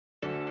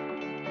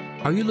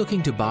Are you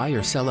looking to buy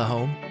or sell a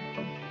home?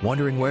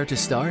 Wondering where to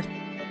start?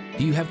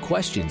 Do you have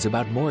questions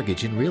about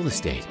mortgage and real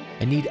estate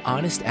and need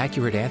honest,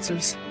 accurate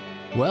answers?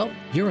 Well,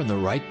 you're in the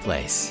right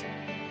place.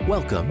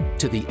 Welcome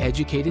to The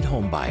Educated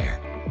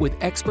Homebuyer with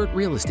expert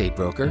real estate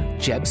broker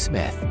Jeb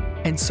Smith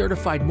and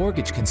certified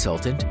mortgage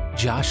consultant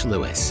Josh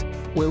Lewis,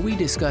 where we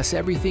discuss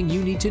everything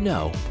you need to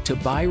know to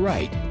buy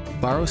right,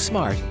 borrow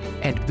smart,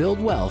 and build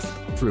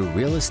wealth through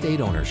real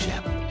estate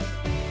ownership.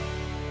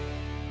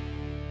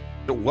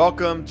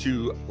 Welcome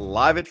to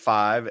Live at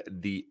 5,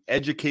 The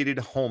Educated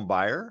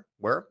Homebuyer,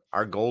 where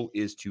our goal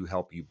is to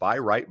help you buy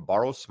right,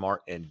 borrow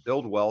smart, and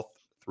build wealth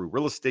through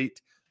real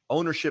estate,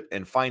 ownership,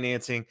 and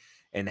financing.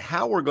 And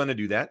how we're going to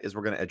do that is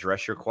we're going to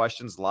address your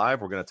questions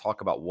live. We're going to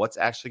talk about what's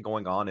actually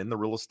going on in the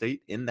real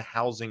estate, in the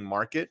housing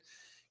market,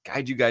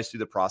 guide you guys through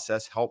the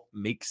process, help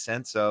make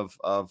sense of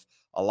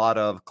a lot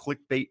of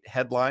clickbait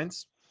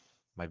headlines,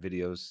 my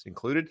videos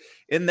included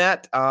in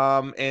that.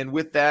 And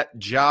with that,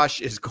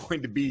 Josh is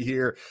going to be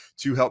here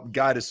to help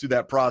guide us through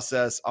that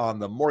process on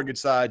the mortgage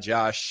side.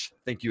 Josh,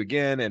 thank you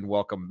again and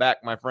welcome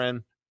back, my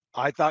friend.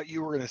 I thought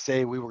you were going to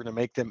say we were going to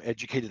make them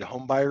educated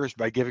home buyers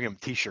by giving them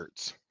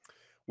t-shirts.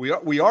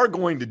 We are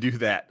going to do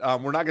that.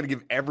 We're not going to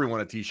give everyone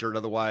a t-shirt.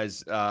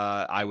 Otherwise,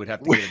 I would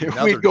have to get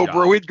another job.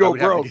 We'd go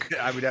broke.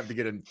 I would have to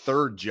get a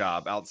third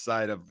job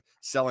outside of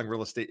selling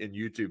real estate in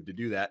YouTube to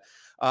do that.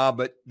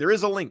 But there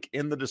is a link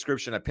in the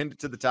description. I pinned it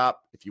to the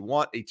top. If you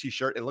want a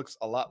t-shirt, it looks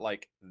a lot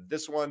like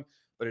this one,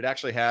 but it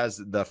actually has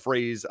the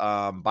phrase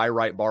buy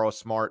right, borrow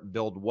smart,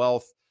 build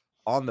wealth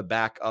on the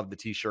back of the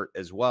t-shirt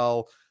as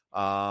well.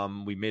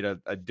 We made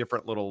a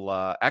different little,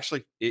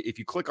 actually, if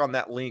you click on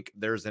that link,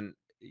 there's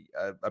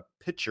a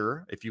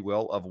picture, if you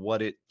will, of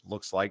what it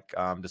looks like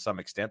to some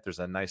extent. There's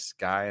a nice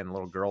guy and a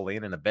little girl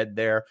laying in a bed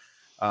there.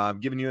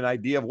 Giving you an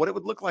idea of what it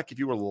would look like if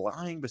you were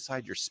lying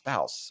beside your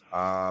spouse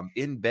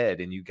in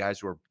bed and you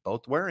guys were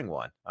both wearing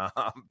one.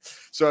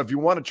 So if you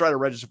want to try to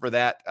register for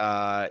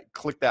that,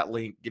 click that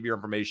link, give your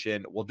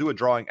information. We'll do a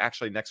drawing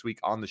actually next week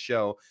on the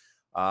show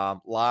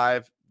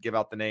live, give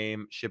out the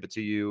name, ship it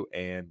to you,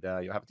 and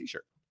you'll have a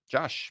t-shirt.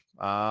 Josh,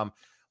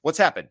 what's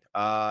happened?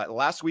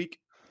 Last week,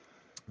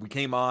 we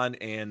came on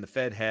and the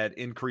Fed had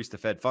increased the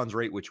Fed funds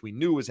rate, which we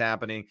knew was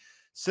happening.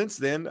 Since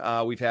then,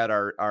 we've had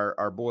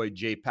our boy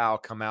Jay Powell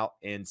come out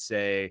and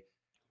say,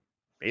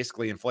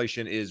 basically,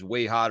 inflation is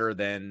way hotter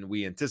than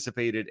we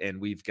anticipated,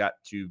 and we've got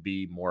to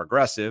be more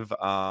aggressive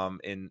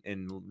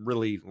in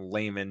really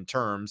layman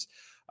terms.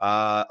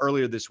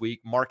 Earlier this week,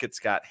 markets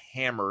got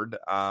hammered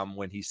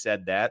when he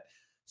said that.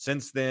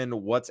 Since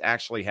then, what's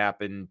actually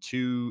happened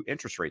to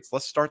interest rates?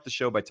 Let's start the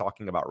show by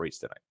talking about rates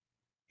tonight.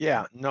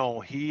 Yeah,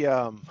 no, he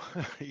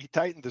he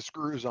tightened the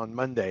screws on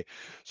Monday.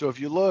 So if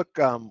you look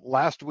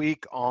last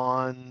week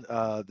on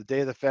the day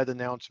of the Fed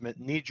announcement,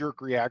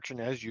 knee-jerk reaction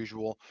as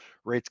usual.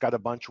 Rates got a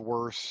bunch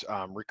worse,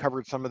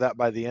 recovered some of that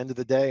by the end of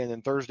the day, and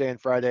then Thursday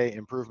and Friday,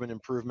 improvement,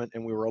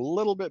 and we were a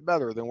little bit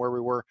better than where we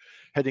were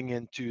heading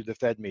into the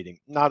Fed meeting.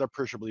 Not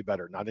appreciably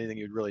better, not anything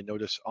you'd really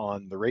notice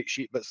on the rate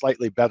sheet, but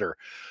slightly better.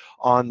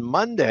 On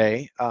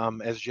Monday,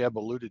 as Jeb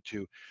alluded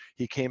to,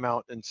 he came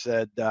out and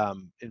said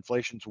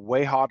inflation's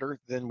way hotter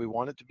than we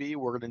want it to be.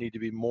 We're going to need to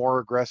be more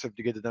aggressive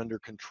to get it under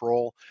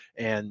control,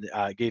 and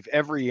gave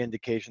every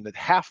indication that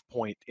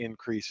half-point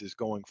increases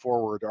going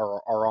forward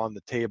are on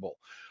the table.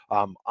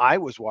 I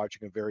was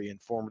watching a very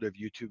informative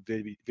YouTube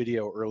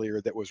video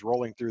earlier that was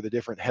rolling through the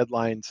different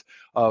headlines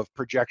of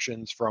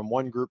projections from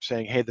one group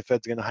saying, hey, the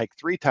Fed's going to hike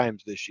 3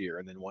 times this year.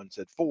 And then one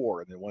said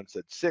 4, and then one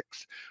said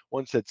 6,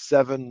 one said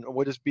 7.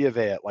 What is B of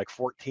A at, like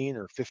 14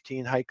 or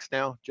 15 hikes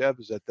now, Jeb?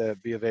 Is that the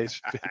B of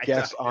A's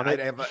guess on it?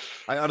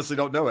 I honestly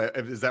don't know.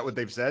 Is that what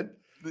they've said?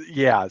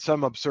 Yeah,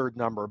 some absurd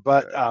number,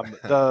 but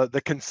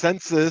the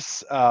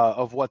consensus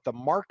of what the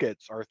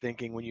markets are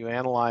thinking when you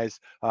analyze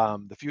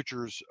the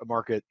futures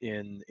market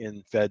in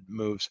Fed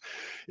moves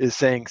is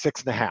saying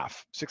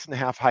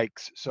 6.5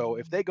 hikes. So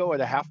if they go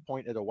at a half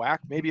point at a whack,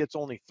 maybe it's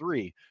only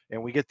 3,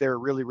 and we get there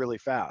really, really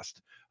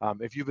fast.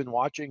 If you've been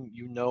watching,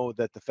 you know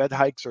that the Fed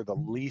hikes are the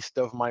least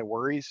of my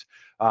worries.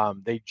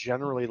 They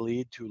generally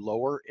lead to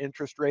lower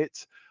interest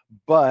rates.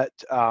 But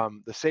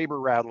the saber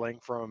rattling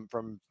from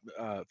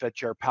Fed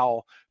Chair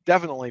Powell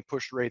definitely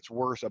pushed rates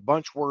worse, a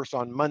bunch worse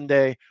on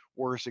Monday,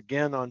 worse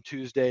again on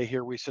Tuesday.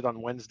 Here we sit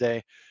on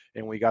Wednesday,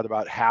 and we got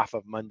about half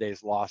of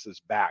Monday's losses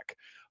back.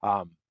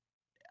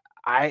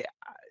 I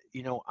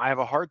have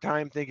a hard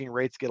time thinking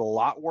rates get a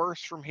lot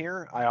worse from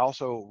here. I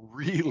also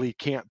really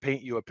can't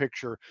paint you a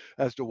picture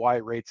as to why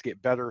rates get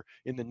better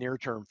in the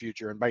near-term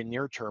future. And by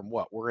near-term,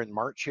 what? We're in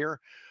March here.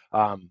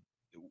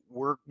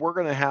 We're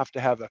going to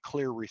have a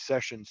clear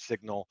recession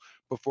signal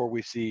before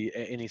we see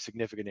any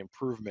significant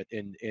improvement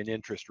in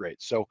interest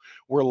rates. So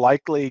we're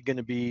likely going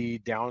to be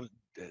down,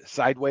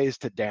 sideways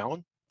to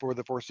down for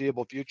the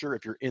foreseeable future.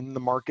 If you're in the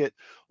market,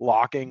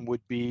 locking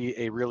would be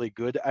a really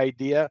good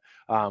idea.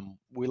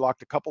 We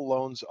locked a couple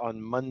loans on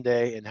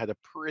Monday and had a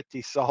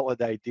pretty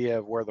solid idea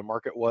of where the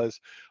market was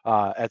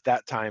at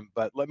that time.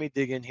 But let me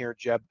dig in here,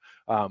 Jeb,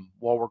 while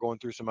we're going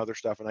through some other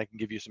stuff, and I can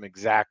give you some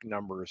exact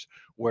numbers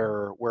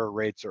where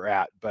rates are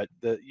at. But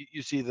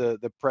you see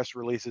the press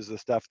releases, the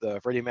stuff, the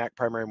Freddie Mac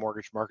primary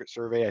mortgage market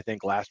survey, I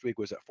think last week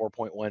was at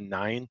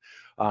 4.19.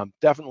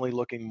 Definitely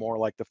looking more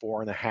like the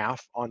 4.5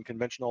 on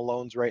conventional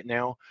loans right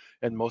now.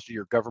 And most of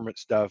your government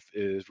stuff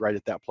is right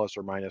at that plus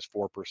or minus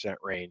 4%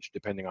 range,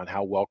 depending on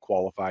how well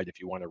qualified, if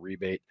you want a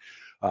rebate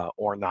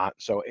or not.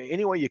 So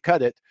any way you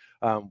cut it,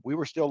 we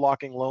were still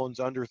locking loans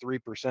under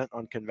 3%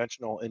 on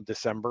conventional in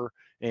December,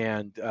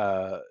 and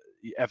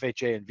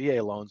FHA and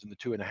VA loans in the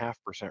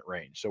 2.5%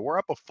 range. So we're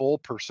up a full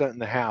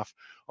 1.5%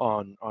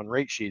 on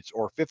rate sheets,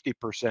 or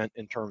 50%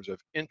 in terms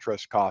of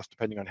interest cost,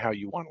 depending on how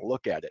you want to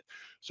look at it.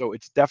 So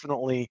it's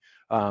definitely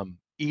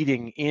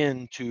eating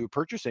into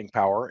purchasing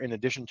power in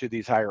addition to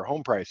these higher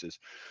home prices.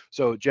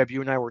 So Jeb,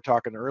 you and I were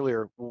talking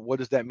earlier, what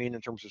does that mean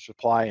in terms of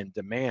supply and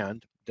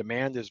demand?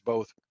 Demand is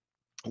both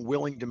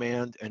willing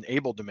demand and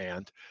able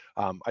demand.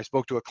 I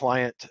spoke to a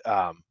client,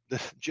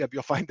 Jeb,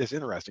 you'll find this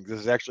interesting. This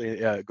is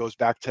actually goes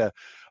back to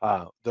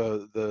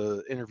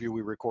the interview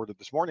we recorded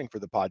this morning for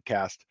the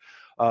podcast,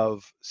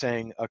 of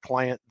saying a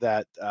client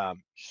that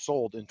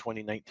sold in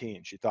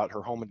 2019. She thought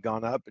her home had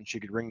gone up and she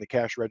could ring the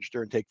cash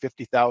register and take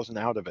 $50,000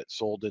 out of it.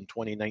 Sold in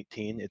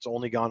 2019. It's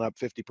only gone up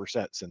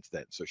 50% since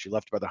then. So she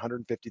left about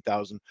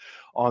 $150,000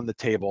 on the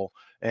table.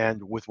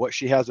 And with what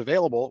she has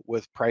available,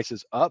 with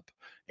prices up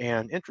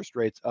and interest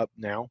rates up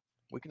now,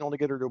 we can only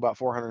get her to about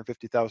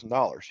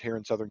 $450,000. Here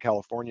in Southern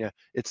California,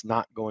 it's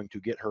not going to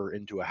get her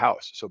into a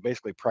house. So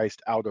basically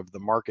priced out of the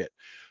market.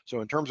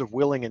 So in terms of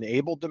willing and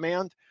able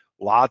demand,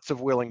 lots of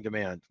willing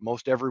demand.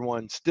 Most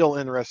everyone still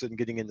interested in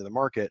getting into the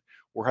market.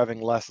 We're having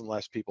less and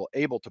less people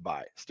able to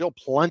buy. Still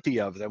plenty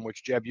of them,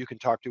 which Jeb, you can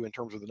talk to in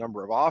terms of the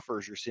number of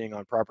offers you're seeing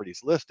on properties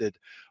listed.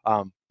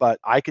 But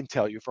I can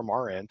tell you from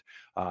our end,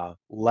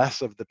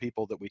 less of the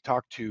people that we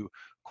talk to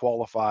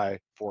qualify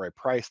for a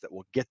price that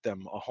will get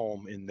them a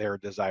home in their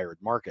desired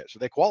market. So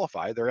they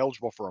qualify, they're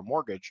eligible for a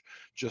mortgage,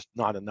 just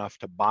not enough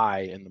to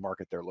buy in the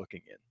market they're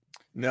looking in.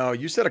 No,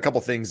 you said a couple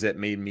things that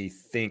made me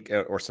think,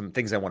 or some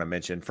things I want to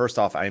mention. First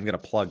off, I am going to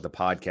plug the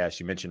podcast.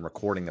 You mentioned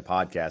recording the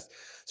podcast.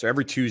 So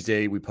every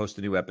Tuesday we post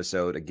a new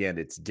episode. Again,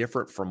 it's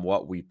different from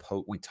what we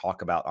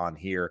talk about on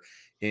here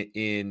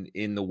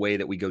in the way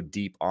that we go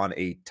deep on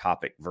a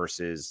topic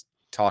versus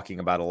talking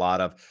about a lot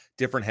of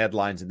different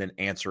headlines and then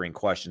answering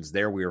questions.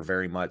 There we are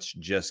very much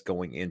just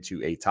going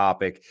into a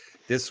topic.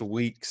 This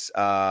week's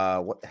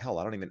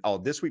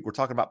this week we're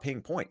talking about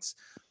paying points.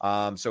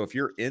 So if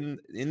you're in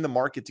the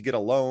market to get a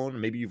loan,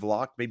 maybe you've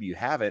locked, maybe you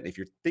haven't. If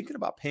you're thinking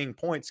about paying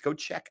points, go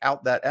check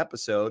out that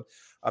episode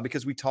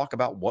because we talk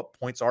about what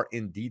points are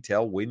in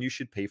detail, when you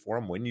should pay for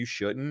them, when you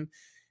shouldn't,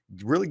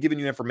 really giving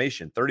you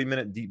information,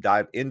 30-minute deep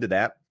dive into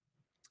that.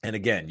 And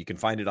again, you can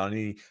find it on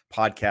any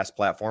podcast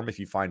platform. If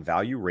you find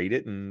value, rate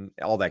it and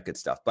all that good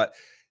stuff. But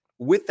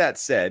with that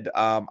said,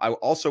 I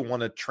also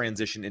want to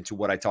transition into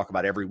what I talk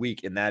about every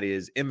week, and that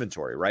is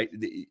inventory, right?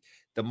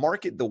 The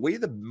market, the way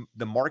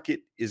the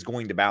market is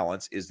going to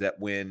balance is that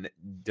when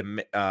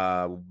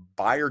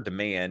buyer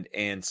demand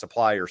and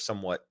supply are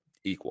somewhat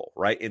equal,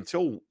 right?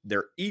 Until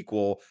they're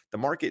equal, the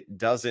market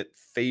doesn't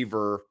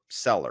favor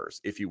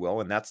sellers, if you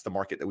will. And that's the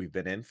market that we've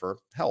been in for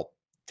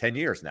 10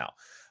 years now.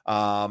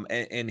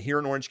 And here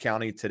in Orange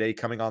County today,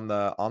 coming on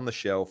the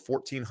show,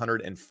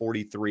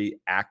 1,443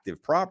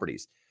 active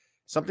properties.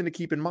 Something to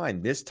keep in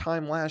mind, this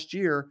time last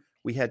year,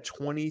 we had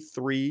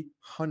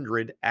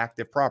 2,300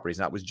 active properties.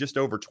 Now it was just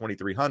over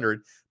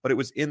 2,300, but it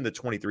was in the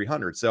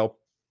 2,300. So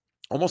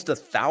almost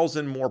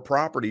 1,000 more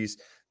properties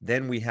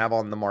than we have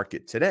on the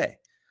market today.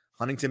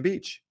 Huntington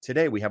Beach,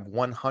 today we have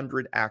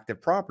 100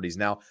 active properties.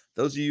 Now,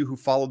 those of you who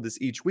followed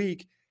this each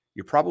week,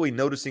 you're probably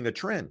noticing a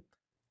trend.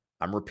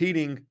 I'm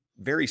repeating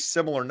very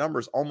similar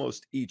numbers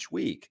almost each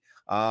week.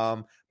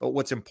 But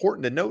what's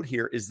important to note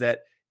here is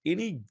that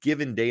any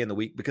given day in the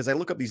week, because I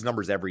look up these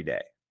numbers every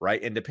day,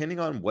 right? And depending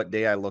on what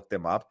day I look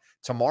them up,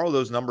 tomorrow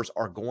those numbers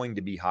are going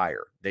to be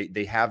higher.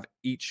 They have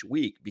each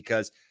week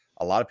because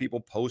a lot of people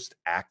post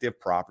active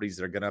properties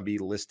that are going to be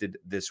listed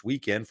this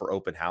weekend for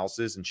open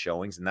houses and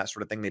showings and that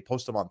sort of thing. They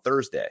post them on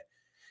Thursday.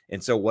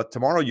 And so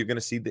tomorrow you're going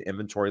to see the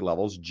inventory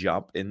levels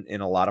jump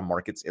in a lot of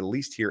markets, at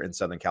least here in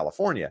Southern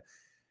California.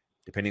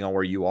 Depending on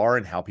where you are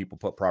and how people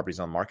put properties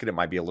on the market, it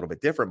might be a little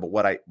bit different.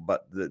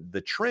 But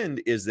the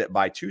trend is that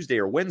by Tuesday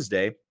or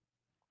Wednesday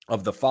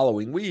of the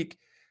following week,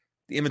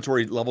 the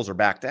inventory levels are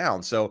back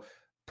down. So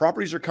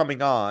properties are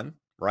coming on,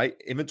 right?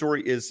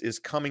 Inventory is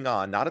coming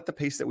on, not at the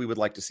pace that we would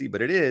like to see,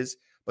 but it is.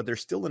 But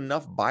there's still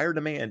enough buyer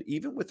demand,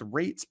 even with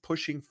rates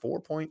pushing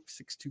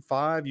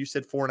 4.625. You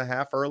said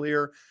 4.5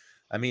 earlier.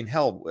 I mean,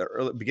 hell,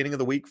 beginning of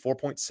the week,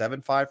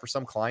 4.75 for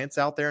some clients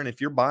out there. And if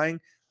you're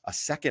buying a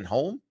second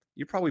home,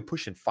 you're probably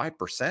pushing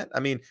 5%. I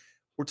mean,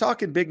 we're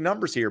talking big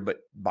numbers here, but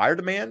buyer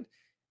demand,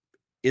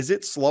 is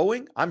it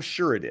slowing? I'm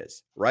sure it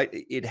is, right?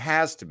 It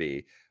has to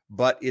be.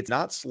 but it's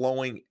not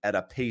slowing at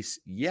a pace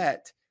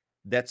yet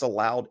that's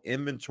allowed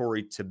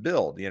inventory to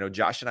build.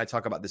 Josh and I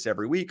talk about this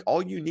every week.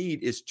 All you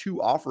need is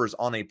 2 offers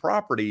on a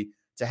property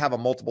to have a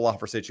multiple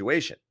offer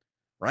situation,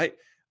 right?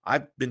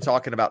 I've been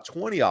talking about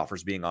 20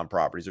 offers being on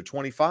properties, or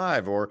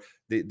 25, or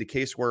the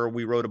case where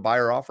we wrote a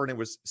buyer offer and it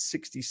was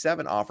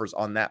 67 offers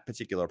on that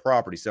particular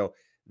property. So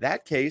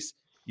that case,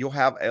 you'll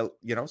have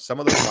some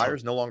of those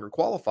buyers no longer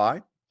qualify.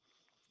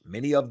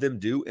 Many of them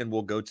do and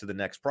will go to the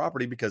next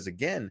property because,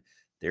 again,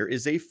 there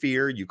is a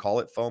fear, you call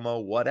it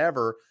FOMO,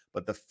 whatever,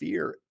 but the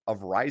fear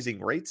of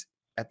rising rates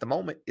at the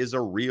moment is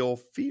a real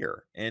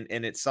fear. And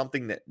it's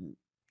something that,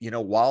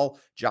 while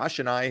Josh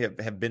and I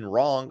have been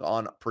wrong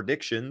on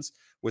predictions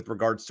with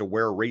regards to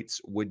where rates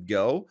would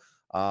go,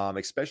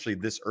 especially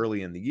this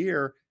early in the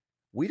year,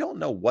 we don't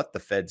know what the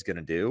Fed's going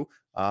to do.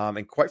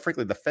 And quite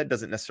frankly, the Fed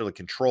doesn't necessarily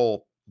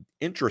control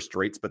interest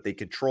rates, but they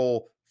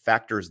control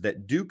factors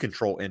that do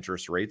control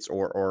interest rates,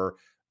 or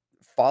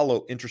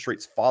follow interest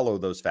rates, follow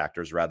those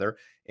factors rather.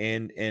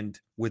 And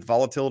with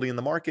volatility in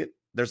the market,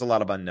 there's a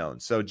lot of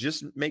unknowns. So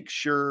just make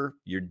sure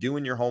you're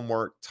doing your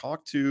homework,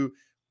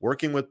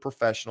 working with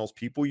professionals,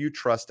 people you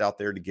trust out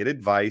there to get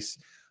advice.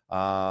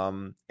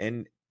 And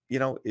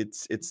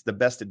it's the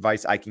best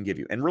advice I can give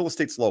you. And real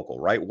estate's local,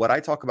 right? What I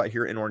talk about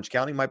here in Orange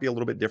County might be a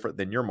little bit different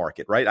than your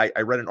market, right?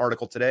 I read an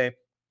article today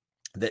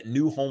that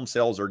new home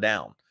sales are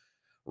down,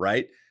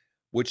 right?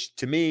 Which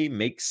to me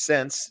makes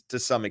sense to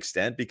some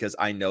extent, because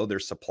I know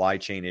there's supply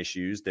chain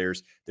issues.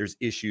 There's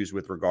issues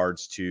with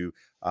regards to,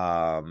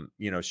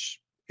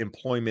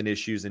 employment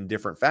issues and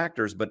different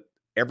factors. But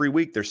every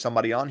week there's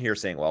somebody on here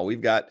saying, well, we've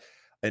got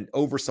an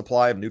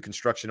oversupply of new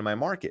construction in my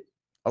market.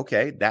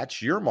 Okay, that's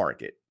your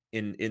market.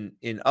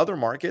 In other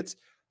markets,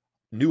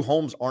 new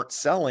homes aren't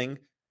selling,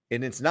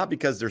 and it's not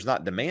because there's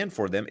not demand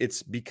for them.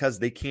 It's because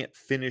they can't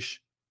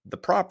finish the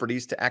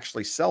properties to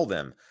actually sell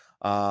them.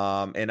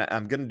 And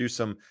I'm going to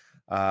do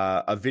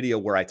a video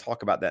where I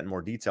talk about that in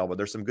more detail, but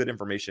there's some good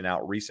information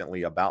out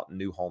recently about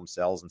new home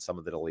sales and some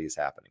of the delays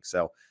happening.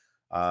 So,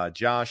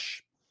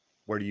 Josh,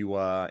 where do you,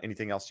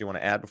 anything else you want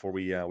to add before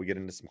we get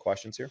into some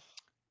questions here?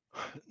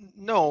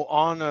 No,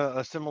 on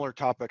a similar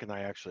topic, and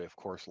I actually, of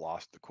course,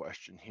 lost the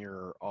question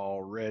here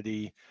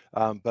already.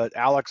 But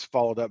Alex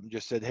followed up and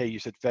just said, hey, you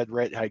said Fed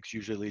rate hikes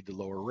usually lead to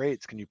lower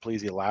rates. Can you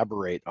please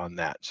elaborate on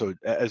that? So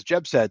as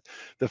Jeb said,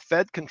 the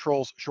Fed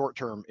controls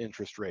short-term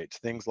interest rates,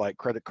 things like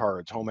credit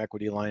cards, home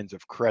equity lines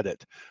of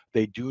credit.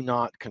 They do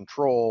not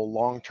control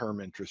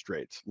long-term interest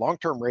rates.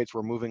 Long-term rates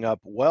were moving up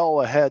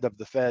well ahead of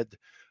the Fed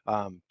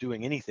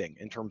doing anything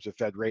in terms of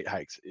Fed rate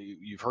hikes.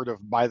 You've heard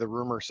of buy the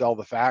rumor, sell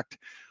the fact.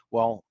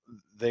 Well,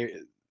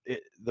 the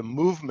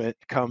movement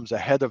comes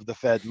ahead of the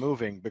Fed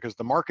moving, because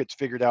the markets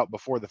figured out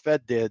before the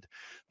Fed did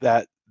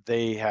that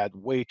they had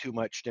way too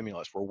much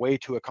stimulus, were way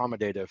too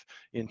accommodative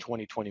in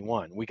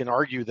 2021. We can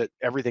argue that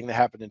everything that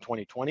happened in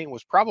 2020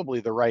 was probably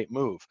the right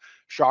move.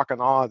 Shock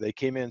and awe, they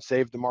came in,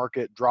 saved the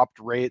market, dropped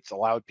rates,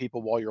 allowed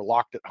people, while you're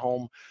locked at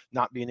home,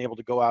 not being able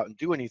to go out and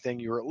do anything,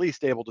 you were at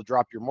least able to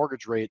drop your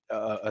mortgage rate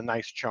a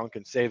nice chunk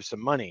and save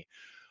some money.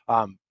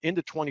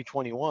 Into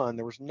 2021,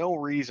 there was no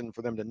reason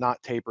for them to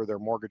not taper their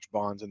mortgage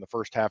bonds in the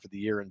first half of the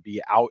year and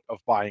be out of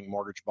buying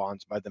mortgage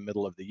bonds by the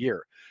middle of the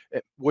year.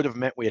 It would have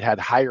meant we had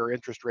higher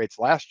interest rates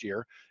last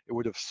year. It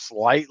would have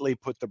slightly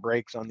put the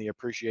brakes on the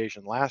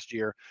appreciation last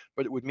year,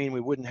 but it would mean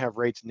we wouldn't have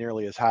rates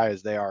nearly as high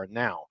as they are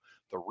now.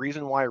 The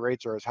reason why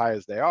rates are as high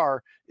as they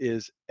are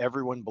is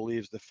everyone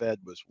believes the Fed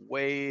was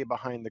way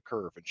behind the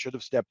curve and should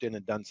have stepped in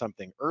and done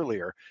something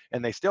earlier,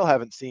 and they still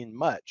haven't seen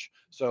much.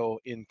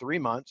 So in 3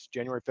 months,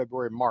 January,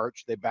 February,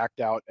 March, they backed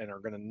out and are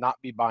going to not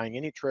be buying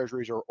any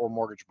treasuries or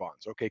mortgage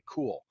bonds. Okay,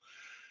 cool.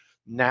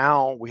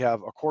 Now we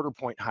have a 1/4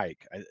 point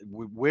hike.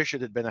 We wish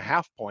it had been a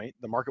 1/2 point.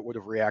 The market would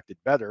have reacted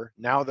better.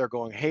 Now they're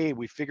going, hey,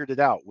 we figured it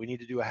out. We need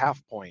to do a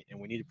 1/2 point, and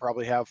we need to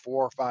probably have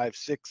 4, 5,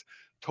 6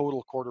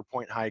 total 1/4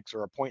 point hikes,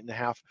 or a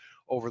 1.5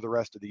 over the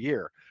rest of the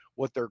year.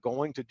 What they're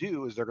going to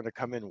do is they're going to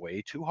come in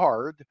way too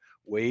hard,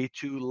 way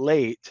too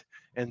late,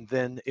 and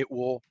then it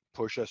will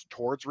push us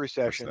towards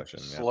recession,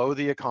 slow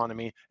the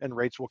economy, and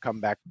rates will come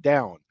back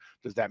down.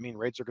 Does that mean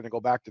rates are going to go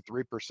back to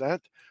 3%?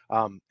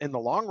 In the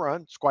long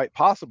run, it's quite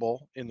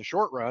possible. In the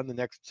short run, the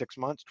next 6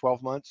 months,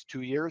 12 months,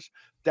 2 years,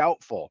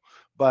 doubtful.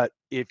 But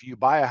if you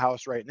buy a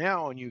house right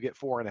now and you get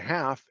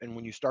 4.5, and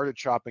when you started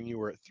shopping, you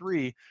were at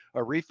 3, a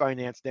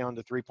refinance down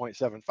to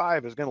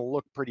 3.75 is going to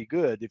look pretty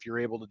good if you're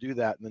able to do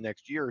that in the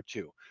next year or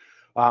two.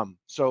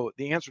 So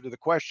the answer to the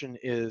question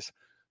is,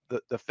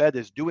 the Fed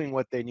is doing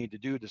what they need to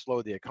do to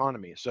slow the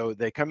economy. So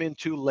they come in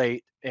too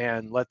late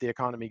and let the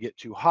economy get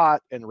too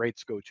hot and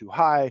rates go too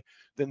high.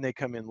 Then they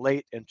come in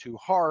late and too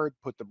hard,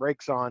 put the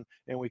brakes on,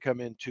 and we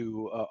come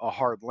into a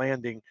hard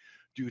landing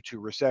due to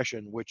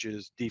recession, which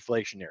is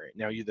deflationary.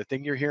 Now, the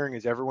thing you're hearing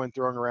is everyone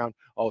throwing around,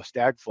 oh,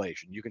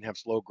 stagflation. You can have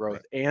slow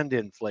growth and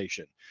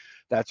inflation.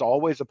 That's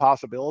always a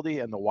possibility.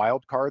 And the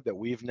wild card that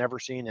we've never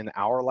seen in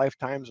our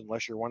lifetimes,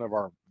 unless you're one of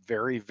our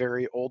very,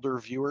 very older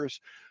viewers,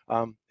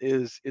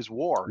 is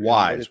war.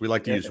 Wise. We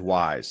like to use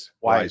wise.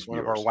 Wise, one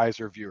of our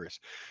wiser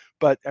viewers.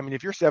 But I mean,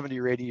 if you're 70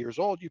 or 80 years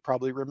old, you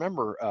probably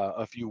remember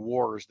a few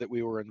wars that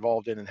we were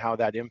involved in and how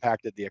that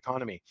impacted the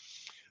economy.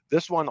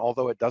 This one,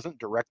 although it doesn't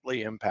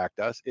directly impact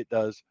us, it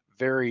does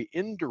very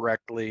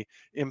indirectly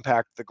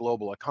impact the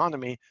global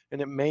economy,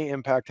 and it may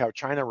impact how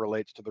China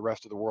relates to the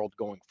rest of the world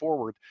going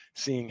forward,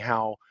 seeing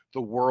how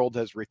the world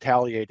has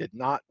retaliated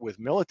not with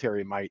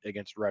military might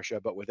against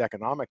Russia, but with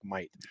economic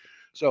might.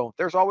 So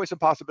there's always some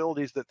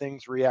possibilities that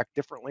things react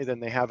differently than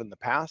they have in the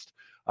past.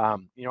 I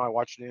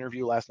watched an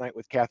interview last night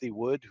with Kathy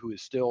Wood, who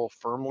is still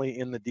firmly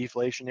in the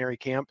deflationary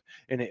camp,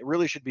 and it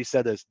really should be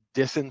said as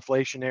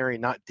disinflationary,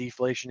 not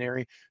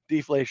deflationary.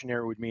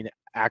 Deflationary would mean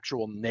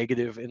actual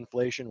negative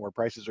inflation where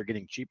prices are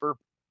getting cheaper.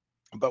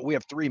 But we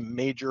have three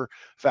major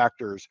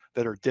factors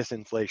that are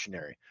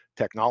disinflationary.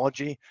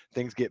 Technology,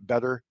 things get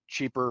better,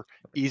 cheaper,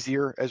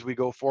 easier as we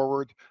go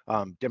forward.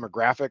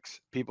 Demographics,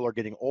 people are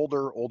getting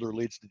older. Older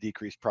leads to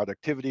decreased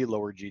productivity,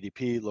 lower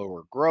GDP,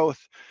 lower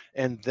growth.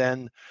 And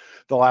then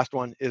the last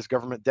one is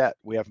government debt.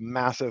 We have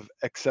massive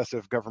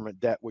excessive government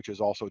debt, which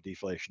is also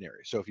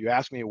deflationary. So if you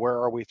ask me, where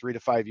are we 3 to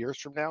 5 years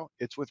from now?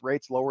 It's with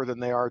rates lower than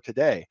they are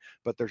today.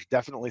 But there's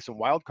definitely some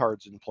wild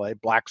cards in play,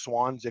 black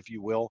swans, if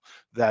you will,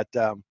 that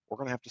we're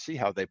going to have to see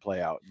how they play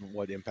out and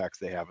what impacts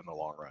they have in the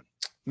long run.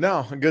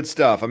 No, good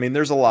stuff. I mean,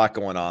 there's a lot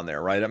going on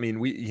there, right? I mean,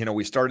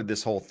 we started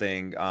this whole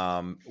thing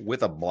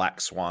with a black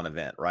swan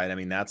event, right? I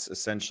mean, that's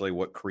essentially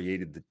what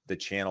created the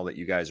channel that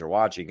you guys are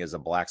watching is a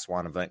black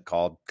swan event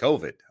called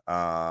COVID.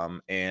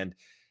 And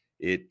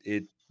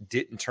it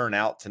didn't turn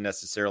out to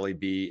necessarily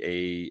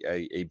be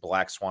a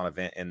black swan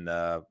event in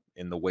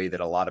the way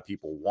that a lot of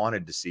people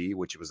wanted to see,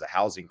 which was a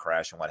housing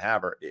crash and what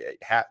have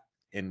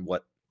you.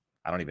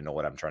 I don't even know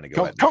what I'm trying to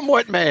go at. Come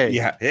what may.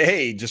 Yeah.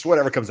 Hey, just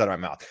whatever comes out of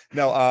my mouth.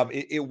 No,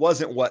 it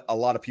wasn't what a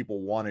lot of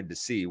people wanted to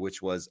see,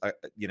 which was,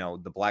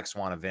 the black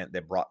swan event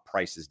that brought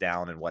prices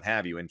down and what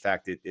have you. In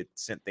fact, it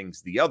sent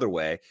things the other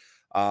way.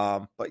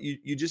 But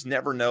you just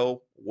never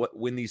know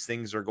when these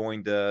things are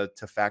going to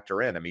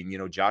factor in. I mean,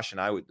 Josh and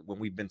I, when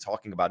we've been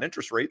talking about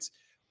interest rates,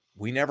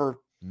 we never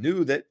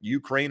knew that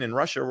Ukraine and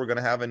Russia were going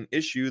to have an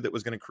issue that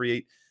was going to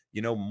create,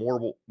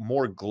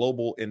 more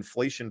global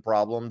inflation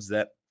problems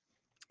that,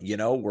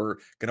 we're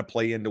going to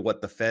play into what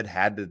the Fed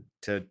had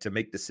to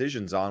make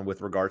decisions on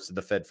with regards to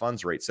the Fed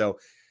funds rate. So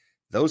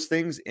those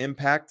things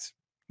impact,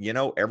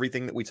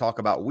 everything that we talk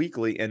about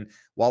weekly. And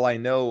while I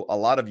know a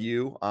lot of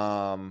you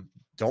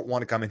don't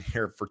want to come in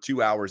here for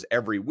 2 hours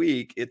every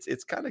week,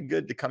 it's kind of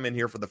good to come in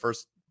here for the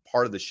first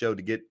part of the show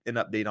to get an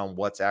update on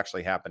what's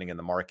actually happening in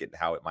the market and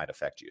how it might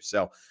affect you.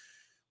 So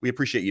we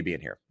appreciate you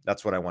being here.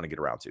 That's what I want to get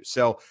around to.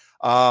 So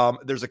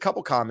there's a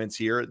couple comments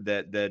here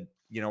that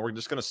we're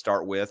just going to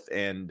start with,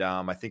 and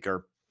I think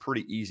are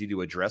pretty easy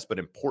to address, but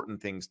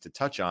important things to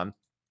touch on.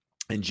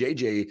 And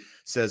JJ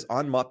says,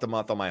 on month to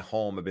month on my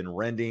home, I've been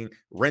renting,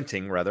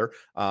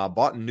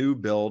 bought new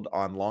build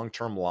on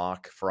long-term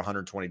lock for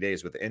 120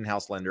 days with the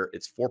in-house lender.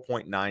 It's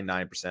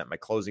 4.99%. My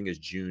closing is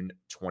June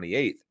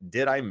 28th.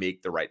 Did I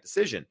make the right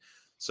decision?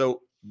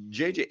 So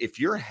JJ, if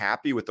you're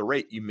happy with the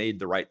rate, you made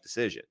the right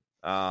decision.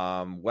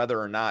 Whether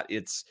or not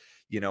it's,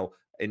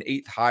 an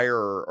eighth higher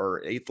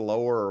or eighth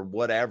lower or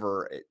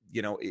whatever,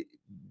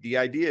 the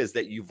idea is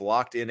that you've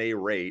locked in a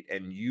rate,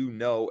 and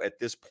at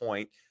this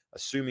point,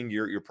 assuming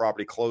your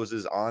property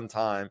closes on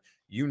time,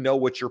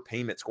 what your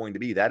payment's going to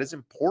be. That is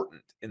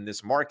important in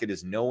this market,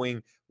 is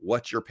knowing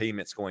what your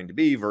payment's going to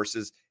be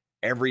versus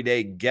every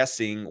day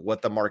guessing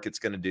what the market's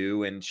going to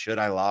do. And should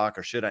I lock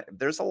or should I?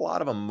 There's a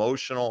lot of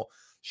emotional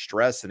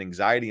stress and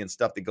anxiety and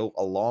stuff that go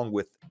along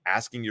with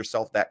asking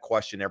yourself that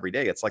question every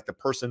day. It's like the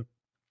person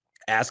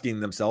asking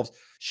themselves,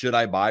 should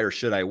I buy or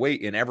should I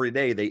wait? And every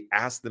day they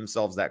ask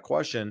themselves that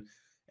question.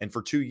 And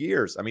for 2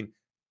 years, I mean,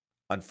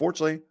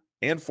 unfortunately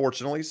and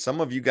fortunately, some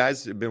of you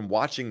guys have been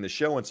watching the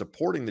show and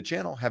supporting the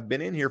channel have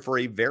been in here for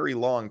a very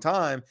long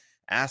time,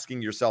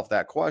 asking yourself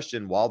that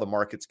question while the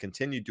markets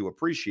continue to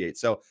appreciate.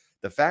 So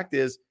the fact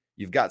is,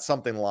 you've got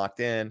something locked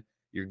in,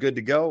 you're good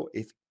to go.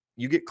 If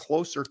you get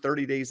closer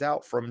 30 days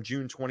out from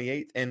June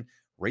 28th and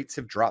rates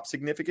have dropped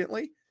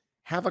significantly,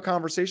 have a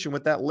conversation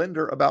with that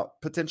lender about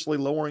potentially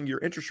lowering your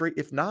interest rate.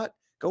 If not,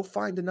 go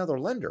find another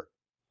lender,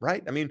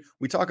 right? I mean,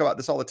 we talk about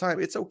this all the time.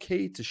 It's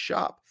okay to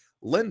shop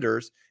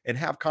lenders and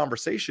have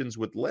conversations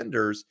with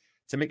lenders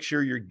to make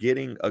sure you're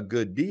getting a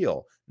good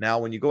deal. Now,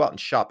 when you go out and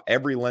shop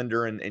every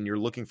lender and you're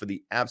looking for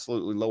the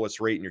absolutely lowest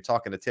rate and you're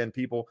talking to 10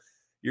 people,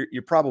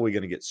 you're probably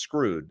going to get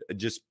screwed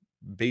just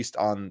based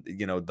on,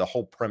 the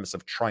whole premise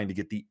of trying to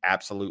get the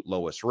absolute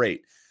lowest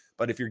rate.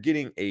 But if you're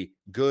getting a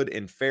good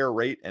and fair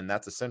rate, and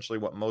that's essentially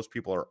what most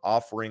people are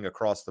offering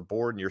across the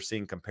board, and you're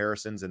seeing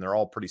comparisons and they're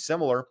all pretty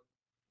similar,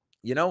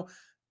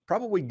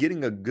 probably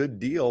getting a good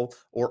deal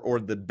or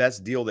the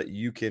best deal that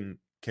you can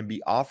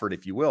be offered,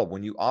 if you will.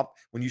 When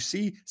you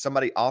see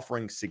somebody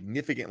offering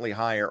significantly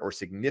higher or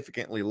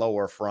significantly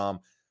lower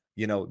from,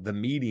 the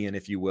median,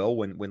 if you will,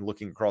 when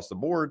looking across the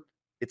board,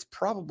 it's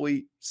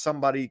probably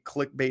somebody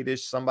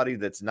clickbaitish, somebody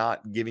that's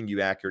not giving you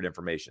accurate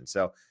information.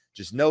 So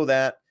just know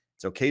that.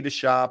 It's okay to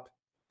shop,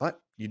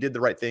 but you did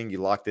the right thing. You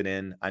locked it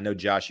in. I know,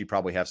 Josh, you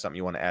probably have something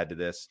you want to add to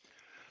this.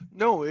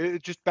 No,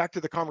 just back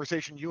to the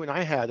conversation you and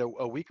I had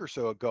a week or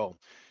so ago.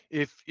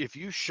 If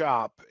you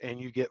shop and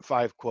you get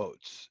 5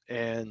 quotes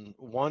and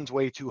one's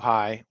way too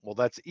high, well,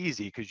 that's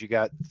easy because you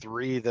got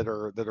three that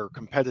are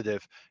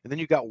competitive, and then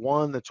you got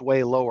one that's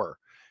way lower.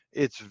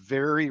 It's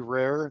very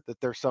rare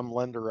that there's some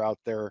lender out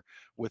there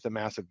with a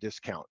massive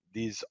discount.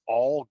 These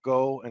all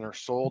go and are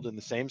sold in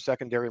the same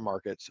secondary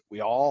markets. We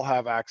all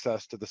have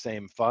access to the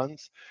same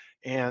funds,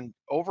 and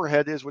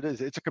overhead is what it is.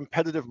 It's a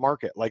competitive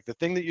market. Like the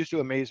thing that used to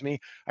amaze me,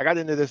 I got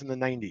into this in the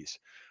 90s.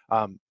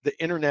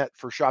 The internet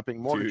for shopping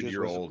Dude, mortgages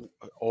you're was old.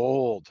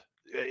 old.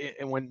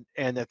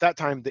 And at that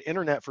time, the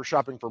internet for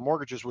shopping for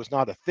mortgages was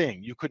not a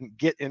thing. You couldn't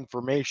get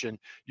information.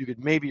 You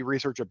could maybe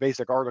research a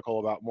basic article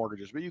about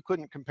mortgages, but you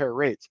couldn't compare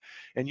rates.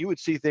 And you would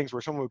see things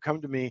where someone would come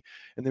to me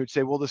and they would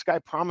say, well, this guy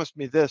promised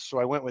me this, so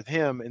I went with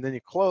him, and then he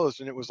closed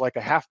and it was like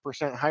a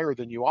 0.5% higher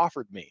than you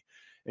offered me.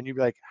 And you'd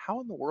be like,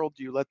 how in the world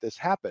do you let this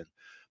happen?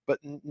 But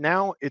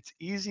now it's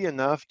easy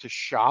enough to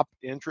shop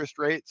interest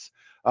rates,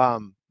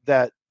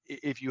 that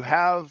if you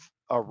have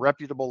a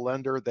reputable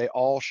lender, they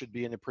all should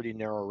be in a pretty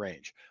narrow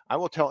range. I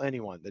will tell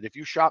anyone that if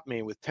you shop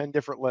me with 10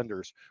 different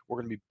lenders, we're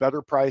going to be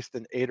better priced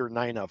than 8 or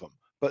 9 of them.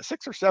 But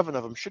 6 or 7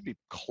 of them should be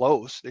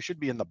close. They should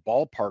be in the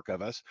ballpark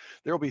of us.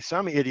 There will be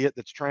some idiot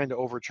that's trying to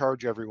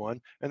overcharge everyone,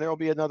 and there will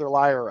be another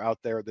liar out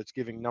there that's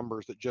giving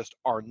numbers that just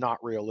are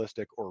not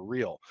realistic or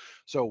real.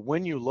 So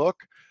when you look,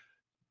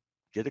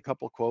 get a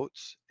couple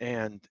quotes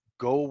and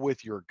go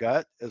with your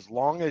gut. As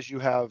long as you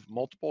have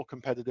multiple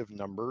competitive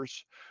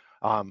numbers,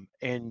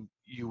 and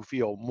you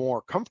feel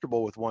more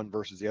comfortable with one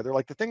versus the other.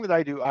 Like the thing that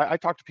I do, I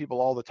talk to people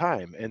all the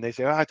time and they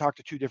say, oh, I talked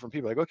to 2 different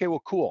people. Like, okay,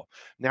 well, cool.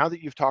 Now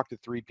that you've talked to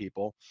 3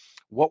 people,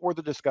 what were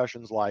the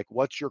discussions like?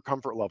 What's your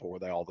comfort level? Were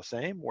they all the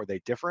same? Were they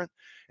different?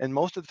 And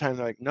most of the time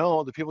they're like,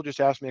 no, the people just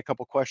asked me a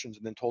couple questions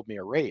and then told me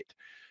a rate.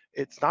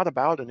 It's not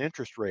about an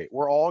interest rate.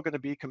 We're all going to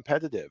be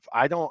competitive.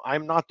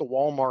 I'm not the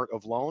Walmart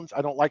of loans.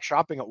 I don't like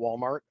shopping at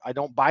Walmart. I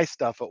don't buy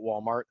stuff at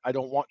Walmart. I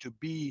don't want to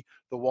be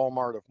the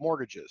Walmart of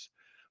mortgages.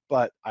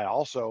 But I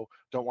also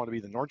don't want to be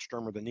the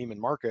Nordstrom or the Neiman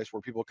Marcus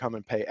where people come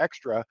and pay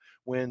extra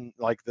when,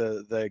 like,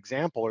 the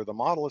example or the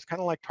model is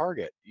kind of like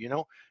Target.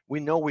 We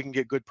know we can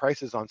get good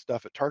prices on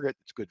stuff at Target.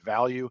 It's good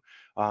value,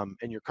 and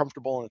you're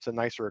comfortable and it's a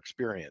nicer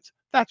experience.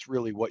 That's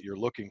really what you're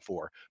looking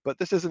for. But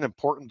this is an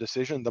important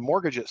decision. The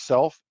mortgage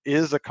itself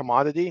is a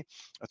commodity.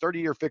 A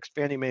 30-year fixed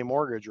Fannie Mae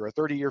mortgage or a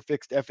 30-year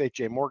fixed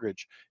FHA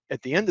mortgage,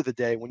 at the end of the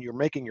day, when you're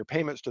making your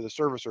payments to the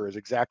servicer, is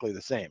exactly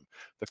the same.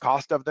 The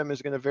cost of them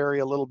is going to vary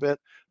a little bit,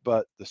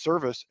 but the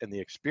service and the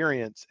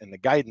experience and the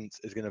guidance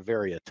is going to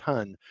vary a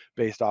ton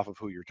based off of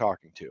who you're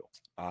talking to.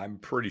 I'm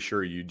pretty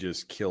sure you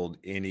just killed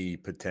any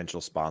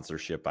potential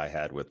sponsorship I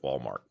had with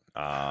Walmart.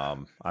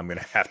 I'm going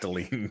to have to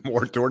lean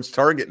more towards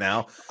Target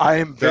now.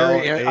 I'm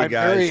very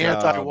guys,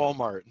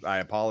 anti-Walmart. I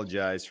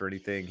apologize for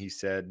anything he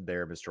said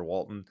there, Mr.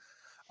 Walton.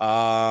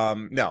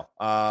 No,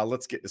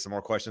 let's get to some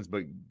more questions,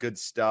 but good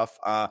stuff.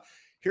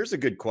 Here's a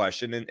good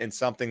question, and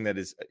something that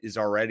is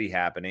already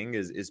happening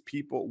is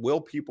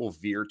will people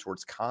veer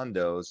towards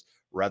condos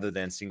rather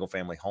than single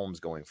family homes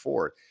going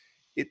forward?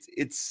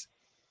 It's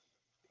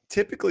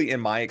typically,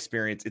 in my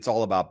experience, it's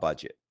all about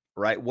budget,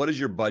 right? What does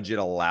your budget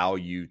allow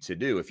you to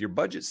do? If your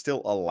budget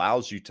still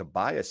allows you to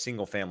buy a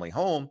single family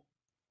home,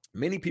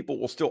 many people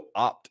will still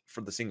opt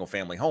for the single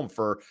family home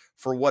for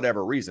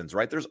whatever reasons,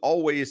 right? There's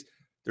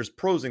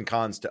pros and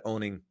cons to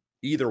owning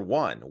either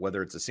one,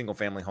 whether it's a single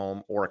family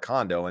home or a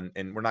condo.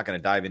 And we're not going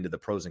to dive into the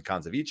pros and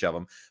cons of each of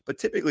them, but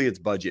typically it's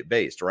budget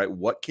based, right?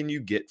 What can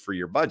you get for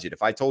your budget?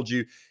 If I told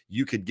you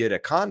you could get a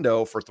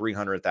condo for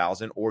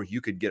 $300,000, or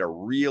you could get a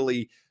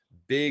really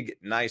big,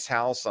 nice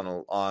house on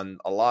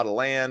a lot of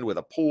land with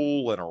a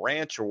pool and a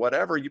ranch or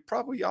whatever, you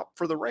probably opt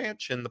for the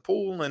ranch and the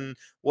pool and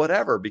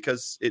whatever but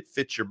it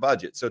fits your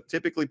budget. So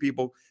typically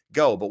people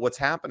go, but what's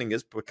happening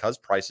is because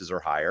prices are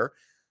higher,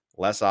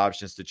 less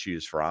options to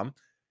choose from,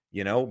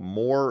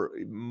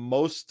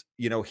 most,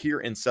 here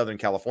in Southern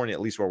California, at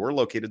least where we're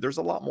located, there's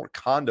a lot more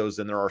condos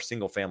than there are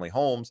single family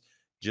homes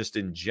just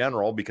in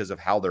general because of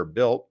how they're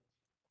built.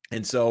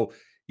 And so,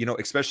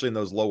 especially in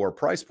those lower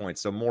price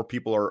points. So more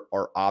people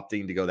are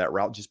opting to go that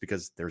route just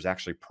because there's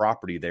actually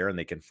property there and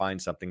they can find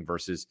something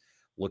versus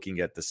looking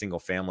at the single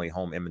family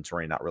home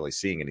inventory and not really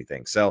seeing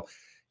anything. So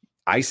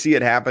I see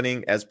it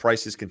happening as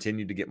prices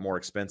continue to get more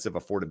expensive.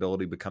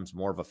 Affordability becomes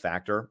more of a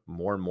factor.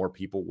 More and more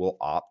people will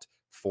opt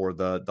for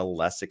the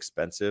less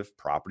expensive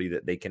property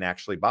that they can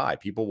actually buy.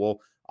 People will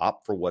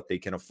opt for what they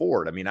can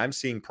afford. I mean, I'm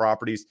seeing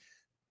properties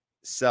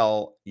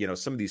sell,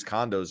 some of these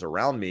condos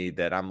around me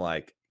that I'm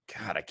like,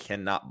 God, I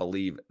cannot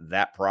believe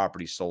that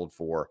property sold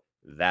for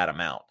that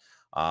amount.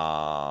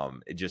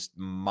 It just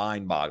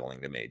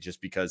mind-boggling to me,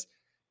 just because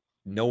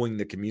knowing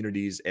the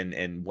communities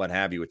and what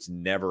have you, it's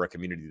never a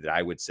community that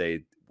I would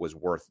say was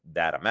worth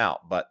that amount.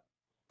 But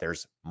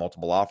there's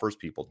multiple offers,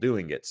 people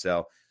doing it.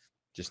 So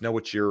just know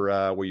what you're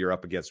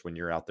up against when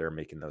you're out there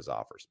making those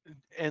offers.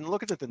 And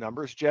looking at the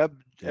numbers,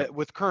 Jeb,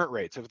 with current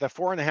rates, if the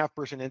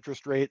 4.5%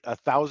 interest rate,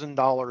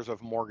 $1,000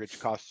 of mortgage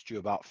costs you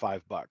about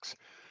 $5.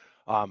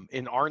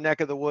 In our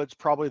neck of the woods,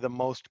 probably the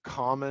most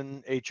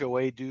common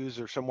HOA dues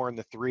are somewhere in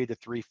the $3 to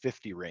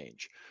 $3.50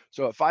 range.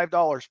 So at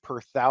 $5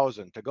 per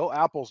thousand, to go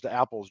apples to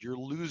apples, you're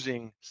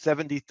losing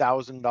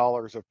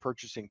 $70,000 of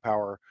purchasing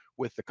power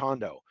with the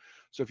condo.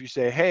 So if you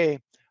say, hey,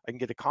 I can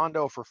get a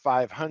condo for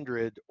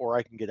 500 or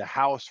I can get a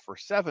house for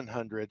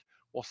 700,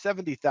 well,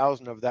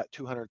 70,000 of that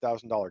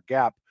 $200,000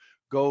 gap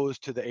goes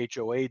to the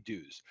HOA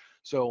dues.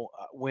 So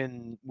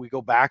when we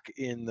go back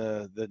in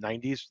the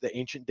 90s, the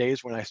ancient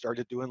days when I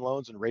started doing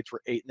loans and rates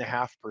were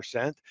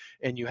 8.5%,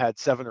 and you had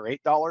 $7 or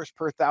 $8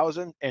 per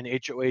thousand, and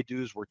HOA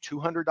dues were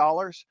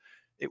 $200,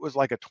 it was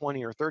like a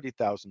 $20,000 or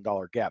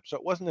 $30,000 gap. So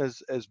it wasn't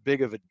as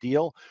big of a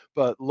deal,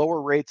 but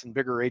lower rates and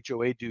bigger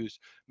HOA dues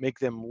make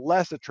them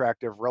less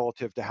attractive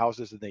relative to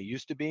houses than they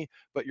used to be.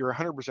 But you're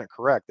 100%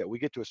 correct that we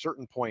get to a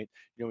certain point,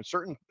 in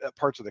certain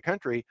parts of the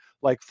country,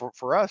 like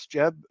for us,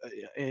 Jeb,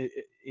 a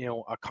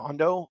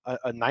condo,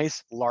 a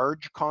nice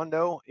large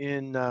condo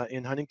in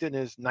Huntington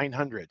is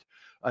 900.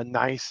 A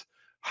nice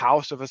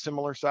house of a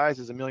similar size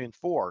is $1.4 million.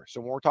 So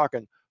when we're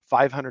talking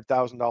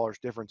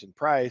 $500,000 difference in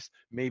price,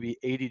 maybe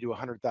 $80,000 to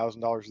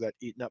 $100,000 of that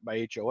eaten up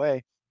by HOA.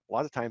 A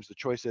lot of times the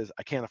choice is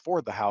I can't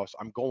afford the house.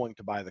 I'm going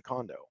to buy the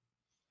condo.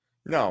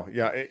 No,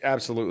 yeah,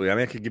 absolutely. I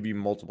mean, I could give you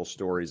multiple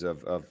stories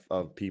of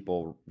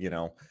people,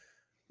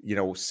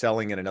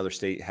 selling in another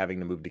state, having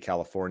to move to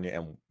California,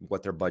 and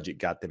what their budget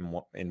got them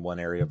in one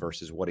area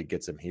versus what it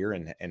gets them here,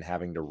 and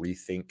having to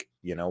rethink,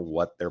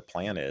 what their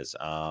plan is.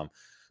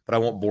 But I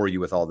won't bore you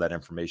with all that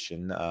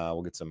information.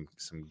 We'll get some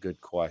good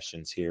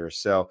questions here.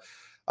 So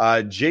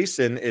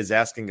Jason is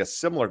asking a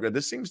similar.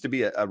 This seems to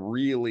be a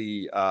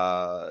really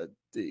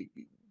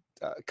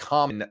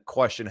common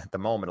question at the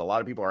moment. A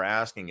lot of people are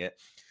asking it.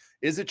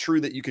 Is it true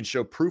that you can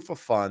show proof of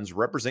funds,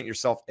 represent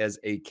yourself as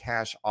a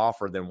cash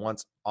offer, then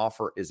once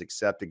offer is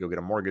accepted, go get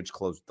a mortgage,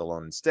 close the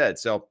loan instead?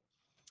 So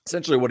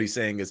essentially what he's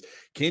saying is,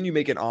 can you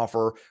make an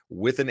offer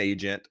with an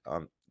agent,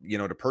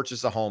 to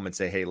purchase a home and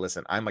say, hey,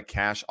 listen, I'm a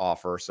cash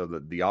offer. So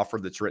the offer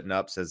that's written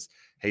up says,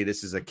 hey,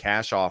 this is a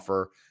cash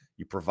offer.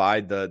 You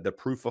provide the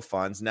proof of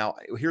funds. Now,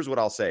 here's what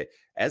I'll say.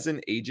 As an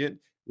agent,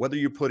 whether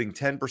you're putting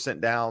 10%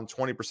 down,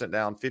 20%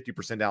 down,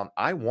 50% down,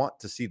 I want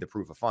to see the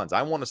proof of funds.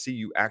 I want to see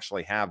you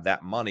actually have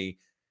that money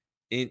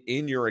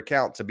in your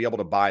account to be able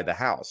to buy the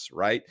house,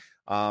 right?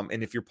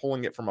 And if you're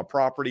pulling it from a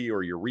property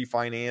or you're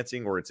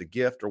refinancing or it's a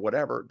gift or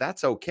whatever,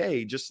 that's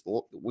okay. Just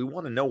we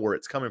want to know where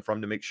it's coming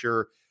from to make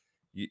sure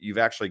you've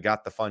actually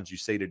got the funds you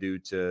say to do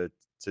to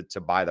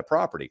buy the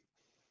property.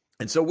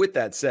 And so with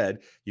that said,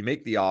 you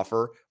make the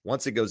offer.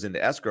 Once it goes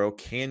into escrow,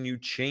 can you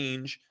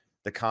change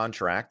the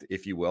contract,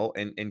 if you will,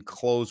 and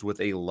close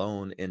with a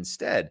loan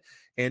instead?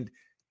 And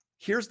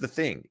here's the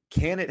thing.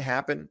 Can it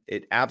happen?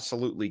 It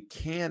absolutely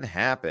can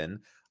happen.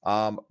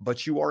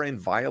 But you are in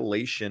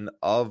violation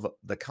of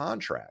the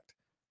contract.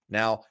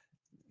 Now,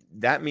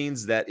 that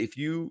means that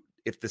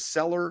if the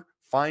seller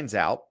finds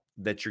out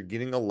that you're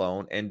getting a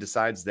loan and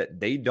decides that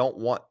they don't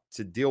want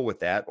to deal with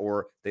that,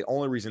 or the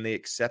only reason they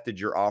accepted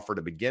your offer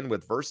to begin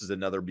with versus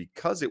another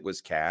because it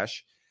was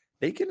cash,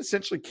 they can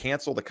essentially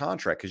cancel the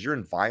contract because you're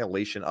in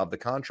violation of the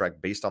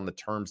contract based on the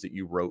terms that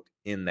you wrote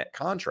in that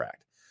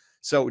contract.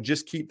 So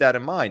just keep that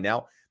in mind.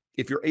 Now,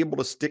 if you're able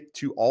to stick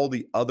to all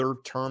the other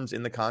terms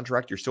in the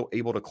contract, you're still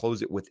able to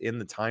close it within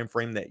the time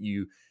frame that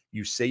you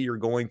say you're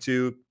going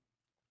to,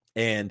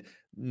 and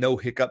no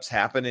hiccups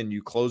happen and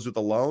you close with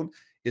a loan.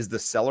 Is the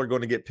seller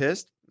going to get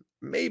pissed?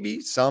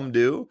 Maybe some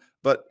do,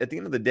 but at the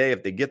end of the day,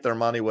 if they get their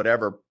money,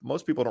 whatever,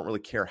 most people don't really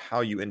care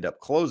how you end up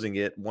closing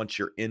it once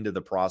you're into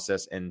the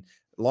process, and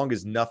as long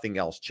as nothing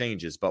else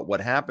changes. But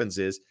what happens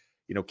is,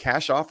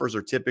 cash offers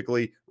are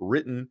typically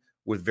written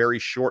with very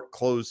short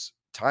close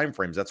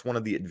timeframes. That's one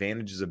of the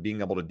advantages of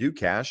being able to do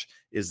cash,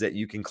 is that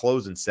you can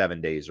close in 7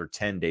 days or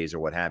 10 days or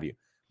what have you.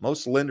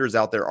 Most lenders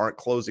out there aren't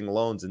closing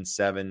loans in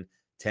 7-10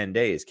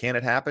 days. Can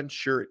it happen?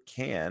 Sure, it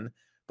can,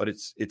 but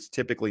it's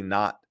typically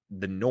not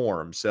the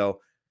norm.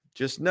 So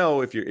just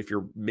know if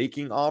you're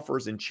making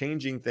offers and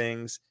changing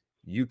things,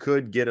 you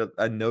could get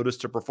a notice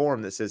to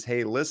perform that says,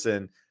 hey,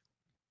 listen,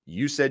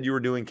 you said you were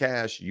doing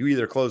cash. You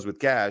either close with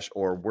cash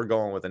or we're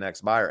going with the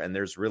next buyer. And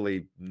there's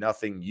really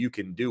nothing you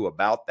can do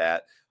about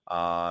that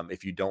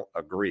if you don't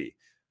agree.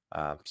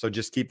 So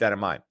just keep that in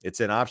mind. It's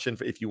an option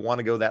if you want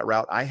to go that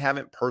route. I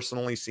haven't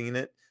personally seen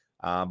it,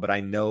 but I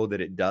know that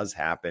it does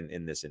happen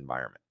in this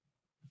environment.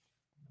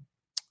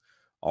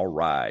 All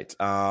right.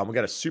 We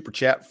got a super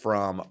chat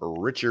from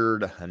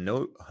Richard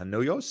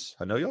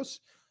Hanoyos,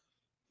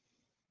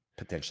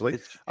 potentially.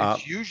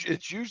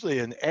 It's usually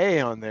an A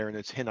on there, and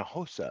it's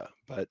Hinojosa,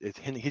 but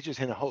he's just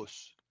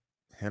Hinojos.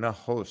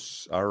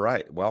 Hinojos. All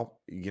right. Well,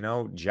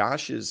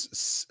 Josh's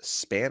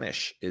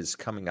Spanish is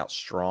coming out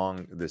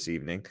strong this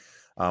evening.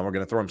 We're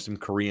going to throw him some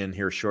Korean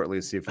here shortly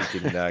to see if we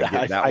can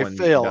get that one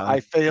done. I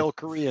fail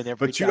Korean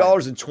every time. But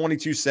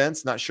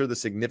 $2.22. Not sure the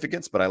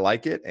significance, but I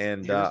like it,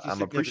 and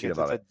I'm appreciative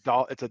of it.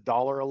 It's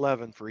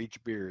 $1.11 for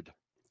each beard.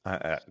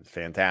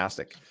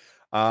 Fantastic.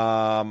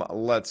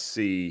 Let's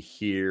see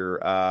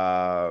here.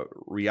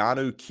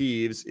 Rianu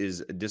Keeves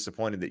is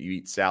disappointed that you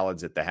eat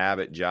salads at the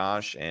Habit,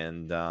 Josh,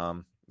 and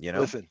you know?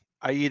 Listen,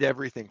 I eat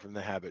everything from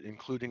the Habit,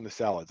 including the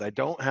salads. I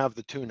don't have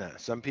the tuna.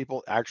 Some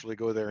people actually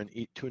go there and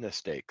eat tuna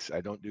steaks.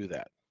 I don't do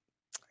that.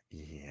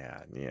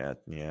 Yeah.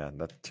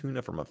 The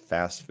tuna from a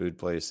fast food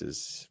place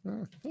is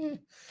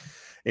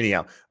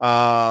anyhow.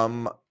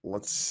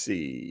 Let's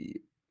see.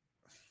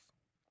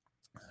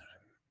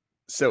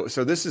 So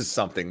this is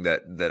something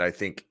that I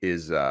think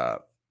is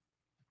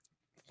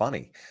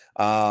funny.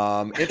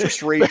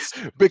 Interest rates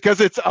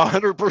because it's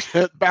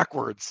 100%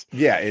 backwards.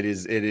 Yeah, it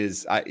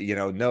is.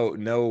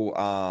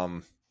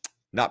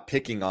 Not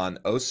picking on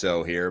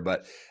Oso here,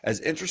 but as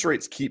interest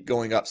rates keep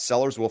going up,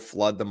 sellers will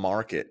flood the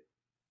market,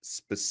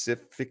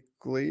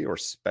 specifically or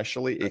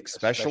especially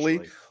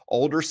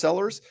older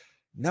sellers.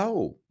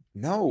 No.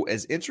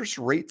 As interest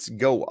rates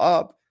go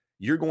up,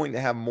 you're going to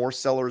have more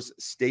sellers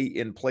stay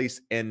in place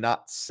and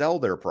not sell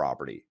their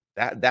property.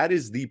 That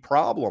is the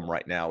problem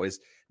right now. Is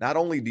not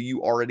only do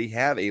you already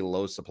have a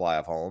low supply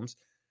of homes,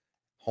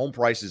 home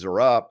prices are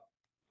up.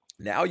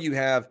 Now you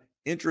have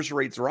interest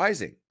rates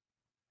rising.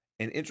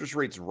 And interest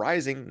rates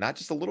rising, not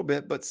just a little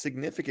bit, but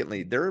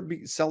significantly. There will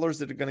be sellers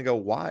that are going to go,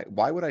 why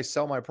would I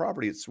sell my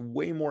property? It's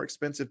way more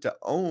expensive to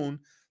own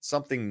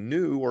something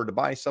new or to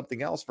buy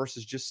something else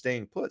versus just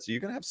staying put. So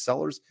you're going to have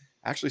sellers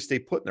actually stay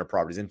put in their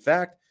properties. In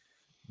fact,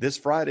 this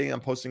Friday,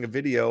 I'm posting a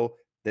video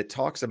that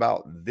talks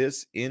about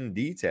this in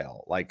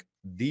detail, like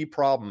the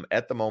problem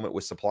at the moment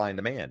with supply and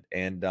demand.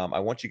 And I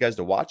want you guys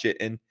to watch it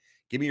and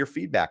give me your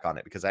feedback on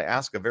it, because I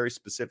ask a very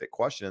specific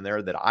question in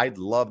there that I'd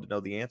love to know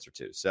the answer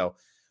to. So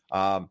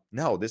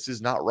no, this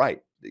is not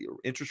right. The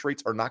interest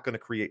rates are not going to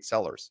create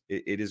sellers.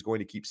 It is going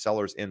to keep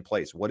sellers in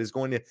place. What is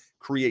going to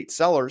create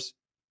sellers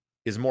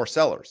is more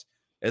sellers.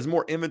 As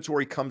more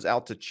inventory comes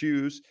out to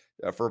choose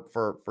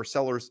for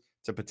sellers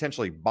to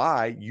potentially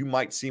buy, you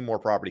might see more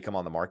property come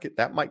on the market.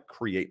 That might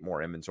create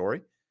more inventory.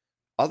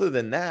 Other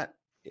than that,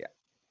 yeah,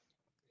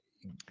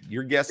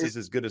 your guess is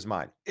as good as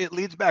mine. It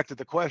leads back to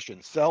the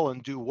question, sell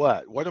and do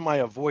what? What am I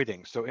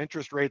avoiding? So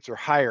interest rates are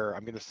higher.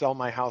 I'm going to sell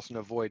my house and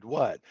avoid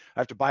what? I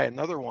have to buy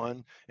another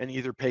one and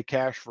either pay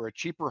cash for a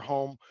cheaper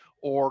home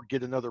or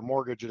get another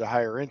mortgage at a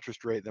higher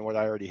interest rate than what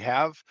I already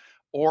have.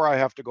 Or I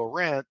have to go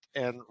rent,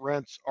 and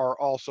rents are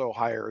also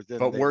higher than.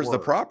 But where's the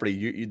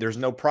property? There's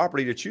no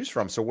property to choose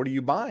from. So what are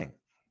you buying?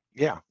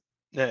 Yeah,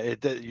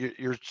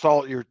 the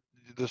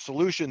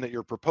solution that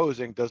you're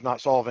proposing does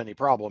not solve any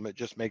problem. It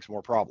just makes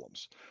more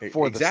problems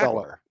for the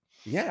seller.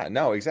 Yeah,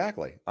 no,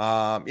 exactly.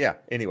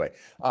 Anyway,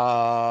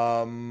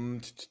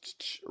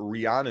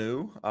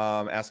 Rianu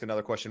ask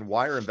another question.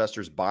 Why are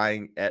investors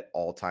buying at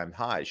all-time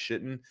highs?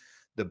 Shouldn't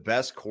the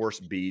best course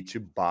be to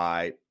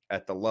buy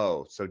at the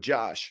low? So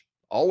Josh,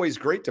 always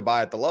great to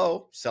buy at the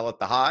low, sell at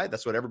the high.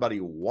 That's what everybody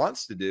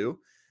wants to do.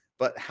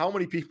 But how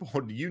many people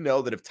do you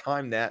know that have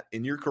timed that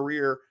in your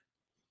career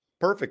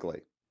perfectly?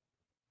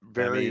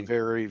 Very,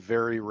 very,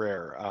 very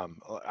rare.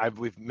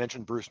 We've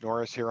mentioned Bruce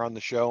Norris here on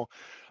the show.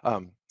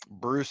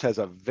 Bruce has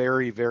a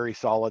very, very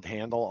solid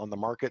handle on the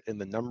market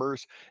and the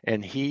numbers,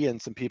 and he and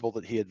some people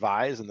that he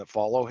advise and that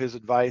follow his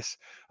advice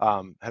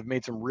have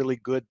made some really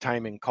good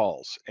timing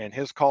calls. And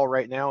his call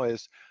right now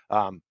is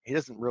he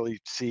doesn't really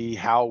see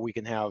how we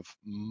can have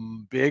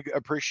big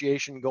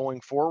appreciation going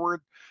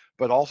forward,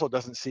 but also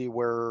doesn't see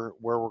where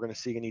we're going to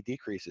see any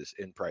decreases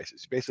in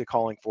prices. Basically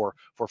calling for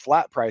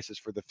flat prices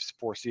for the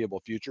foreseeable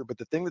future. But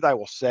the thing that I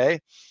will say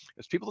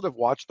is people that have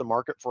watched the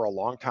market for a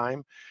long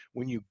time,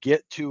 when you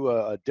get to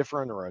a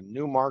different or a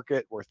new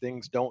market where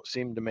things don't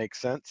seem to make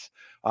sense,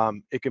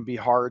 it can be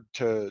hard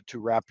to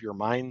wrap your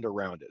mind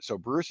around it. So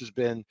Bruce has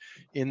been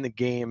in the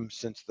game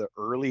since the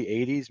early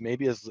 80s,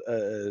 maybe as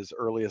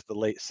early as the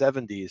late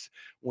 70s,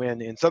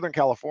 when in Southern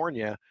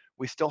California,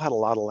 we still had a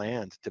lot of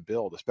land to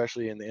build,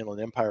 especially in the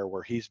Inland Empire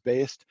where he's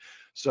based.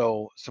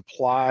 So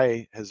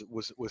supply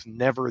was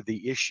never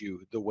the issue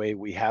the way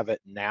we have it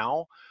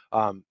now.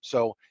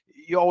 So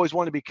you always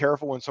want to be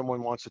careful when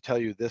someone wants to tell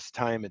you this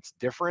time it's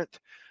different,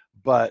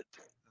 but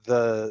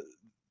there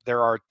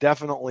are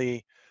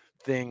definitely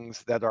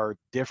things that are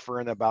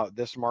different about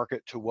this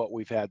market to what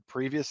we've had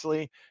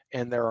previously,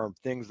 and there are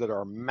things that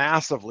are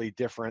massively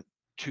different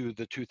to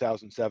the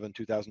 2007,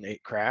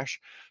 2008 crash.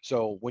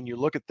 So when you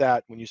look at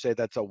that, when you say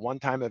that's a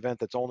one-time event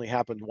that's only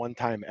happened one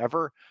time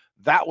ever,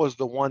 that was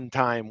the one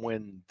time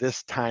when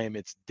this time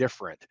it's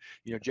different.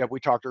 You know, Jeb, we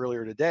talked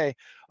earlier today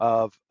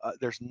of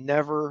there's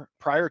never,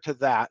 prior to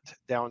that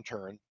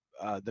downturn,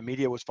 the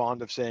media was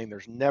fond of saying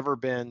there's never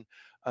been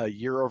a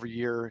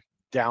year-over-year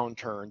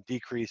downturn,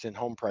 decrease in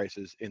home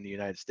prices in the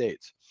United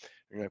States.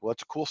 You're like, well,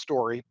 it's a cool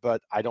story,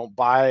 but I don't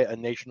buy a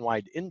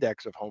nationwide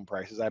index of home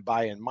prices. I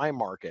buy in my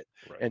market.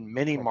 Right. And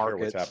many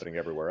markets. What's happening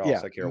everywhere else.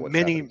 Yeah, I care what's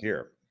happening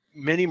here.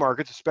 Many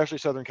markets, especially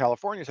Southern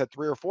California, has had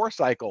 3 or 4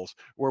 cycles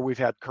where we've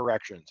had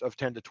corrections of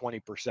 10 to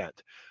 20%.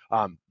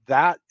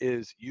 That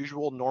is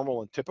usual,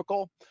 normal, and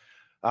typical.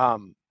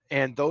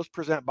 And those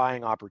present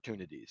buying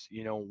opportunities.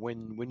 You know,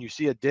 when you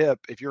see a dip,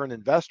 if you're an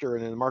investor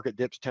and the market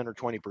dips 10 or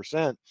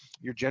 20%,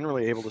 you're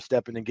generally able to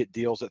step in and get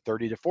deals at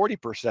 30 to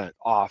 40%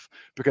 off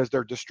because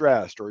they're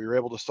distressed, or you're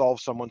able to solve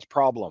someone's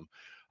problem.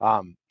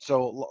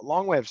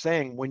 Long way of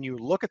saying, when you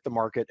look at the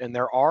market, and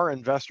there are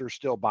investors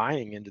still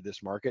buying into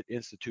this market,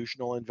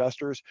 institutional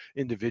investors,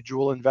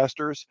 individual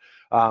investors,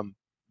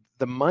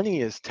 the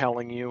money is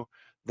telling you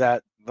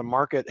that the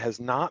market has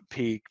not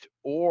peaked,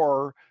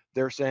 or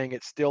they're saying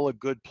it's still a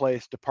good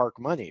place to park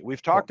money.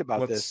 We've talked Well,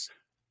 about this.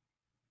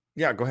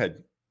 Yeah, go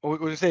ahead.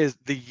 What we say is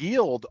the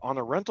yield on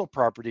a rental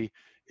property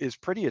is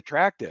pretty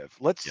attractive.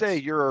 Let's say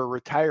you're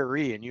a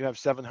retiree and you have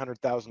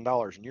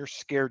 $700,000 and you're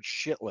scared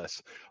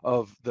shitless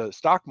of the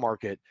stock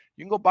market.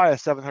 You can go buy a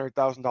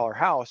 $700,000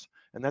 house,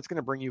 and that's going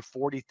to bring you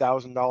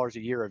 $40,000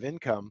 a year of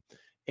income,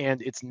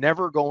 and it's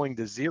never going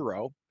to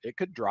zero. It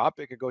could drop,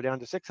 it could go down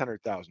to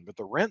 600,000, but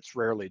the rents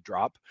rarely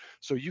drop.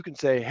 So you can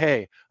say,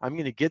 hey, I'm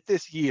going to get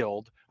this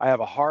yield. I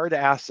have a hard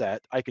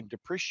asset. I can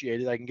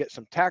depreciate it. I can get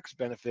some tax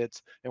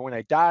benefits. And when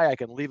I die, I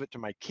can leave it to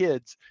my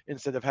kids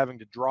instead of having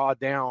to draw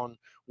down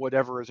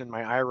whatever is in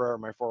my IRA or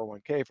my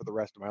 401k for the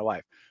rest of my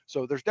life.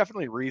 So there's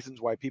definitely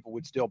reasons why people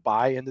would still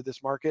buy into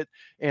this market.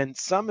 And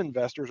some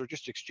investors are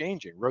just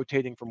exchanging,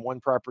 rotating from one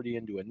property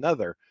into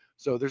another.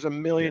 So there's a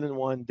million and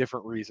one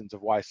different reasons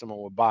of why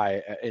someone would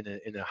buy in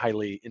a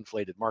highly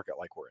inflated market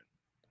like we're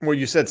in. Well,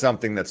 you said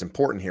something that's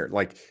important here.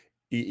 Like,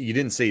 you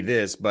didn't say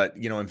this, but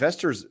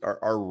investors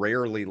are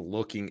rarely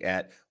looking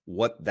at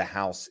what the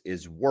house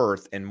is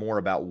worth and more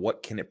about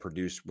what can it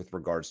produce with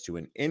regards to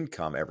an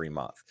income every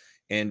month.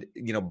 And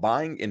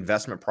buying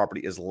investment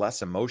property is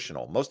less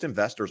emotional. Most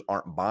investors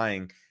aren't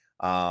buying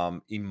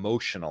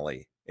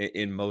emotionally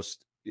in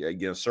most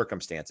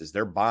circumstances.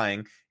 They're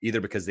buying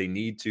either because they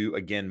need to,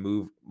 again,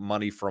 move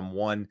money from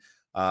one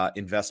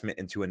investment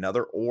into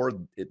another, or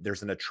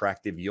there's an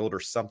attractive yield or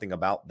something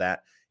about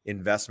that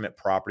investment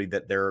property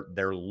that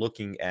they're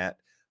looking at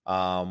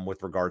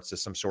with regards to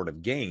some sort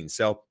of gain.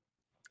 So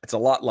it's a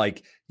lot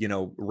like,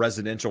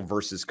 residential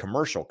versus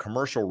commercial.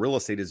 Commercial real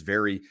estate is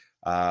very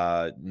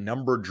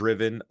number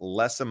driven,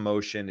 less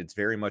emotion. It's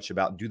very much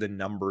about, do the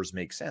numbers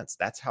make sense?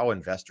 That's how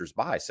investors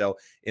buy. So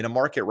in a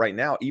market right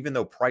now, even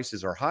though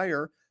prices are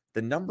higher,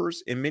 the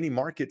numbers in many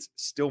markets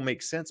still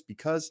make sense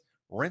because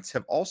rents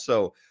have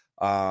also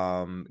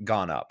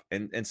gone up.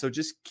 And so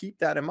just keep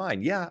that in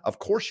mind. Yeah, of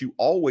course you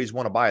always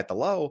want to buy at the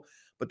low,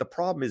 but the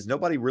problem is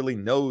nobody really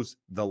knows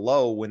the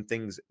low when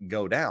things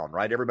go down,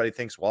 right? Everybody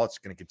thinks, well, it's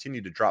going to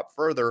continue to drop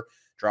further.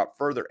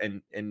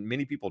 And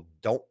many people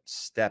don't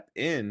step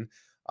in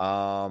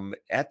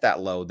at that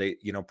low. They,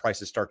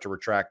 prices start to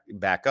retract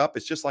back up.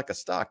 It's just like a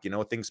stock,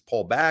 things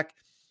pull back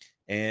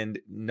and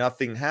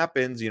nothing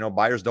happens,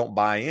 buyers don't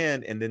buy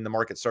in, and then the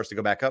market starts to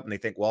go back up and they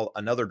think, well,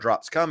 another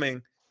drop's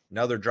coming.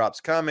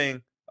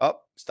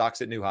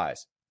 Stocks at new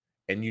highs.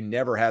 And you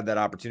never have that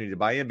opportunity to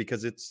buy in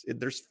because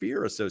there's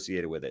fear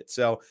associated with it.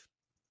 So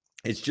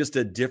it's just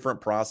a different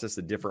process,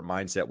 a different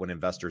mindset when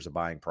investors are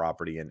buying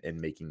property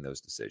and making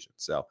those decisions.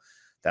 So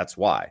that's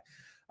why.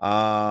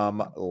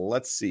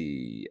 Let's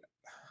see.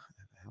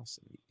 House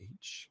in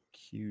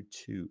the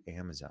HQ2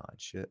 Amazon.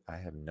 Shit, I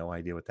have no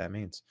idea what that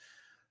means.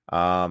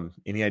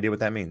 Any idea what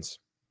that means?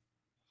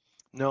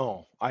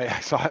 No, I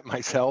saw it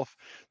myself.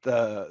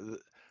 I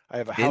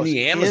have a house in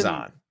the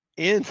Amazon.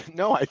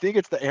 No, I think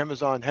it's the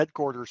Amazon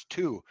headquarters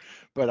too,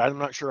 but I'm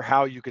not sure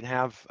how you can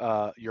have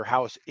your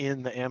house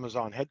in the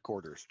Amazon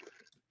headquarters.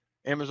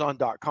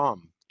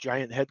 Amazon.com,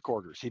 giant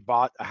headquarters. He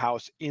bought a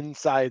house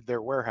inside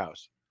their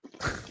warehouse.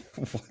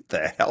 What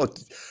the hell?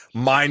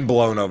 Mind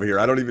blown over here.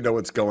 I don't even know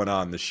what's going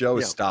on. The show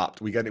is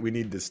stopped. We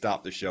need to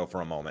stop the show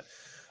for a moment.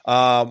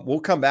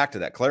 We'll come back to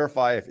that.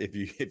 Clarify if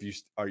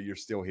you're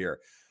still here.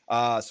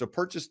 So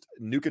purchased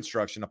new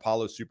construction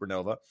Apollo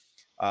Supernova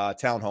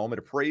townhome. It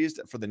appraised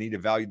for the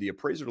needed value. The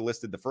appraiser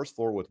listed the first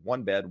floor with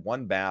 1 bed,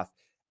 1 bath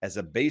as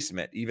a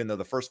basement, even though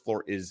the first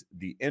floor is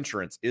the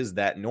entrance. Is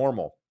that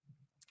normal?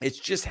 It's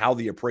just how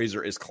the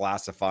appraiser is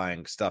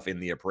classifying stuff in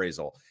the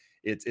appraisal.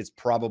 It's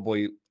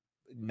probably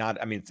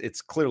not. I mean,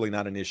 it's clearly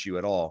not an issue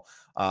at all.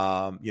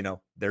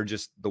 They're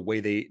just, the way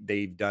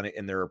they've done it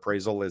in their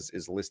appraisal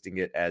is listing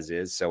it as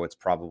is. So it's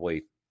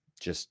probably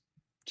just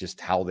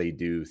how they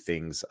do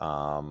things,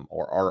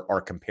 or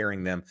are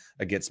comparing them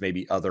against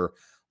maybe other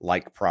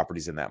like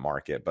properties in that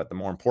market. But the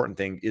more important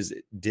thing is,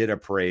 it did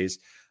appraise.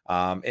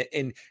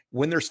 And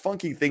when there's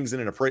funky things in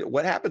an appraisal,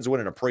 what happens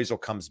when an appraisal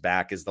comes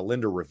back is the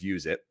lender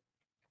reviews it.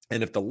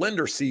 And if the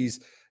lender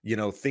sees,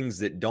 things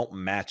that don't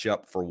match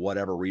up for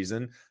whatever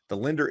reason, the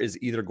lender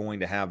is either going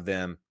to have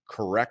them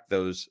correct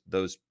those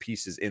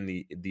pieces in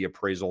the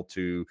appraisal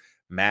to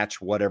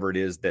match whatever it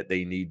is that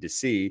they need to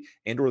see,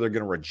 or they're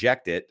going to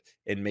reject it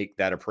and make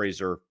that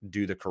appraiser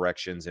do the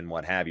corrections and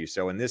what have you.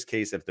 So in this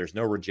case, if there's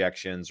no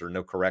rejections or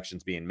no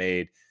corrections being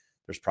made,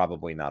 there's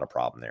probably not a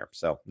problem there.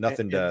 So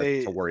nothing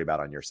to worry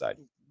about on your side.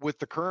 With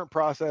the current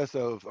process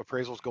of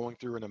appraisals going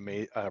through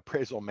an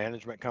appraisal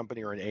management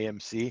company or an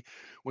AMC,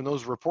 when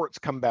those reports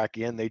come back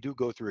in, they do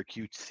go through a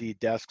QC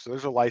desk. So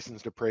there's a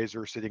licensed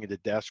appraiser sitting at a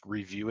desk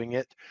reviewing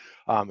it.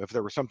 If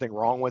there was something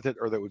wrong with it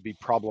or that would be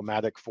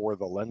problematic for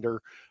the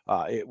lender,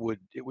 it would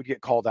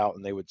get called out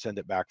and they would send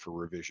it back for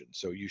revision.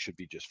 So you should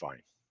be just fine.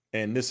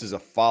 And this is a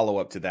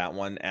follow-up to that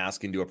one,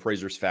 asking, do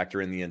appraisers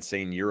factor in the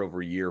insane year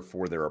over year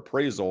for their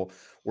appraisal,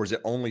 or is it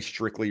only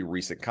strictly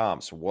recent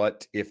comps?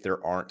 What if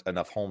there aren't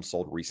enough homes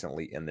sold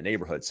recently in the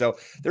neighborhood? So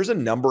there's a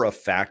number of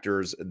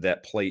factors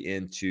that play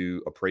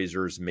into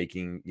appraisers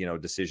making,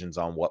 decisions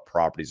on what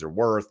properties are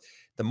worth.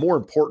 The more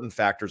important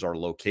factors are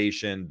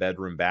location,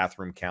 bedroom,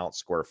 bathroom count,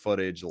 square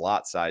footage,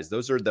 lot size.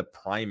 Those are the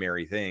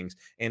primary things,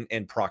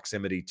 and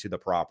proximity to the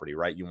property,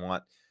 right? You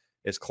want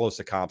as close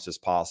to comps as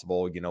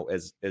possible,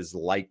 as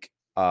like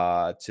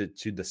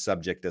to the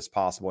subject as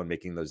possible in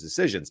making those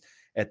decisions.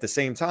 At the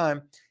same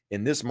time,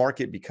 in this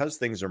market, because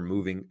things are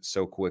moving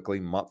so quickly,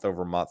 month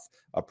over month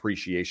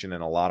appreciation in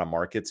a lot of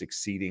markets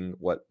exceeding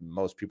what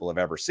most people have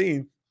ever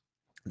seen,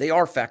 they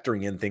are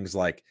factoring in things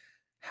like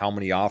how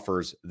many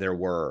offers there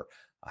were,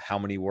 how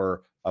many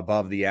were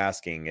above the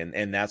asking,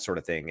 and that sort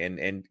of thing.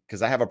 And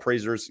because I have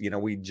appraisers,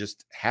 we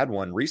just had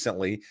one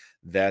recently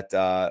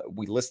that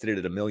we listed it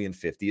at $1.05 million.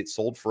 It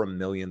sold for $1.3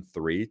 million,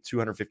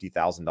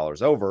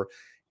 $250,000 over.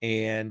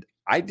 And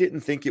I didn't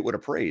think it would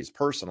appraise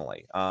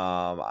personally.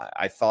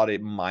 I thought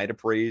it might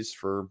appraise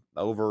for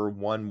over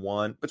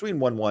 1.1, between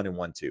 1.1 and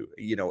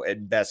 1.2,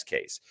 at best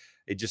case.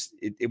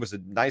 It was a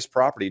nice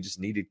property. It just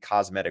needed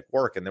cosmetic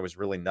work. And there was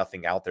really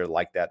nothing out there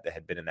like that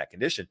had been in that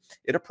condition.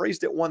 It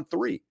appraised at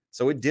 1.3.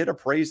 So it did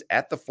appraise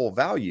at the full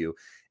value.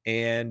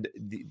 And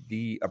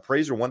the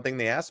appraiser, one thing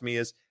they asked me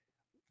is,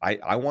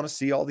 I want to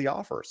see all the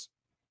offers.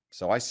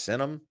 So I sent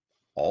them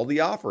all the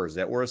offers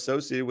that were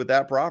associated with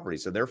that property.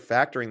 So they're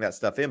factoring that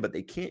stuff in, but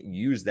they can't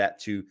use that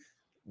to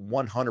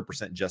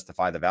 100%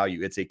 justify the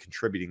value. It's a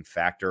contributing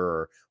factor,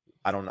 or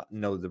I don't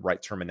know the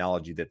right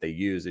terminology that they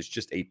use. It's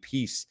just a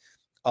piece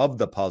of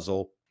the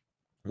puzzle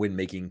when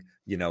making,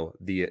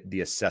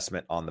 the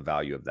assessment on the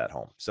value of that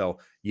home. So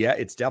yeah,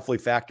 it's definitely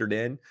factored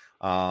in.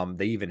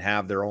 They even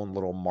have their own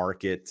little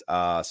market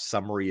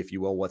summary, if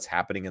you will, what's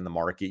happening in the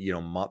market,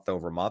 month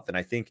over month. And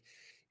I think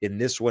in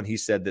this one, he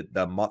said that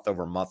the month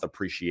over month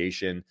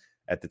appreciation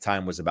at the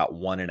time was about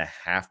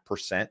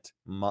 1.5%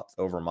 month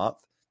over month.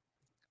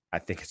 I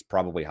think it's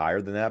probably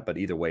higher than that, but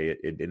either way,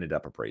 it ended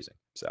up appraising.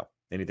 So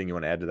anything you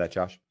want to add to that,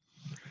 Josh?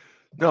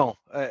 No,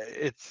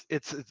 it's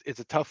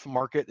a tough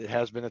market. It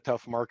has been a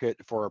tough market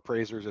for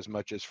appraisers as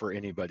much as for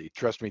anybody.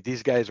 Trust me,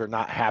 these guys are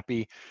not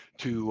happy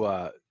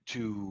to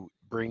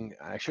bring.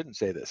 I shouldn't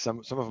say this. Some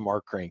of them are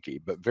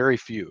cranky, but very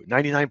few.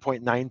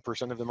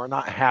 99.9% of them are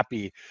not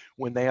happy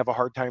when they have a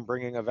hard time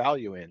bringing a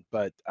value in.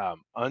 But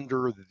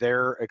under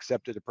their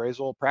accepted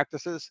appraisal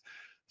practices,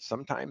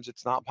 sometimes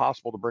it's not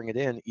possible to bring it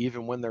in,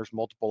 even when there's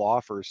multiple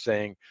offers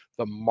saying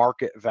the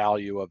market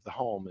value of the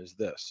home is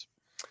this.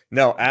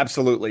 No,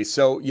 absolutely.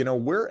 So,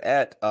 we're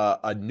at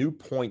a new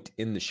point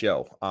in the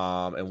show.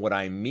 And what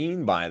I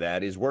mean by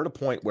that is we're at a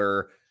point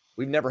where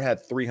we've never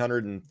had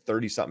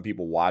 330 something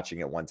people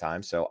watching at one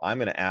time. So I'm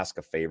going to ask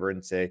a favor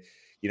and say,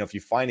 if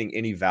you're finding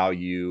any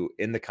value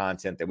in the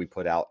content that we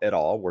put out at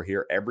all, we're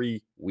here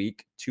every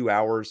week, 2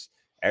 hours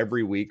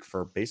every week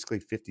for basically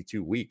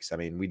 52 weeks. I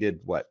mean, we did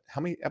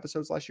how many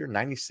episodes last year?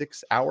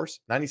 96 hours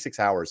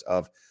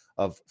of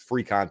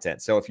free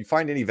content. So if you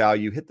find any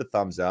value, hit the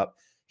thumbs up.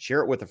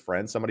 Share it with a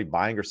friend, somebody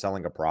buying or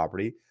selling a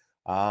property.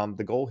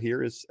 The goal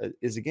here is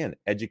again,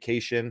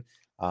 education,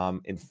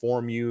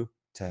 inform you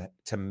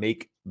to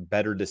make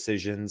better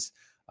decisions.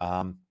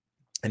 And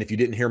if you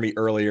didn't hear me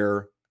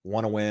earlier,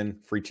 want to win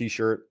free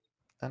t-shirt,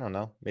 I don't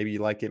know. Maybe you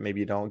like it, maybe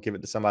you don't. Give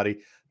it to somebody.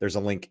 There's a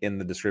link in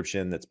the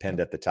description that's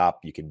pinned at the top.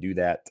 You can do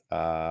that.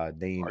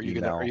 Name, are you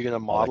email, gonna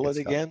model it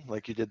again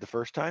like you did the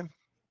first time?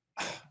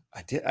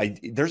 I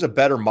did. There's a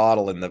better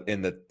model in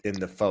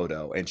the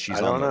photo, and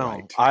she's on the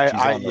right. She's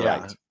on the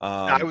right.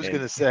 I was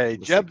gonna say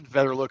Jeb's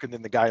better looking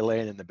than the guy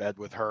laying in the bed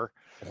with her.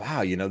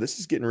 Wow, this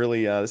is getting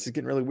really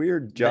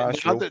weird,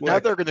 Josh. Now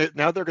they're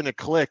gonna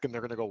click and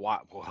they're gonna go,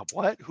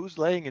 what? Who's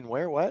laying and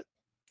where? What?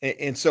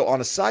 And so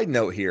on a side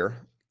note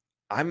here,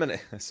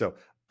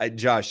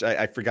 Josh,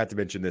 I forgot to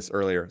mention this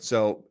earlier.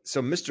 So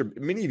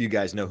many of you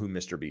guys know who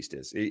Mr. Beast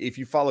is. If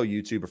you follow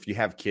YouTube, or if you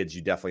have kids,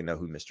 you definitely know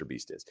who Mr.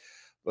 Beast is.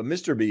 But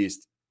Mr.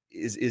 Beast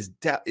is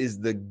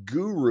the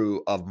guru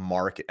of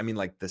market. I mean,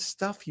 like, the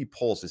stuff he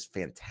pulls is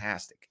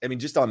fantastic. I mean,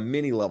 just on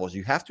many levels,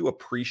 you have to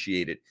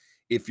appreciate it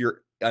if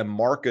you're a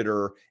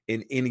marketer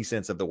in any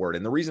sense of the word.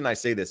 And the reason I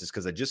say this is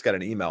because I just got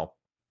an email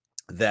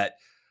that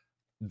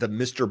the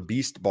Mr.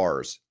 Beast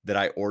bars that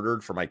I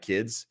ordered for my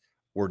kids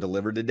were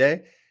delivered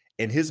today.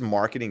 And his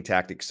marketing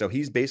tactics, so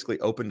he's basically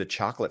opened a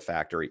chocolate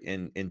factory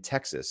in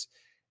Texas,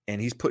 and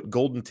he's put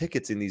golden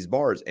tickets in these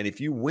bars. And if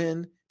you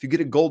win, if you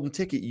get a golden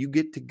ticket, you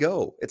get to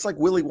go. It's like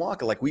Willy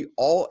Wonka. Like, we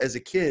all as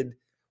a kid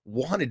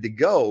wanted to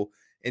go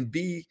and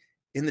be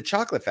in the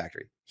chocolate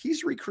factory.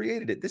 He's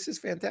recreated it. This is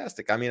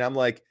fantastic. I mean,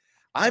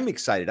 I'm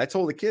excited. I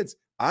told the kids,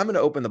 I'm going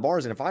to open the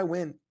bars, and if I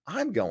win,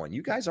 I'm going.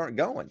 You guys aren't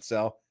going.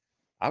 So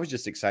I was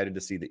just excited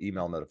to see the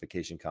email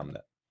notification come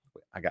that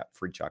I got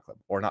free chocolate,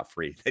 or not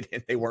free.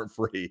 They weren't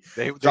free.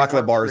 They Chocolate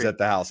weren't bars free. at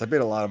the house. I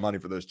paid a lot of money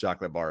for those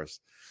chocolate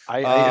bars.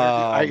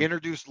 I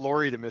introduced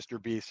Lori to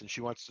Mr. Beast, and she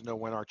wants to know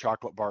when our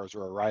chocolate bars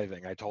are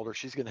arriving. I told her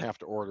she's going to have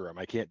to order them.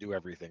 I can't do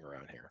everything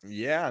around here.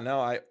 Yeah, no,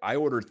 I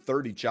ordered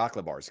 30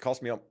 chocolate bars. It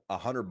cost me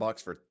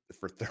 $100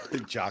 for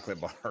 30 chocolate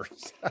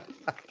bars.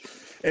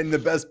 And the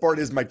best part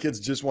is my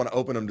kids just want to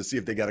open them to see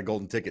if they got a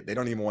golden ticket. They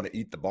don't even want to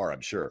eat the bar,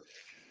 I'm sure.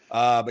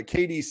 But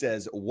KD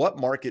says, what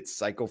market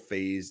cycle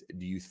phase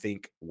do you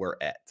think we're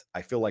at?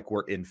 I feel like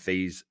we're in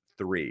phase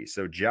 3.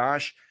 So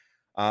Josh,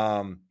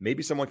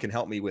 maybe someone can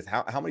help me with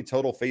how many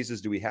total phases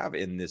do we have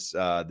in this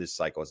this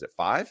cycle? Is it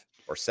 5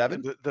 or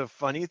 7? The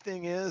funny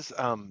thing is,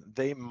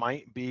 they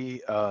might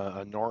be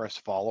a Norris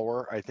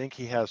follower. I think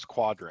he has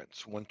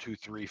quadrants 1, 2,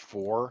 3,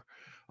 4.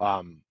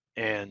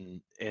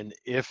 And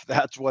if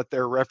that's what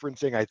they're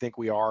referencing, I think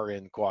we are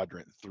in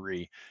quadrant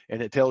 3,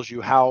 and it tells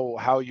you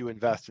how you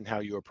invest and how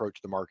you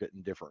approach the market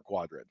in different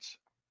quadrants.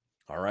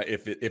 All right.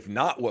 If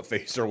not, what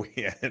phase are we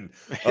in?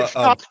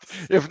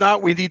 If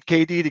not, we need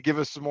KD to give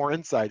us some more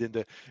insight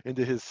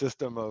into his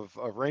system of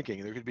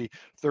ranking. There could be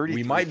 30.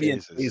 We might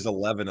phases. be in phase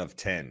 11 of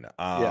 10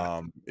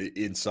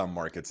 in some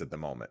markets at the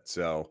moment.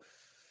 So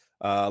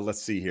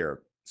let's see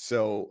here.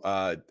 So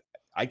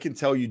I can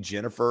tell you,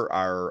 Jennifer,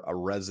 a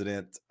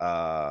resident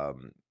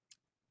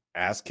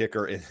ass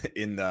kicker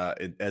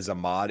as a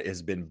mod,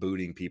 has been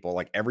booting people.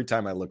 Like every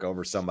time I look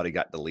over, somebody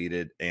got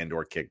deleted and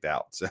or kicked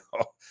out. So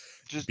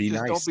just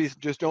nice.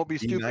 Don't be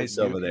stupid. Nice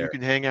over there. You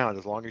can hang out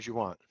as long as you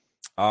want.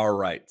 All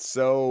right.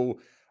 So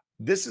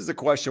this is a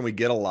question we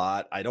get a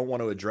lot. I don't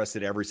want to address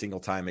it every single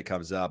time it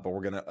comes up, but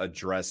we're going to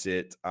address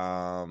it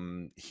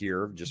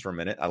here just for a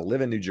minute. I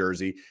live in New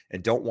Jersey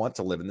and don't want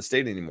to live in the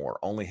state anymore.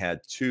 Only had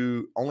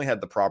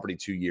the property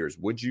 2 years.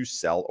 Would you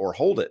sell or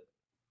hold it?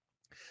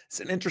 It's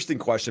an interesting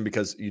question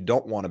because you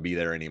don't want to be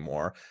there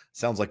anymore.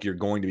 Sounds like you're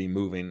going to be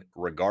moving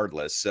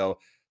regardless. So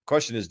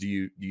question is, do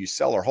you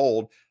sell or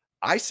hold?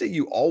 I say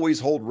you always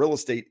hold real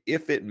estate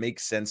if it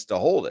makes sense to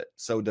hold it.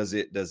 So does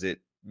it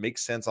make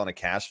sense on a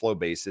cash flow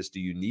basis? Do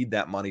you need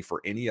that money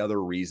for any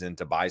other reason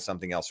to buy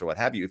something else or what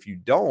have you? If you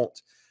don't,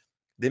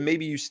 then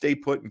maybe you stay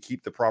put and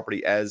keep the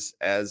property as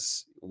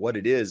what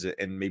it is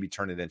and maybe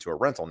turn it into a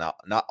rental. Now,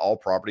 not all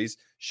properties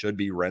should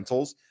be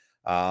rentals.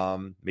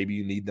 Maybe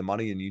you need the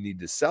money and you need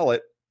to sell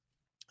it.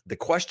 The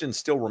question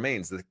still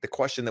remains, the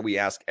question that we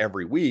ask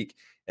every week,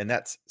 and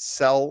that's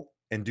sell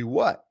and do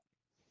what?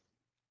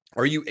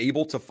 Are you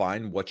able to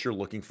find what you're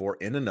looking for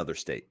in another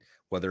state,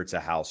 whether it's a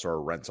house or a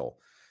rental?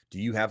 Do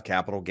you have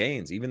capital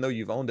gains? Even though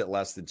you've owned it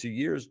less than 2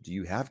 years, do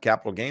you have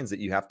capital gains that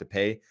you have to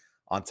pay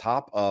on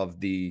top of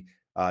the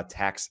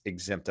tax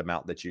exempt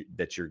amount that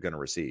you're going to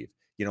receive?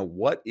 You know,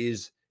 what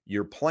is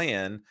your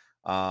plan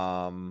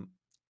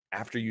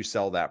after you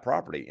sell that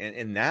property?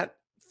 And that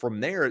from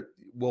there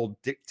will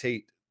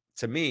dictate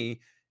to me,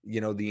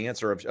 you know, the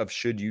answer of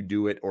should you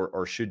do it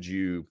or should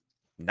you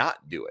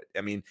not do it?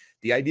 I mean,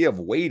 the idea of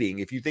waiting,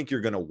 if you think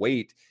you're going to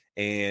wait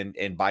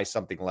and buy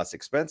something less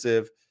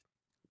expensive,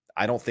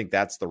 I don't think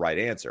that's the right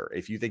answer.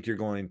 If you think you're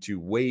going to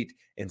wait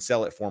and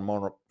sell it for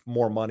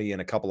more money in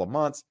a couple of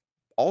months,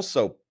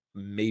 also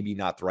maybe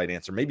not the right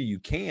answer. Maybe you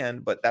can,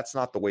 but that's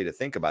not the way to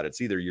think about it.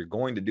 It's either you're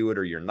going to do it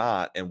or you're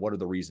not, and what are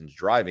the reasons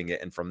driving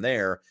it? And from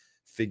there,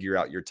 figure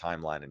out your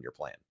timeline and your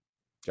plan.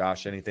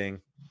 Josh,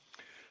 anything?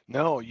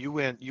 No, you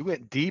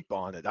went deep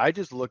on it. I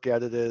just look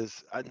at it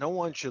as no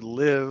one should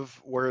live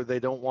where they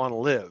don't want to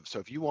live. So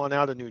if you want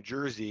out of New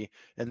Jersey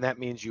and that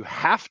means you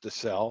have to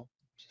sell.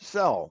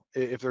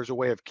 If there's a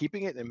way of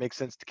keeping it and it makes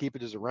sense to keep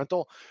it as a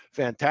rental,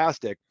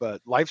 fantastic.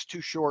 But life's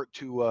too short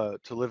to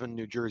live in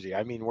New Jersey.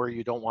 I mean, where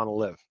you don't want to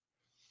live.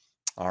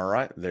 All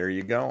right, there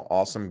you go.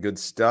 Awesome, good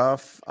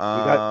stuff. We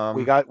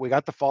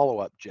got the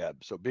follow-up,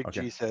 Jeb. So Big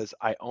Okay. G says,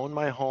 I own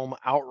my home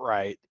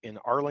outright in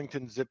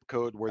Arlington zip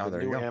code where the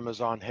new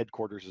Amazon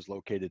headquarters is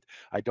located.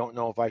 I don't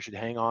know if I should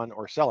hang on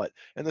or sell it.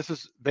 And this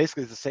is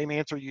basically the same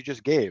answer you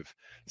just gave.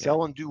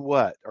 Sell and do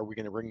what? Are we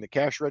going to ring the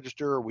cash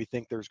register? Or we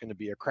think there's going to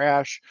be a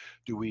crash?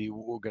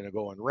 We're going to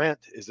go and rent?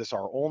 Is this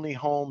our only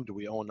home? Do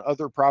we own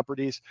other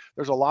properties?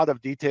 There's a lot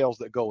of details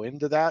that go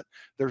into that.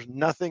 There's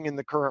nothing in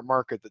the current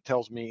market that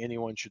tells me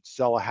anyone should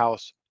sell a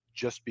house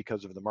just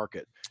because of the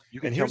market. You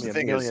can tell me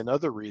a million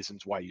other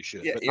reasons why you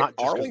should, but not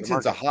just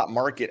Arlington's a hot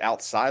market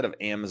outside of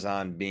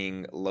Amazon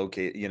being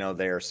located, you know,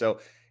 there. So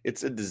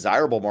it's a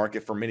desirable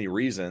market for many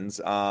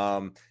reasons.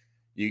 And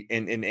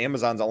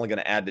Amazon's only going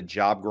to add to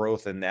job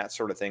growth and that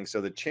sort of thing.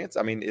 So the chance,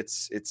 I mean, it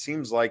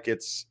seems like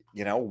it's,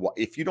 you know,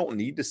 if you don't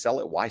need to sell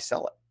it, why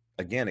sell it?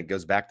 Again, it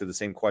goes back to the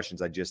same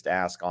questions I just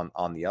asked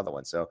on the other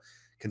one. So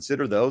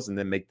consider those and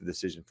then make the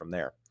decision from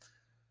there.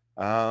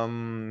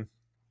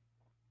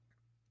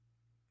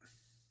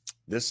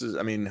 This is,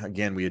 I mean,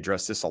 again, we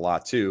address this a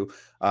lot too.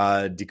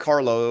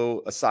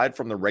 DiCarlo, aside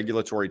from the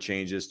regulatory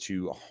changes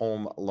to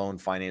home loan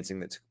financing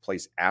that took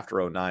place after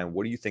 2009,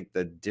 what do you think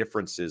the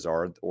differences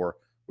are, or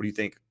what do you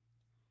think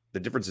the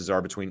differences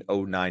are between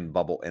 2009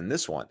 bubble and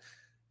this one?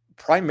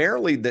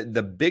 Primarily,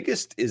 the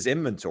biggest is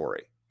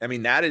inventory. I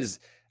mean, that is,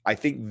 I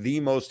think the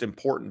most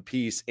important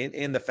piece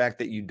in the fact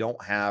that you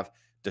don't have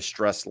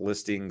distressed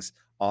listings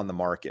on the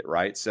market,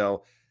 right?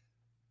 So,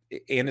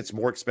 and it's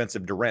more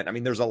expensive to rent. I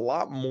mean, there's a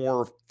lot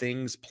more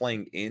things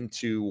playing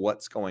into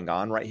what's going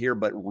on right here,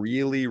 but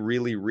really,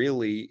 really,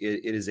 really,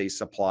 it is a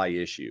supply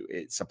issue.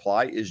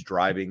 Supply is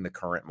driving the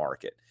current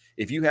market.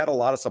 If you had a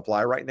lot of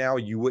supply right now,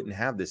 you wouldn't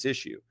have this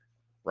issue,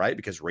 right?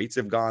 Because rates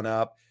have gone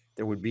up.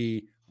 There would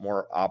be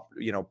more,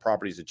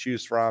 properties to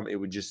choose from. It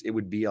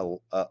would be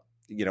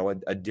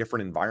a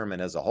different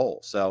environment as a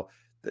whole. So,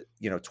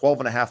 12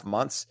 and a half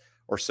months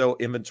or so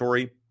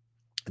inventory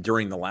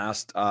during the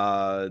last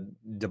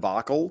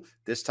debacle.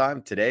 This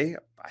time today,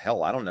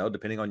 hell, I don't know,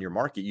 depending on your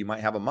market, you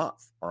might have a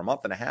month or a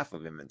month and a half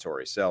of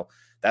inventory. So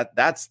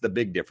that's the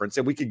big difference.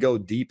 And we could go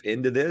deep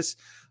into this,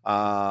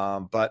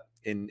 but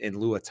in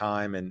lieu of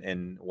time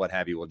and what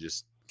have you, we'll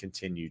just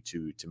continue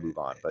to move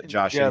on. But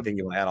Josh, anything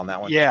you want to add on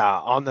that one? Yeah,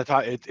 on the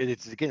top,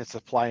 it's again, it's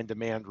supply and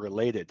demand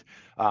related.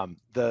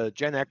 The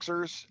Gen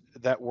Xers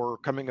that were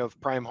coming of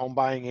prime home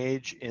buying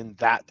age in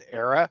that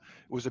era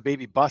was a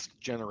baby bust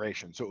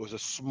generation. So it was a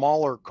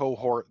smaller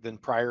cohort than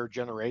prior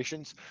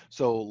generations.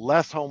 So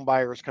less home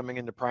buyers coming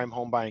into prime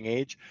home buying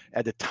age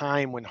at a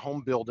time when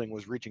home building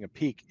was reaching a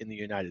peak in the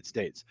United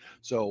States.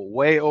 So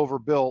way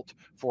overbuilt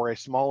for a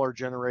smaller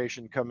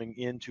generation coming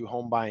into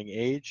home buying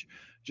age,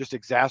 just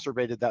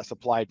exacerbated that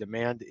supply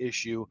demand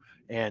issue.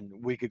 And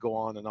we could go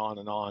on and on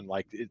and on.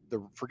 Like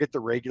forget the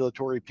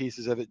regulatory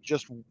pieces of it,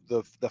 just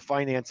the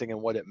financing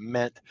and what it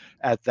meant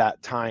at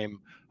that time.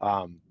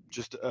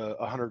 Just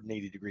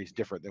 180 degrees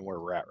different than where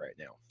we're at right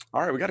now.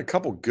 All right, we got a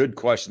couple good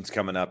questions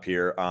coming up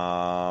here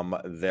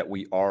that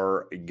we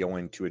are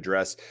going to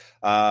address.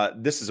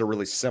 This is a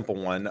really simple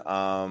one.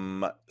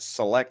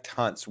 Select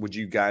Hunts, would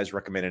you guys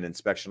recommend an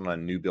inspection on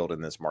a new build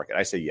in this market?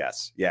 I say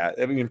yes. Yeah,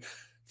 I mean,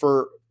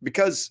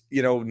 because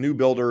new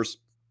builders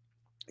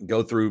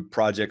go through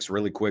projects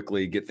really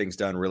quickly, get things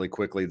done really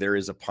quickly. There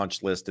is a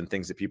punch list and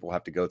things that people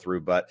have to go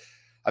through, but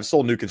I've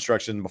sold new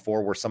construction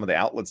before where some of the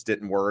outlets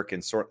didn't work,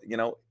 and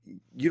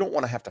you don't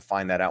want to have to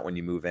find that out when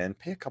you move in.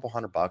 Pay a couple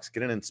 $100,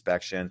 get an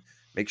inspection,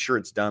 make sure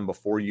it's done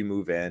before you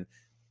move in.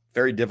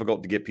 Very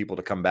difficult to get people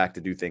to come back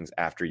to do things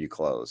after you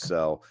close.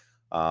 So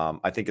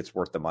I think it's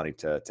worth the money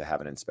to have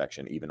an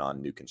inspection, even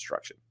on new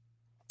construction.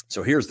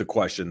 So here's the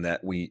question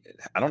that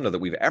I don't know that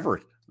we've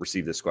ever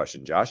received this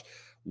question, Josh.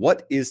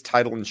 What is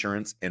title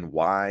insurance and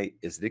why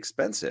is it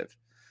expensive?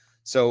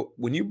 So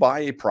when you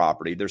buy a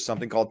property, there's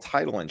something called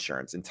title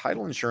insurance, and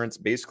title insurance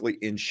basically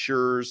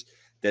ensures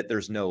that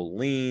there's no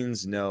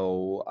liens,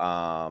 no,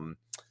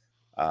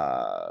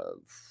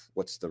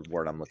 what's the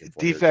word I'm looking for?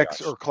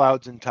 Defects or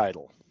clouds in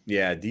title.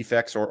 Yeah,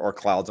 defects or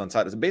clouds on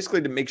title. So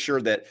basically to make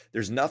sure that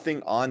there's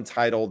nothing on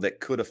title that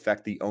could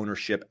affect the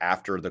ownership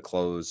after the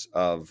close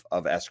of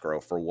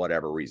escrow for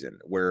whatever reason,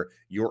 where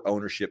your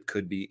ownership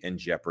could be in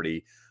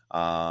jeopardy,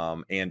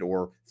 and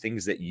or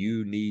things that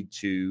you need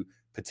to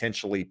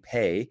potentially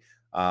pay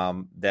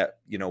that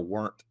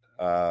weren't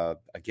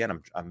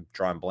again, I'm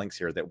drawing blanks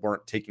here, that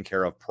weren't taken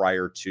care of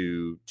prior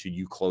to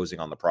you closing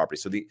on the property.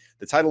 So the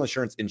title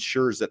insurance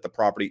ensures that the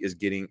property is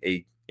getting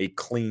a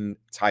clean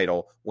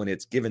title when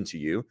it's given to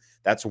you.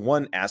 That's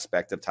one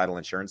aspect of title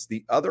insurance.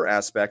 The other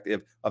aspect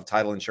of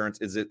title insurance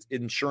is it's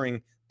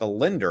ensuring the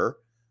lender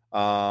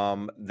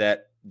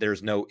that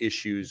there's no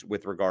issues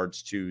with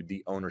regards to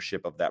the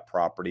ownership of that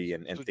property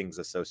and so things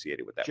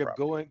associated with that Jim,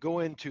 property.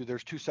 Go into,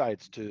 there's two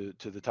sides to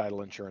the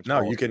title insurance.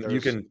 No, policy.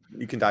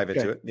 you can dive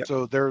into it. Yep.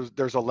 So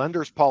there's a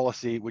lender's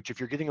policy, which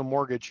if you're getting a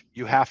mortgage,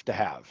 you have to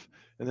have.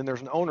 And then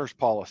there's an owner's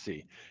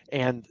policy.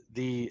 And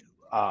the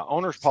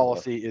owner's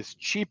policy is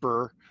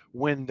cheaper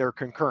when they're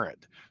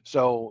concurrent.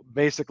 So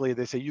basically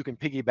they say you can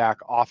piggyback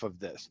off of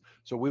this.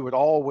 So we would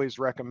always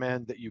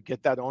recommend that you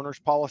get that owner's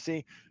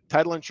policy.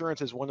 Title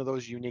insurance is one of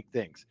those unique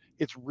things.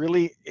 It's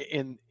really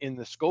in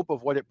the scope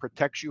of what it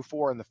protects you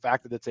for and the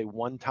fact that it's a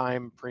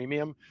one-time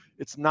premium,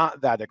 it's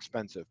not that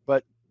expensive.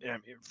 But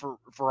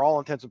for all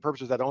intents and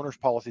purposes, that owner's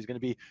policy is going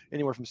to be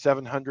anywhere from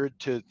 $700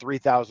 to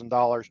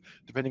 $3,000,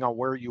 depending on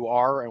where you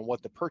are and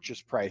what the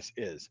purchase price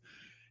is.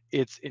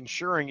 It's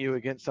insuring you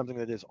against something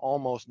that is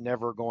almost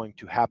never going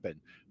to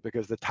happen,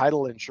 because the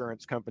title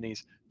insurance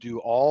companies do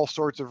all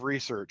sorts of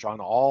research on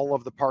all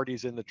of the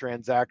parties in the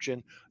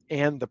transaction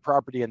and the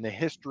property and the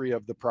history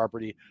of the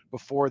property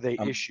before they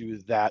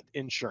issue that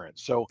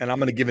insurance. So, and I'm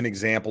going to give an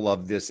example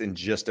of this in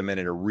just a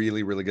minute, a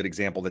really, really good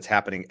example that's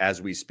happening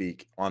as we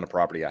speak on a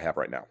property I have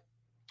right now.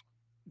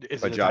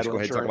 But Josh, go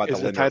ahead and talk about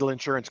the title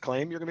insurance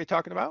claim you're going to be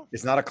talking about?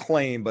 It's not a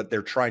claim, but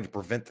they're trying to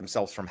prevent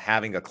themselves from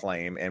having a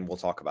claim, and we'll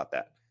talk about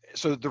that.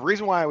 So the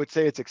reason why I would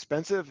say it's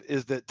expensive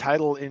is that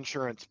title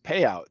insurance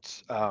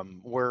payouts,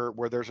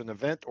 where there's an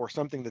event or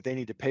something that they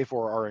need to pay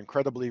for, are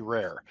incredibly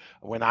rare.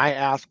 When I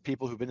ask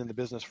people who've been in the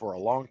business for a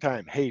long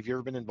time, hey, have you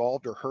ever been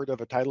involved or heard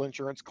of a title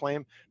insurance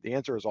claim? The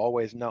answer is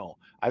always no.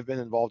 I've been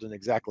involved in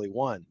exactly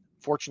one.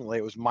 Fortunately,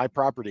 it was my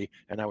property,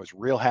 and I was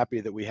real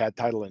happy that we had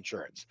title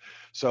insurance.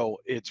 So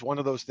it's one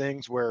of those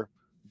things where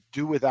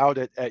do without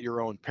it at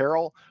your own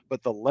peril,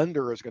 but the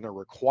lender is going to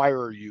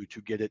require you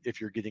to get it if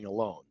you're getting a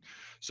loan.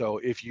 So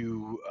if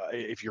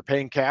you're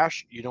paying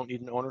cash, you don't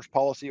need an owner's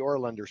policy or a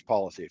lender's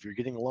policy. If you're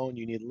getting a loan,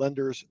 you need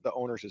lenders. The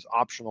owner's is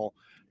optional.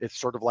 It's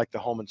sort of like the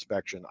home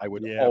inspection. I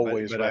would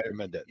always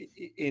recommend it.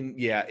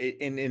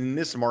 In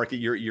this market,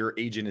 your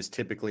agent is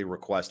typically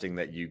requesting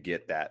that you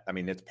get that. I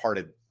mean, it's part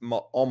of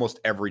almost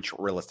every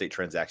real estate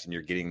transaction.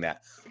 You're getting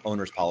that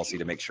owner's policy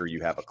to make sure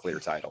you have a clear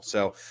title.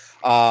 So,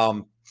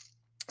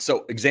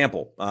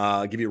 example,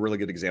 I'll give you a really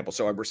good example.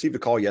 So I received a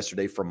call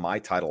yesterday from my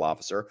title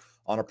officer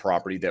on a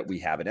property that we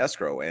have in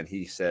escrow. And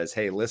he says,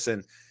 hey,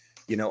 listen,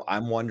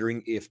 I'm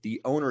wondering if the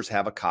owners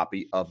have a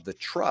copy of the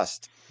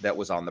trust that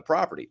was on the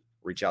property.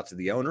 Reach out to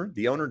the owner.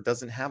 The owner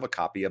doesn't have a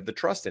copy of the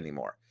trust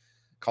anymore.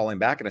 Calling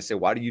back and I say,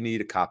 why do you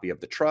need a copy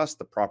of the trust?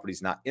 The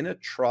property's not in a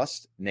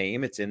trust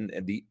name. It's in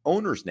the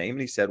owner's name.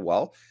 And he said,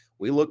 well,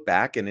 we look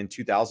back and in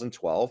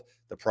 2012,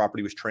 the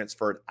property was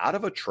transferred out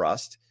of a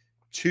trust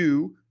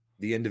to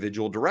the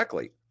individual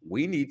directly.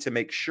 We need to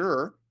make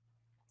sure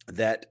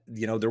that,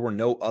 there were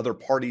no other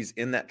parties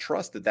in that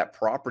trust that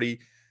property,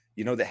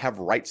 that have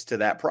rights to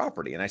that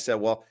property. And I said,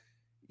 well,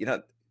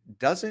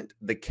 doesn't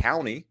the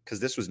county, because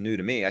this was new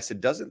to me, I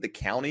said, doesn't the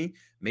county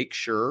make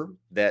sure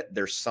that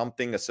there's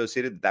something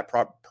associated that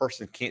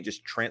person can't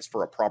just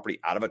transfer a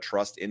property out of a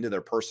trust into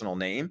their personal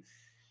name?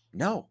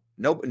 No,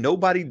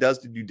 nobody does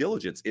the due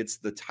diligence. It's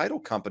the title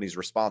company's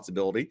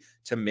responsibility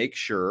to make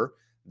sure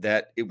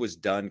that it was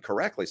done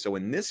correctly. So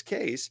in this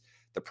case,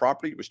 the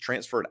property was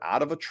transferred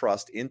out of a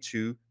trust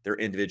into their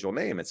individual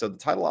name. And so the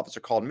title officer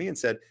called me and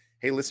said,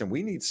 hey, listen,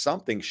 we need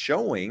something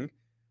showing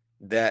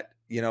that,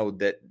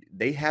 that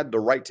they had the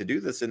right to do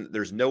this. And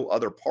there's no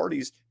other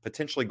parties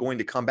potentially going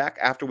to come back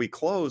after we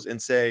close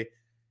and say,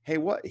 hey,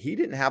 what? He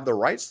didn't have the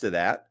rights to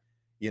that.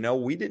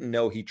 We didn't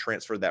know he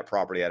transferred that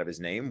property out of his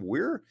name.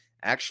 We're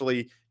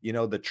actually,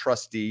 the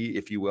trustee,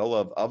 if you will,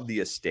 of the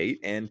estate.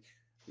 And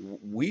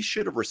we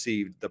should have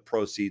received the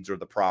proceeds or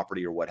the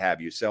property or what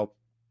have you. So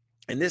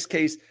in this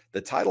case,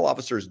 the title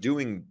officer is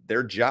doing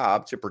their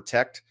job to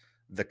protect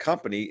the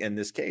company in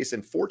this case.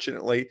 And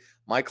fortunately,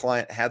 my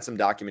client had some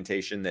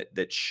documentation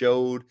that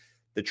showed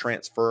the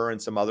transfer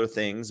and some other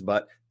things,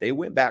 but they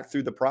went back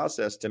through the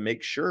process to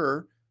make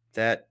sure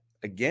that,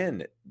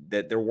 again,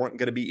 that there weren't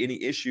going to be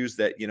any issues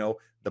that,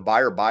 the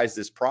buyer buys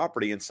this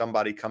property and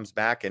somebody comes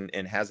back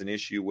and has an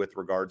issue with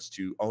regards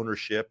to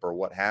ownership or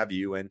what have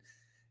you. And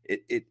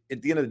it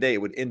at the end of the day,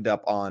 it would end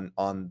up on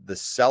the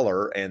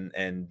seller and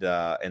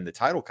the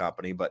title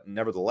company. But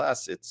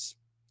nevertheless, it's,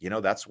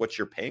 that's what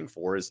you're paying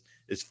for is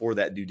for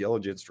that due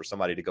diligence, for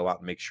somebody to go out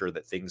and make sure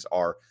that things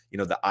are,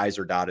 the I's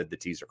are dotted, the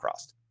T's are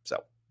crossed.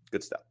 So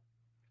good stuff.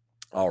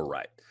 All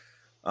right.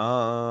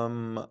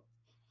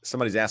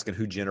 Somebody's asking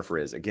who Jennifer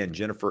is. Again,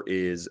 Jennifer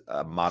is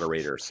a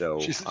moderator. So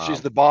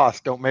she's the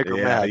boss. Don't make her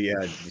mad.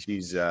 Yeah,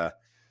 she's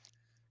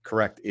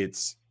correct.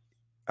 It's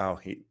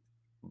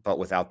but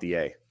without the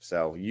A.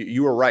 So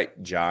you were right,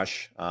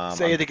 Josh.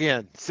 Say it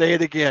again. Say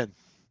it again.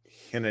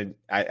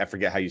 I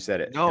forget how you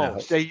said it. No,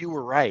 say you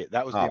were right.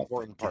 That was the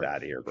important part. Get out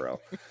of here, bro.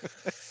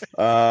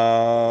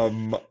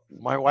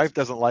 My wife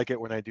doesn't like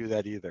it when I do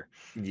that either.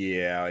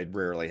 Yeah, it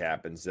rarely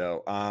happens.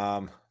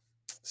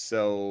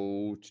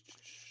 So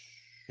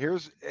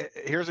here's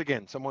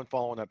again, someone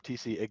following up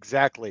TC.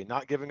 Exactly.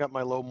 Not giving up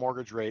my low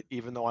mortgage rate,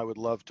 even though I would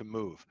love to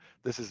move.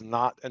 This is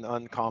not an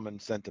uncommon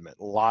sentiment.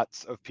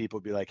 Lots of people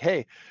be like,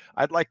 hey,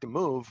 I'd like to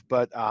move,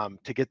 but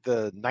to get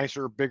the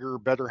nicer, bigger,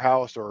 better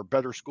house or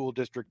better school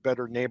district,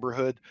 better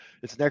neighborhood,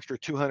 it's an extra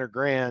 200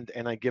 grand.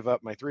 And I give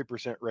up my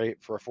 3% rate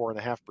for a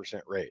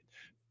 4.5% rate.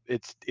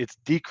 It's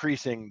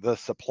decreasing the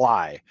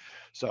supply.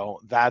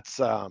 So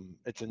that's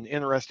it's an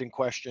interesting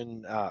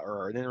question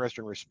or an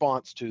interesting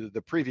response to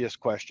the previous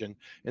question.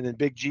 And then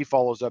Big G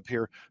follows up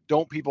here.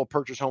 Don't people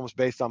purchase homes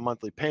based on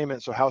monthly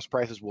payments so house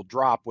prices will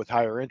drop with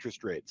higher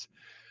interest rates?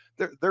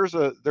 There's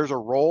a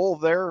role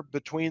there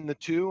between the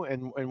two,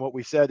 and what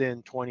we said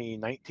in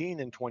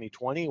 2019 and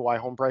 2020, why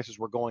home prices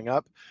were going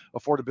up,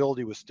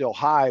 affordability was still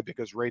high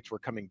because rates were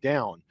coming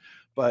down.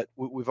 But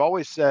we've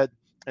always said,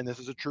 and this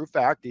is a true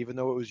fact, even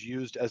though it was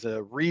used as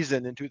a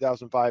reason in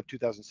 2005,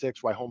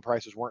 2006, why home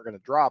prices weren't going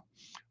to drop,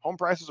 home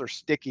prices are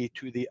sticky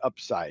to the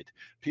upside.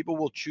 People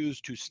will choose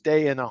to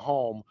stay in a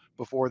home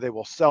before they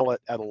will sell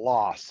it at a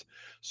loss.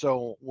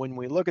 So when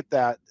we look at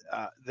that,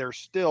 there's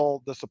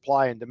still the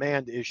supply and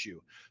demand issue.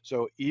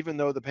 So even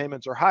though the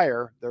payments are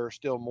higher, there are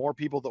still more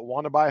people that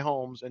want to buy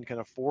homes and can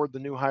afford the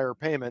new higher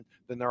payment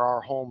than there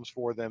are homes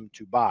for them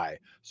to buy.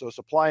 So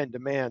supply and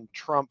demand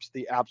trumps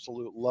the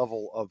absolute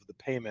level of the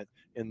payment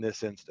in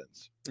this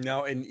instance.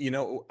 No, and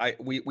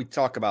we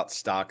talk about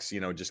stocks,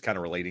 just kind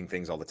of relating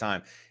things all the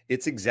time.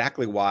 It's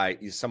exactly why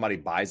somebody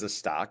buys a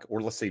stock,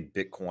 or let's say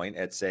Bitcoin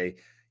at say,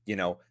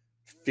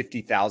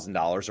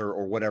 $50,000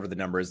 or whatever the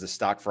number is, the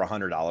stock for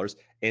 $100,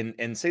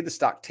 and say the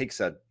stock takes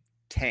a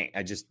tank,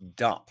 I just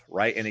dump,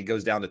 right? And it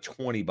goes down to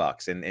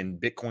 $20 and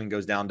Bitcoin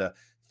goes down to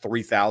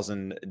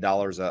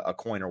 $3,000 a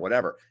coin or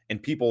whatever.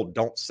 And people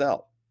don't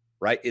sell,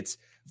 right? It's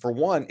for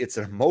one, it's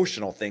an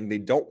emotional thing. They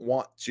don't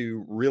want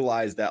to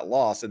realize that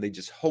loss, and they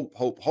just hope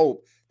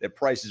that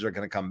prices are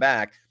going to come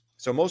back.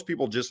 So most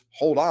people just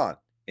hold on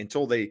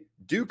until they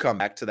do come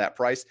back to that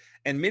price.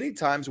 And many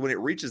times when it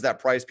reaches that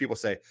price, people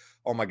say,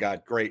 oh my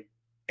God, great.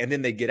 And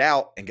then they get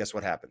out, and guess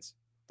what happens?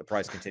 The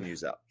price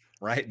continues up,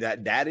 right?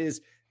 That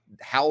is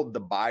how the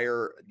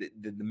buyer,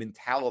 the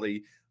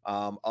mentality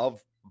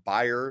of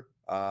buyer,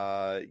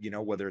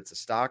 whether it's a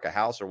stock, a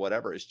house, or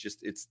whatever,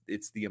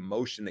 it's the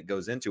emotion that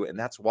goes into it. And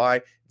that's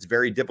why it's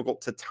very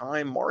difficult to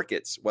time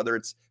markets, whether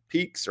it's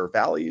peaks or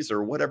valleys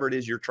or whatever it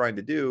is you're trying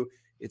to do.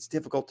 It's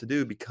difficult to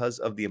do because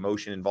of the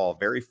emotion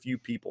involved. Very few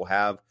people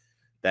have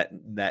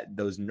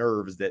those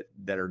nerves that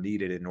are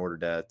needed in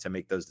order to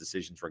make those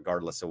decisions,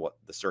 regardless of what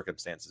the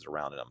circumstances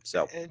around them.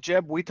 So, and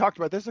Jeb, we talked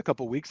about this a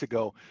couple of weeks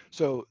ago.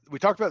 So we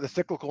talked about the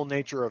cyclical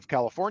nature of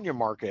California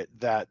market,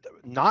 that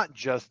not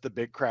just the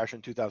big crash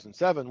in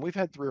 2007, we've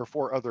had 3 or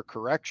 4 other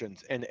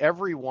corrections, and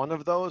every one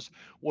of those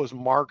was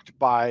marked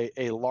by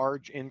a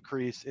large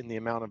increase in the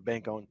amount of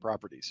bank-owned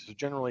properties. So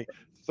generally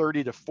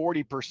 30 to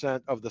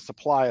 40% of the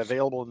supply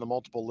available in the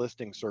multiple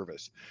listing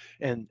service.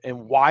 And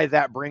why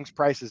that brings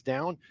prices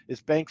down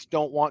is banks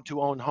don't want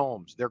to own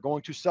homes. They're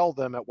going to sell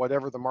them at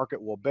whatever the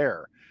market will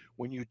bear.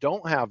 When you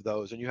don't have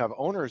those and you have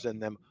owners in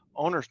them,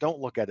 owners don't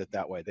look at it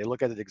that way. They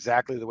look at it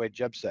exactly the way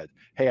Jeb said.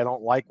 Hey, I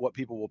don't like what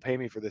people will pay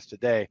me for this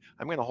today.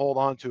 I'm going to hold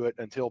on to it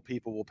until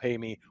people will pay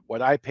me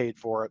what I paid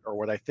for it, or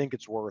what I think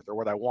it's worth, or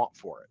what I want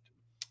for it.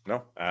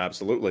 No,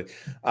 absolutely.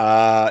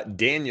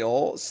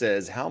 Daniel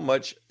says, how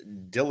much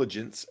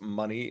diligence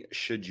money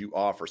should you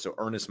offer? So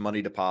earnest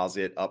money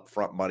deposit,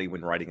 upfront money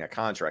when writing a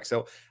contract.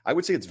 So I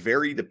would say it's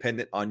very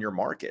dependent on your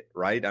market,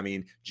 right? I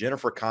mean,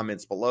 Jennifer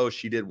comments below,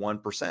 she did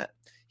 1%.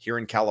 Here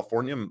in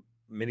California,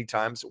 many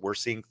times we're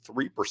seeing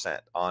 3%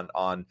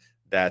 on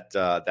that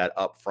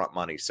upfront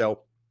money.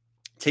 So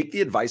take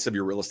the advice of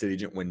your real estate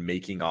agent when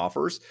making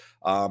offers,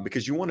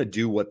 because you want to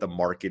do what the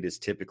market is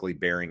typically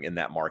bearing in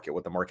that market,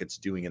 what the market's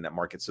doing in that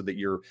market, so that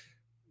you're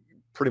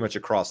pretty much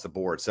across the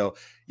board. So,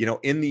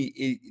 in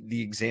the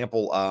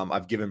example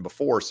I've given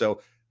before, so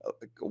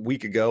a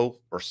week ago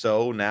or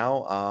so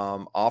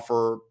now,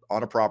 offer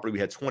on a property, we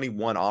had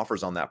 21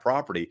 offers on that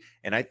property,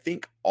 and I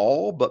think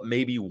all but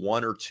maybe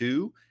 1 or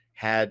 2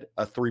 had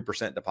a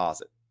 3%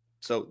 deposit.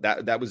 So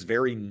that was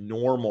very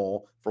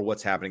normal for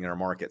what's happening in our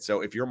market.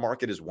 So if your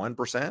market is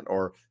 1%,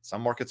 or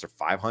some markets are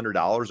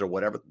 $500 or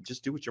whatever,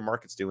 just do what your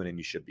market's doing and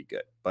you should be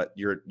good. But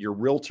your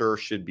realtor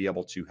should be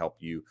able to help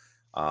you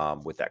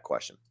with that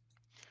question.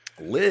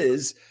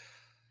 Liz,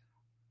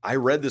 I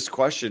read this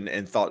question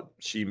and thought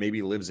she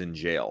maybe lives in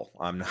jail.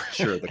 I'm not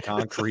sure. The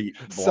concrete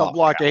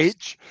Subblock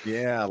H.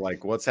 Yeah,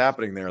 like what's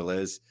happening there,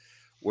 Liz?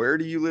 Where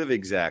do you live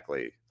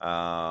exactly?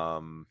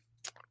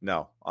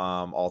 No,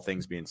 all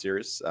things being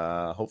serious,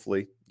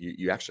 hopefully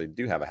you actually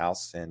do have a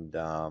house and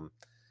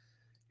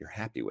you're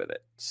happy with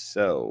it.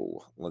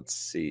 So let's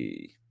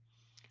see.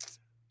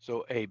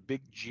 So a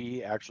big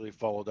G actually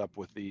followed up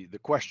with the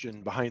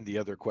question behind the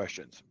other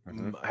questions.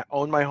 Mm-hmm.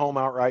 Own my home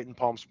outright in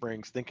Palm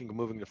Springs, thinking of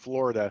moving to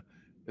Florida.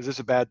 Is this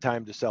a bad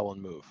time to sell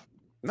and move?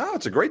 No,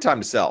 it's a great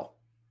time to sell.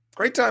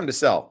 Great time to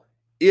sell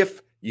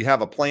if you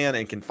have a plan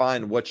and can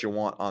find what you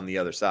want on the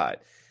other side.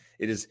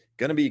 It is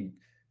going to be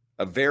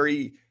a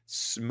very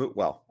smooth,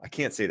 well, I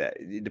can't say that.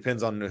 It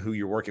depends on who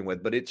you're working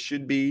with, but it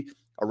should be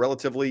a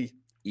relatively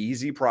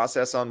easy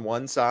process on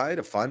one side,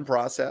 a fun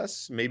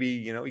process. Maybe,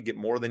 you get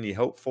more than you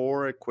hope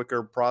for, a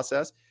quicker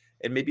process,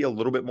 and maybe a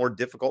little bit more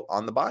difficult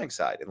on the buying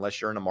side, unless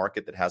you're in a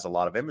market that has a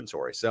lot of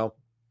inventory. So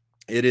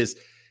it is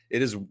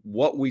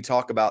what we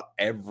talk about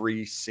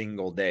every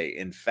single day.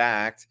 In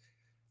fact,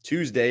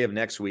 Tuesday of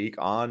next week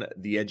on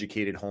the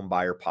Educated Home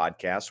Buyer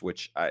podcast,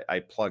 which I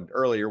plugged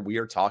earlier, we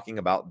are talking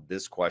about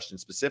this question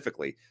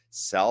specifically: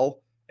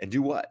 sell and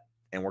do what?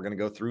 And we're going to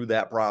go through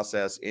that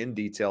process in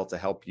detail to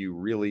help you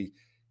really,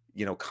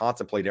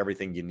 contemplate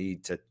everything you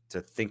need to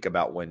think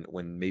about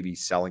when maybe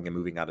selling and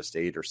moving out of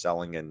state, or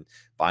selling and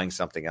buying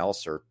something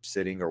else, or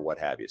sitting, or what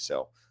have you.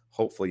 So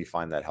hopefully you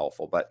find that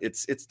helpful, but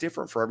it's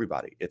different for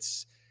everybody.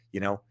 It's,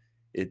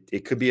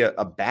 it could be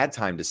a bad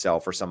time to sell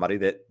for somebody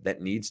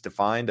that needs to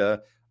find a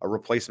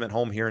replacement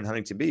home here in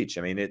Huntington Beach.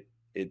 I mean, it's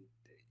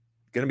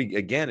going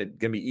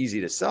to be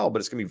easy to sell, but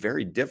it's going to be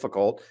very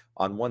difficult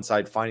on one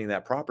side finding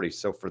that property.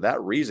 So for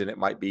that reason, it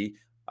might be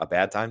a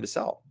bad time to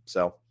sell.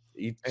 So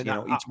each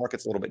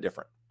market's a little bit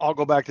different. I'll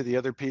go back to the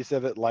other piece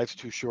of it. Life's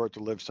too short to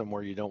live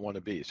somewhere you don't want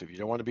to be. So if you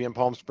don't want to be in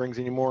Palm Springs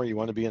anymore, you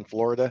want to be in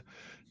Florida,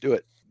 do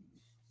it.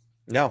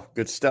 No,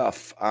 good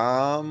stuff.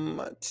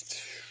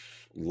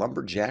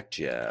 Lumberjack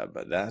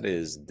Jeb.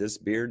 This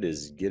beard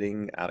is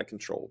getting out of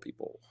control,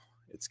 people.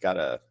 It's got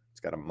a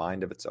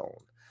mind of its own.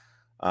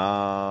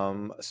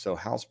 So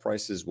house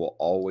prices will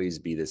always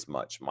be this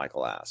much,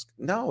 Michael asked.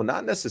 No,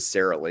 not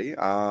necessarily.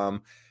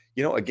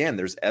 Again,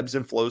 there's ebbs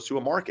and flows to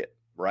a market,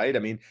 right? I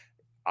mean,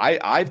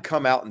 I've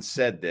come out and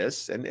said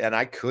this, and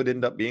I could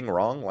end up being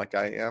wrong, like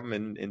I am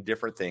in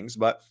different things,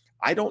 but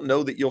I don't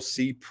know that you'll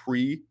see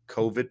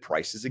pre-COVID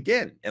prices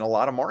again in a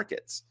lot of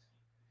markets.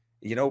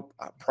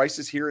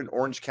 Prices here in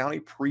Orange County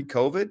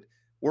pre-COVID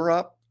we're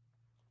up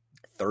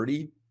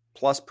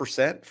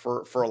 30+%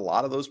 for a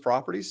lot of those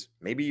properties,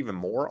 maybe even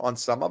more on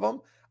some of them.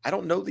 I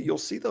don't know that you'll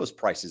see those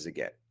prices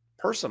again,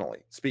 personally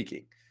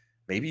speaking.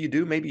 Maybe you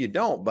do, maybe you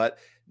don't. But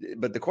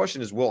the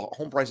question is, will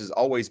home prices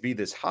always be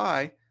this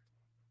high?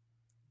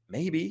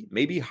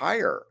 Maybe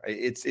higher.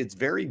 It's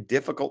very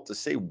difficult to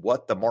say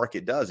what the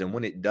market does. And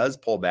when it does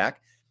pull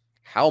back,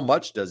 how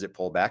much does it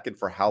pull back? And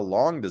for how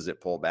long does it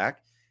pull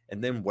back?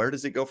 And then where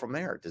does it go from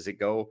there? Does it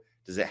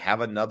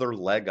have another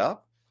leg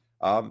up?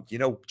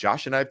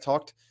 Josh and I have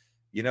talked,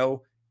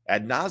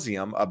 ad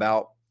nauseum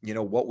about,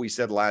 what we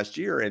said last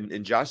year.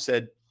 And Josh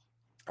said,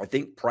 I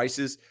think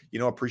prices,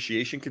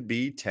 appreciation could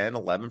be 10,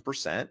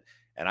 11%.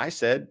 And I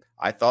said,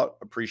 I thought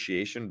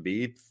appreciation would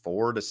be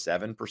 4 to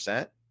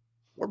 7%.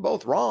 We're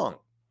both wrong,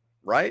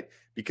 right?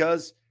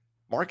 Because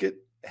market,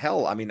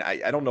 hell, I mean,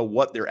 I don't know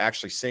what they're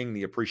actually saying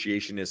the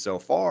appreciation is so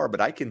far, but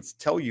I can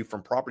tell you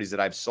from properties that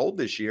I've sold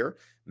this year,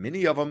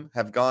 many of them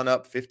have gone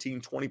up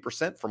 15,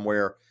 20% from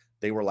where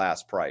they were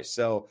last priced.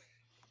 So,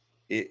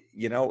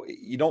 you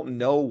don't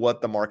know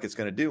what the market's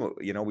going to do.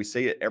 We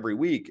say it every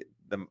week.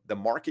 The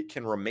market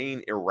can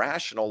remain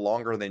irrational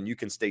longer than you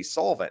can stay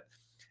solvent.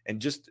 And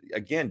just,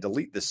 again,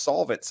 delete the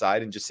solvent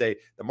side and just say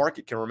the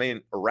market can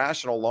remain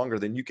irrational longer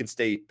than you can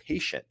stay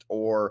patient,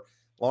 or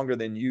longer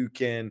than you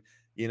can,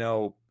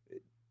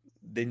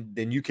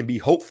 then you can be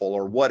hopeful,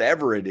 or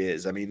whatever it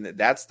is. I mean,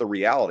 that's the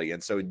reality.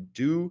 And so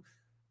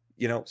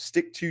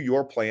stick to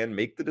your plan,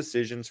 make the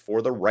decisions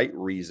for the right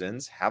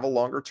reasons, have a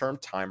longer term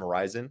time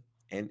horizon,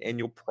 and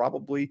you'll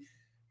probably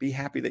be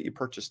happy that you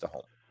purchased a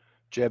home.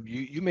 Jeb,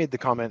 you made the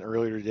comment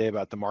earlier today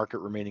about the market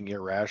remaining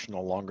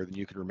irrational longer than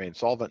you can remain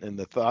solvent. And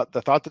the thought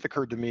that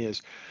occurred to me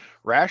is,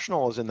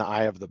 rational is in the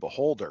eye of the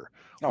beholder.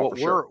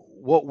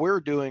 What we're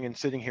doing and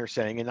sitting here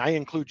saying, and I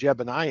include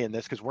Jeb and I in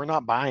this because we're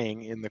not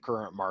buying in the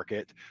current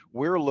market.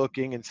 We're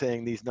looking and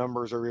saying these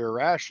numbers are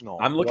irrational.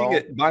 I'm looking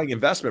at buying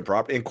investment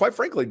property, and quite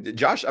frankly,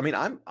 Josh, I mean,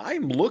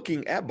 I'm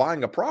looking at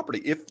buying a property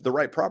if the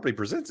right property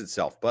presents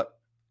itself, but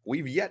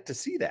we've yet to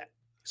see that.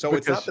 So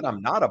it's not that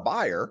I'm not a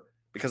buyer,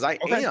 because I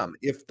am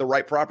if the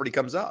right property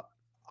comes up.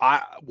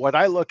 What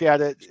I look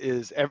at it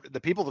is the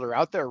people that are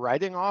out there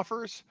writing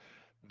offers,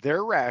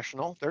 they're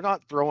rational. They're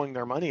not throwing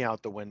their money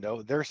out the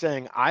window. They're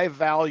saying, I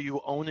value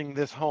owning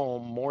this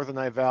home more than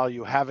I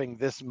value having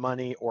this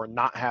money or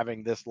not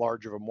having this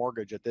large of a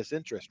mortgage at this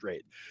interest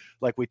rate.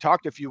 Like we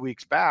talked a few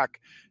weeks back,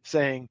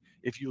 saying,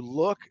 if you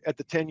look at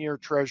the 10-year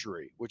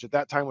treasury, which at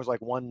that time was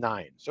like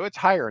 1.9, so it's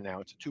higher now,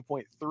 it's a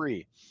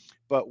 2.3.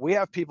 But we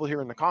have people here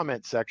in the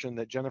comments section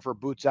that Jennifer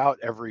boots out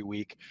every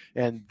week,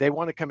 and they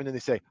want to come in and they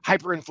say,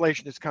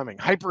 hyperinflation is coming.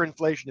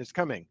 Hyperinflation is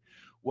coming.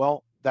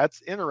 Well,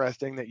 that's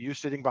interesting that you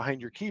sitting behind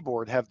your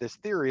keyboard have this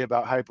theory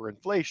about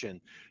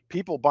hyperinflation.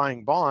 People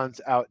buying bonds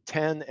out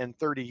 10 and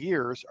 30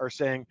 years are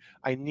saying,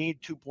 I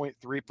need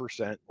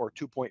 2.3% or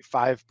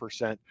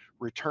 2.5%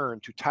 return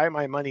to tie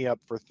my money up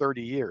for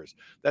 30 years.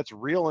 That's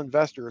real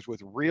investors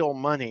with real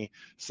money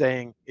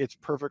saying it's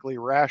perfectly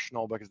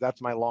rational because that's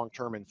my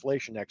long-term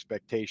inflation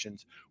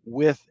expectations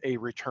with a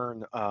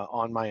return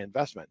on my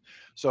investment.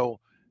 So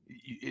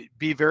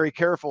be very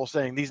careful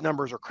saying these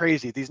numbers are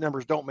crazy, these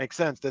numbers don't make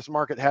sense, this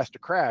market has to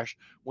crash,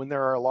 when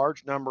there are a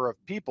large number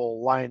of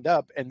people lined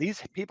up. And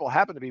these people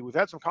happen to be, we've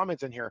had some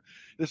comments in here,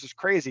 this is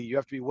crazy, you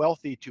have to be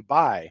wealthy to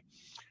buy.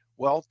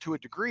 Well, to a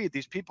degree,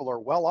 these people are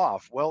well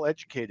off, well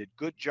educated,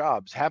 good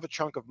jobs, have a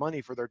chunk of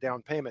money for their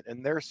down payment,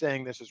 and they're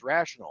saying this is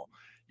rational.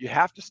 You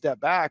have to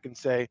step back and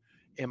say,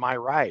 am I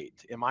right?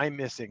 Am I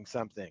missing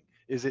something?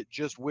 Is it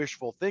just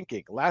wishful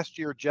thinking? Last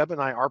year, Jeb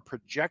and I, our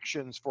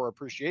projections for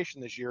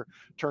appreciation this year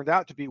turned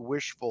out to be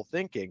wishful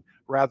thinking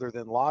rather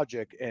than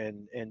logic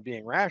and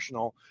being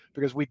rational,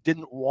 because we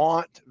didn't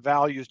want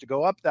values to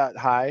go up that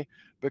high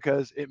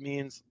because it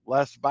means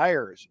less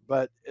buyers.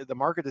 But the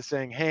market is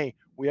saying, hey,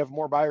 we have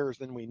more buyers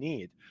than we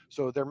need.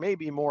 So there may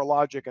be more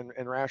logic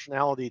and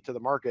rationality to the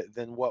market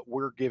than what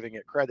we're giving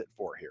it credit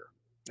for here.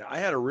 I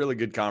had a really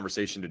good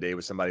conversation today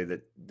with somebody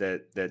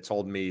that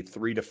told me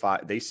 3 to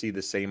 5, they see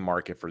the same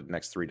market for the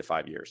next 3 to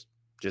 5 years,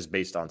 just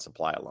based on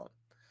supply alone,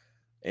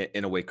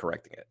 in a way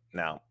correcting it.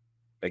 Now,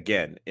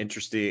 again,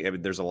 interesting. I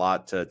mean, there's a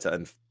lot to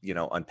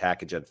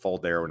unpackage and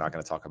unfold there. We're not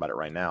going to talk about it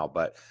right now,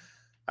 but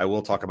I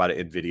will talk about it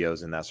in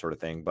videos and that sort of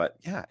thing. But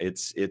yeah,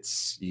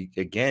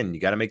 you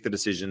got to make the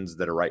decisions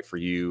that are right for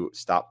you.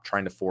 Stop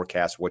trying to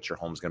forecast what your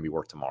home's going to be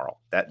worth tomorrow.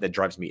 That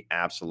drives me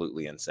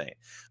absolutely insane.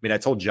 I mean, I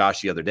told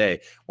Josh the other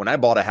day, when I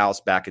bought a house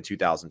back in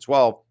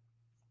 2012,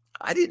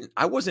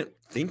 I wasn't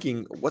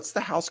thinking, what's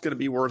the house going to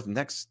be worth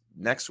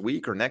next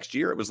week or next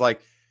year? It was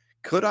like,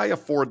 could I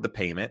afford the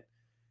payment?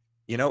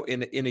 In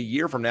a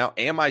year from now,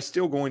 am I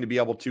still going to be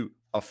able to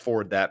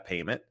afford that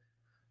payment?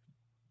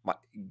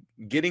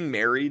 Getting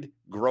married,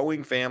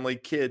 growing family,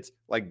 kids,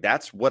 like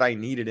that's what I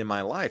needed in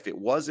my life. It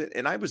wasn't,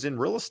 and I was in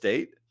real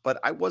estate, but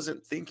I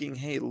wasn't thinking,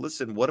 hey,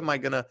 listen, what am I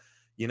going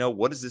to,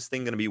 what is this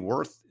thing going to be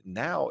worth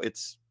now?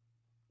 It's,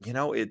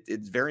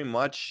 it's very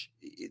much,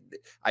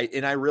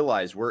 I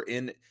realize we're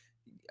in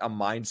a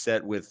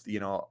mindset with,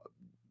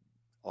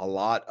 a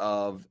lot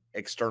of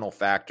external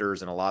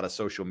factors and a lot of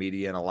social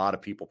media and a lot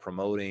of people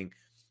promoting,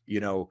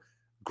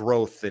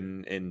 growth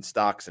in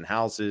stocks and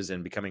houses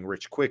and becoming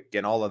rich quick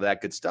and all of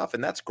that good stuff.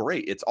 And that's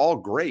great. It's all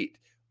great,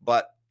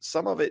 but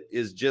some of it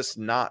is just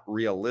not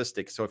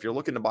realistic. So if you're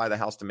looking to buy the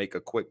house to make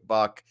a quick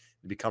buck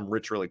and become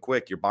rich really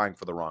quick, you're buying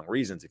for the wrong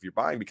reasons. If you're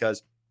buying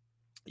because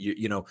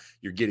you're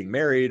getting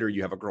married, or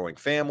you have a growing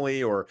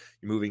family, or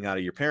you're moving out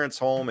of your parents'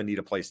 home and need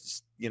a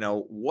place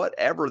to,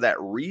 whatever that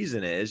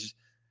reason is,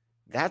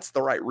 that's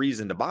the right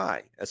reason to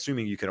buy,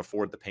 assuming you can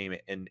afford the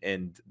payment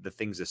and the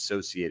things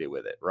associated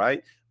with it,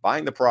 right?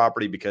 Buying the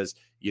property because,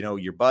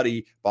 your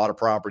buddy bought a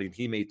property and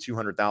he made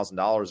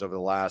 $200,000 over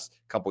the last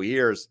couple of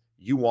years.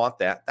 You want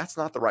that. That's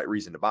not the right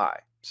reason to buy.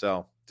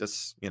 So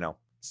just,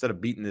 instead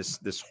of beating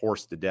this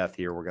horse to death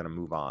here, we're going to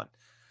move on.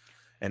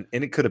 And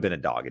it could have been a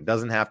dog. It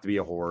doesn't have to be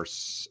a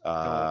horse.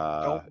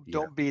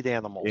 Don't beat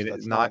animals.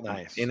 That's not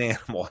nice. An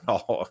animal at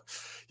all.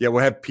 Yeah,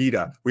 we'll have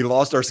PETA. We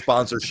lost our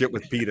sponsorship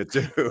with PETA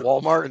too.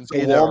 Walmart and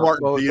PETA. Walmart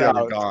and PETA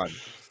are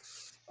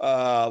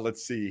gone.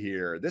 Let's see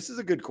here. This is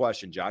a good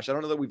question, Josh. I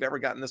don't know that we've ever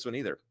gotten this one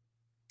either.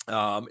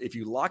 If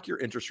you lock your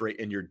interest rate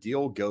and your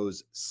deal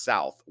goes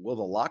south, will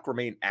the lock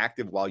remain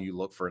active while you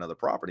look for another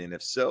property? And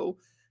if so,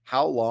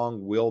 how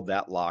long will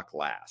that lock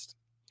last?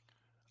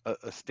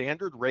 A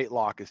standard rate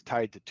lock is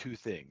tied to two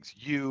things: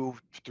 you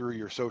through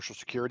your social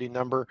security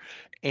number,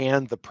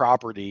 and the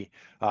property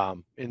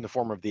in the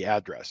form of the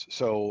address.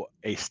 So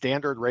a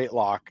standard rate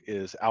lock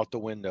is out the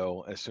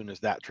window as soon as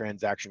that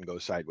transaction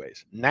goes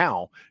sideways.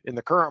 Now, in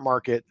the current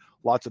market,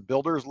 lots of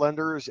builders,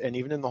 lenders, and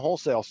even in the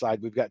wholesale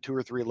side, we've got 2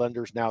 or 3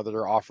 lenders now that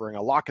are offering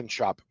a lock and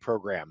shop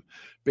program.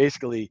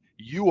 Basically,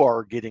 you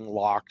are getting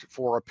locked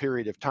for a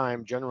period of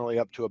time, generally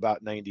up to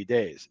about 90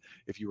 days.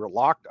 If you were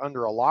locked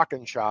under a lock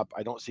and shop,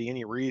 I don't see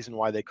any reason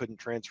why they couldn't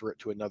transfer it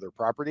to another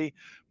property,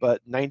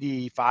 but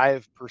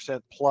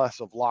 95%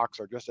 plus of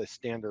locks are just a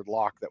standard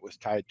lock that was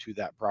tied to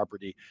that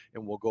property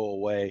and will go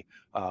away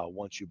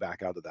once you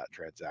back out of that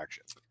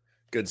transaction.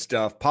 Good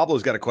stuff.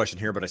 Pablo's got a question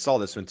here, but I saw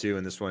this one too,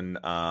 and this one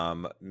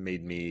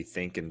made me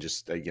think and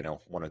just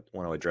want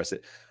to address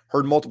it.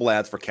 Heard multiple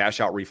ads for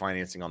cash out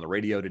refinancing on the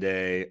radio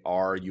today.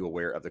 Are you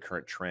aware of the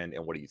current trend,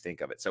 and what do you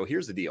think of it? So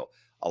here's the deal: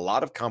 a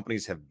lot of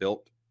companies have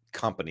built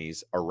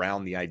companies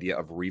around the idea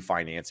of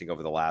refinancing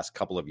over the last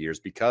couple of years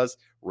because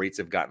rates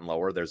have gotten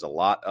lower. There's a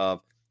lot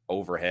of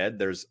overhead.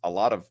 There's a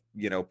lot of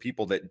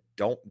people that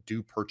don't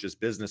do purchase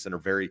business and are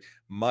very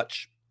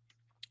much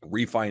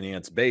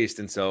refinance based,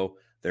 and so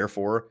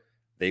therefore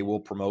they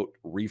will promote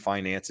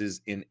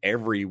refinances in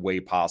every way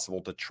possible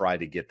to try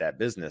to get that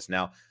business.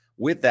 Now,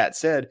 with that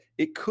said,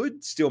 it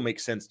could still make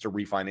sense to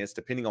refinance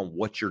depending on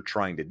what you're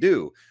trying to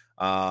do.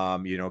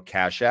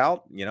 Cash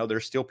out,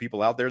 there's still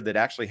people out there that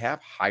actually have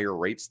higher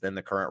rates than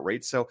the current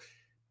rates. So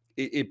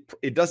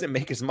it doesn't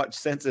make as much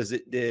sense as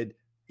it did,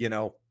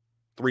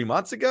 3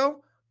 months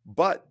ago,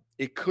 but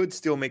it could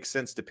still make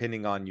sense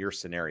depending on your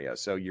scenario.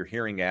 So you're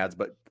hearing ads,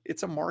 but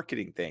it's a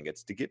marketing thing.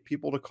 It's to get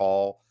people to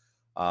call,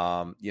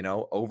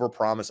 over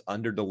promise,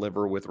 under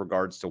deliver with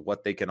regards to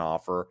what they can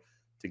offer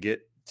to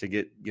get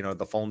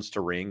the phones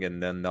to ring,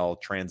 and then they'll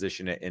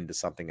transition it into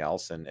something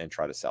else and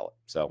try to sell it.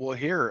 So, well,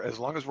 here, as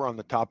long as we're on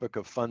the topic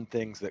of fun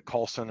things that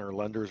call center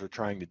lenders are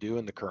trying to do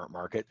in the current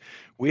market,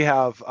 we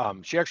have,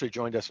 she actually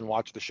joined us and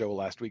watched the show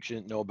last week. She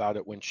didn't know about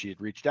it when she had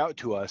reached out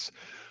to us.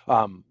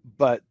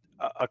 But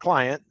a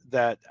client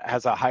that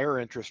has a higher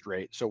interest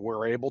rate, so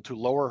we're able to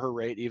lower her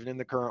rate even in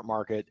the current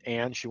market,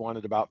 and she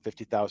wanted about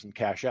 $50,000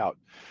 cash out.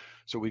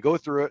 So we go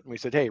through it and we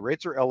said, hey,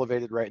 rates are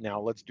elevated right now.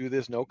 Let's do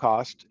this no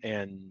cost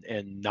and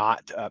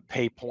not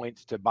pay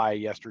points to buy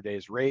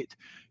yesterday's rate.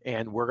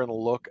 And we're going to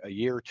look a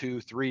year,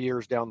 2, 3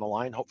 years down the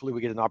line. Hopefully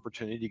we get an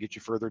opportunity to get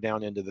you further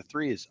down into the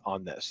 3s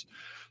on this.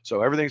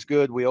 So everything's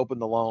good. We open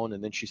the loan,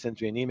 and then she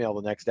sends me an email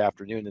the next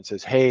afternoon and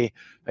says, hey,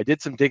 I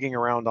did some digging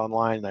around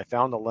online and I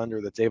found a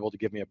lender that's able to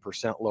give me a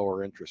 %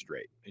 lower interest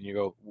rate. And you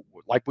go,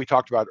 like we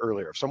talked about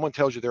earlier, if someone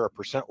tells you they're a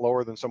 %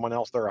 lower than someone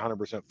else, they're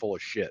 100% full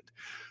of shit.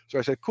 So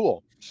I said,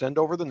 cool, send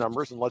over the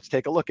numbers and let's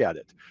take a look at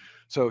it.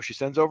 So she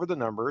sends over the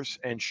numbers,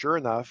 and sure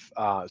enough,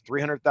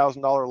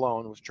 $300,000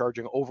 loan was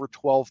charging over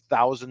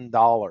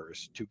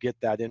 $12,000 to get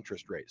that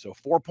interest rate. So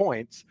 4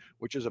 points,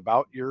 which is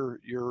about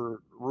your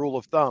rule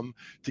of thumb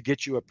to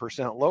get you a %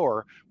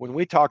 lower. When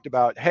we talked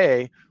about,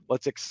 hey,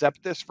 let's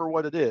accept this for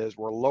what it is,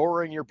 we're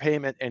lowering your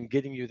payment and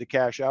getting you the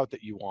cash out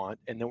that you want,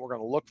 and then we're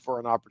going to look for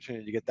an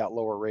opportunity to get that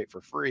lower rate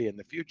for free in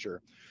the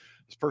future.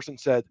 This person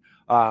said,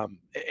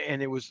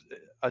 and it was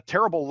a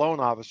terrible loan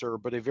officer,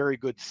 but a very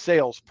good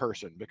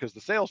salesperson, because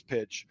the sales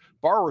pitch,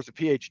 borrower's a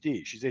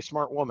PhD. She's a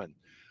smart woman.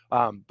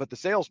 But the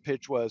sales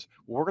pitch was,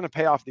 well, we're going to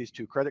pay off these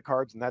 2 credit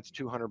cards, and that's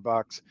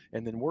 $200.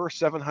 And then we're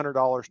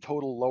 $700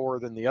 total lower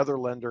than the other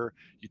lender.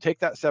 You take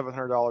that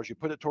 $700, you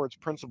put it towards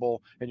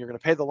principal, and you're going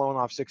to pay the loan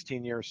off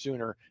 16 years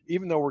sooner,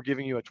 even though we're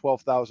giving you a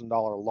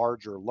 $12,000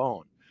 larger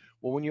loan.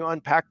 Well, when you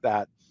unpack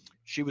that,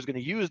 she was going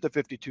to use the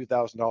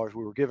 $52,000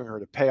 we were giving her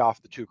to pay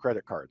off the 2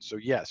 credit cards. So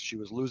yes, she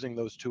was losing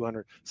those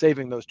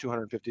saving those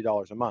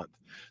 $250 a month.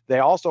 They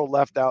also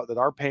left out that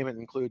our payment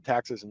included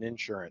taxes and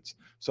insurance.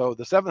 So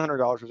the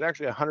 $700 was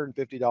actually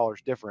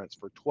 $150 difference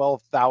for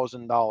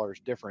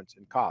 $12,000 difference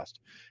in cost.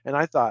 And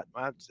I thought,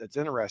 well, it's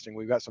interesting.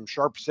 We've got some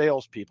sharp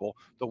salespeople.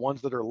 The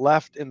ones that are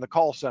left in the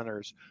call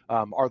centers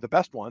are the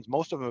best ones.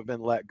 Most of them have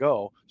been let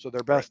go. So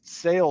their best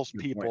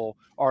salespeople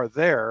are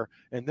there.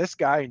 And this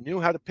guy knew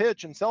how to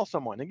pitch and sell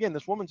someone. Again,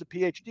 this woman's a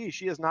PhD.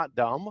 She is not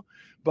dumb.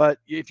 But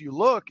if you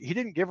look, he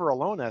didn't give her a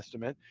loan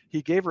estimate.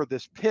 He gave her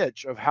this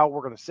pitch of how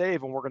we're going to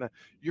save, and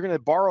you're going to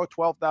borrow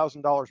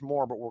 $12,000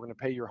 more, but we're going to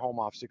pay your home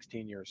off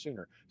 16 years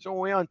sooner. So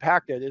when we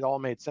unpacked it, it all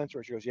made sense.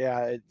 She goes,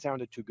 yeah, it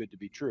sounded too good to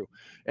be true.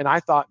 And I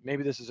thought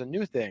maybe this is a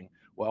new thing.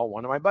 Well,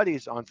 one of my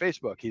buddies on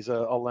Facebook, he's a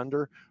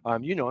lender.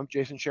 You know him,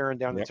 Jason Sharon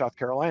down in South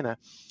Carolina.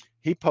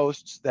 He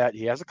posts that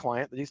he has a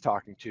client that he's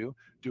talking to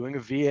doing a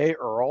VA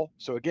IRRRL.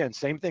 So again,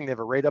 same thing. They have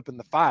a rate up in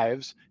the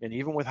 5s, and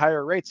even with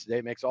higher rates today,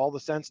 it makes all the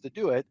sense to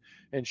do it.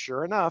 And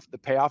sure enough, the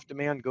payoff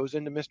demand goes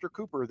into Mr.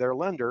 Cooper, their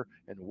lender.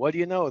 And what do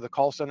you know? The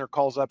call center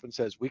calls up and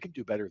says, we can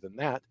do better than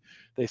that.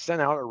 They sent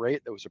out a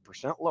rate that was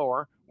 1%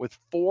 lower with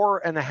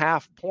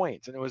 4.5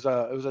 points. And it was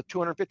a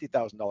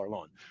 $250,000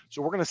 loan.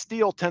 So we're going to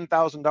steal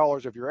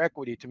 $10,000 of your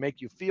equity to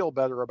make you feel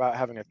better about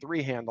having a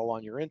 3 handle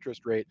on your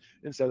interest rate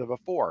instead of a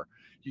 4.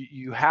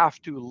 You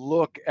have to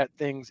look at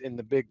things in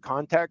the big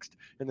context.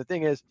 And the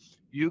thing is,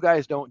 you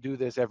guys don't do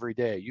this every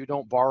day. You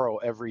don't borrow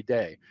every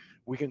day.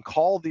 We can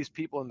call these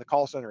people in the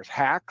call centers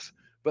hacks,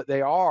 but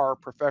they are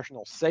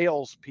professional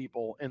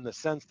salespeople in the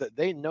sense that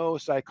they know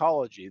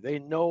psychology. They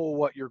know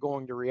what you're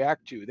going to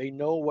react to. They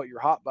know what your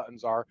hot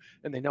buttons are,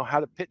 and they know how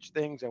to pitch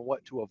things and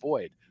what to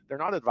avoid. They're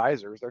not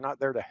advisors. They're not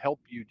there to help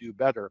you do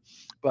better,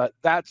 but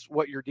that's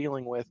what you're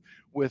dealing with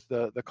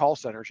the call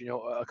centers. You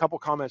know, a couple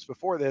comments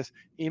before this,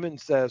 Eamon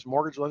says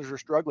mortgage lenders are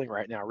struggling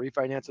right now.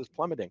 Refinance is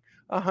plummeting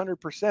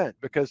 100%,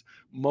 because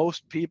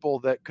most people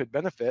that could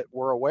benefit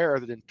were aware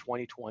that in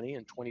 2020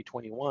 and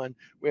 2021,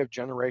 we have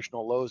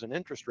generational lows in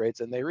interest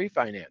rates and they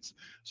refinance.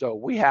 So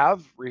we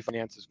have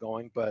refinances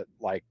going, but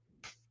like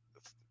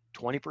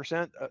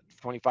 20%,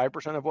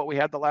 25% of what we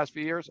had the last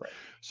few years. Right.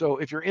 So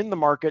if you're in the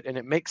market and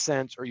it makes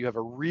sense, or you have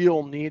a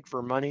real need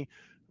for money,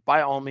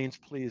 by all means,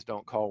 please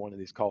don't call one of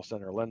these call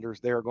center lenders.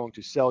 They are going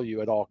to sell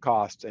you at all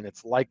costs, and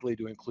it's likely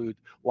to include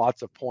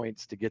lots of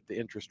points to get the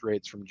interest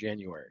rates from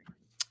January.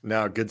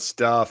 No, good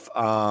stuff.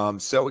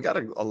 So we got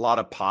a lot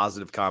of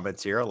positive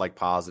comments here. I like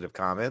positive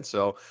comments.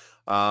 So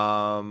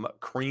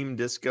Cream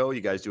Disco,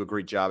 you guys do a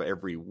great job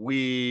every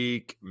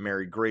week.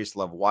 Mary Grace,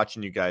 love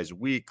watching you guys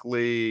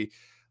weekly.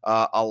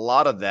 A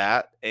lot of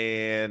that,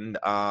 and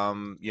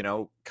you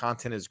know,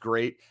 content is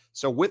great.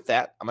 So with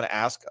that, I'm going to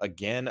ask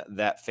again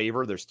that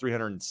favor. There's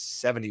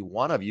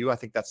 371 of you. I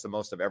think that's the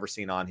most I've ever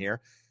seen on here.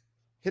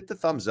 Hit the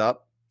thumbs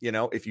up, you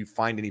know, if you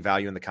find any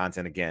value in the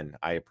content. Again,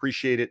 I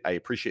appreciate it. I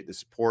appreciate the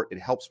support. It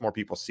helps more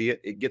people see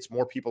it. It gets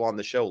more people on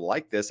the show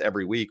like this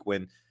every week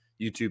when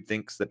YouTube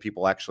thinks that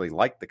people actually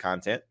like the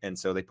content, and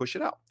so they push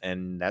it out,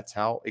 and that's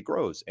how it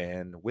grows.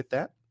 And with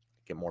that,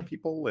 get more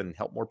people and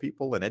help more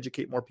people and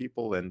educate more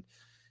people, and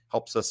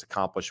helps us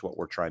accomplish what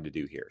we're trying to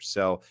do here.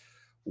 So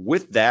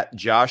with that,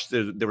 Josh,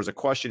 there was a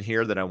question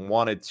here that I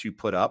wanted to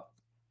put up.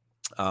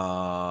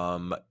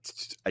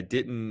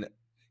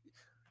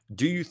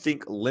 Do you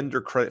think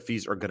lender credit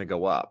fees are going to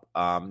go up?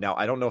 Now,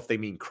 I don't know if they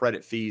mean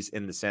credit fees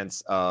in the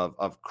sense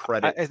of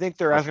credit. I think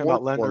they're asking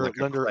about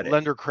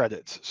lender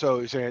credits.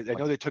 So I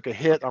know they took a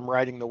hit. I'm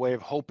riding the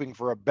wave hoping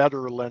for a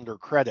better lender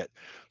credit.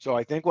 So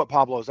I think what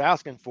Pablo is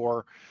asking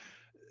for,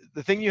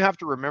 the thing you have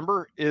to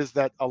remember is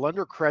that a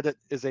lender credit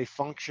is a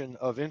function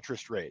of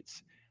interest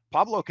rates.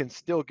 Pablo can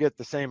still get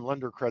the same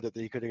lender credit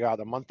that he could have got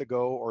a month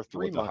ago or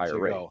 3 months ago.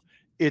 Rate.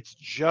 It's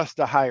just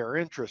a higher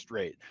interest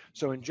rate.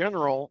 So in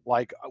general,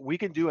 like we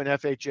can do an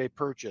FHA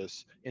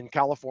purchase in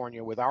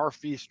California with our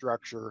fee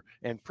structure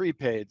and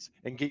prepaids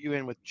and get you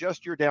in with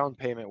just your down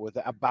payment with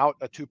about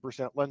a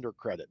 2% lender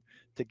credit.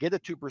 To get a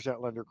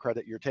 2% lender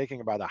credit, you're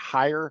taking about a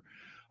higher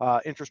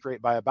interest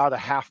rate by about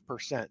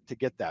 0.5% to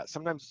get that.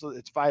 Sometimes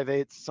it's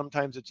 5/8,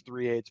 sometimes it's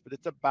 3/8, but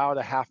it's about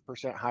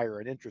 0.5%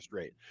 higher in interest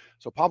rate.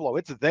 So Pablo,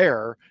 it's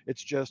there.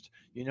 It's just,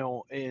 you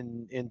know,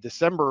 in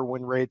December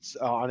when rates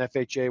on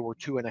FHA were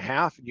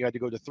 2.5 and you had to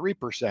go to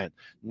 3%.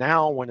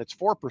 Now when it's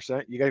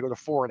 4%, you got to go to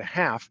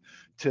 4.5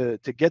 to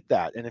get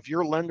that. And if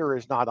your lender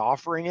is not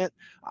offering it,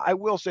 I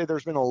will say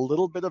there's been a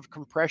little bit of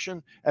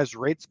compression as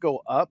rates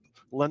go up.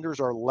 Lenders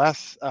are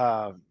less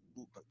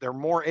they're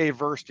more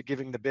averse to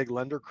giving the big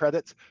lender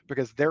credits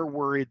because they're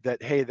worried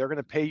that, hey, they're going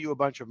to pay you a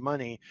bunch of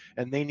money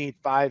and they need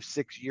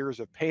 5-6 years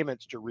of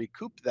payments to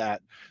recoup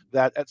that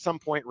at some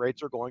point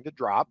rates are going to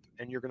drop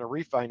and you're going to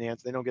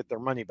refinance, they don't get their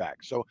money back.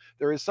 So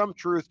there is some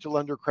truth to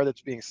lender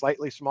credits being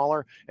slightly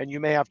smaller, and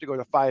you may have to go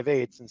to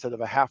 5/8 instead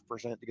of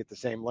 0.5% to get the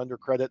same lender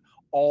credit,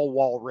 all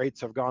while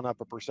rates have gone up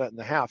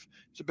 1.5%.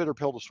 It's a bitter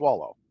pill to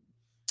swallow.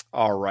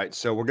 All right,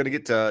 so we're gonna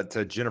get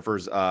to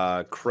Jennifer's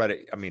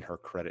credit. I mean, her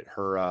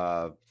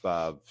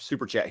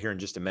super chat here in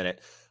just a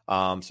minute.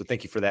 So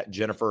thank you for that,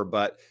 Jennifer.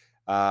 But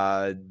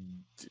uh,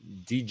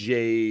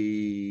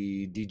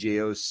 DJO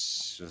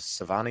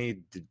Savani,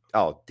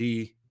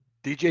 DJ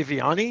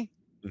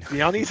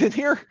Vianney's in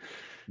here.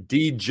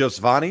 D.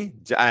 Giovanni.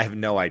 I have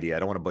no idea. I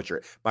don't want to butcher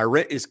it. My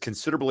rent is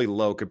considerably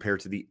low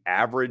compared to the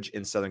average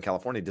in Southern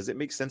California. Does it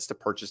make sense to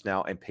purchase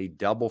now and pay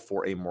double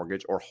for a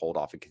mortgage, or hold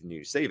off and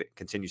continue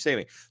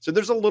saving? So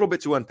there's a little bit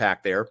to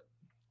unpack there,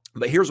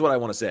 but here's what I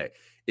want to say.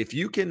 If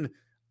you can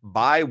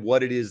buy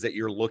what it is that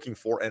you're looking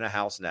for in a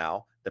house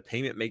now, the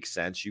payment makes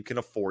sense, you can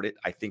afford it,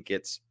 I think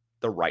it's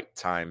the right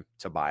time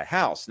to buy a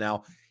house.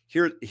 Now,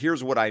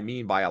 here's what I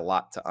mean by a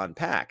lot to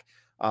unpack.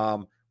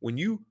 When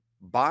you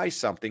buy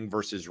something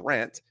versus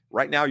rent,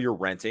 right now you're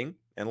renting,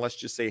 and let's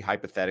just say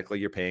hypothetically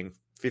you're paying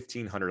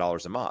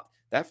 $1,500 a month.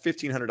 That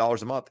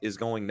 $1,500 a month is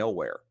going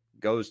nowhere. It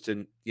goes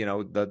to,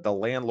 the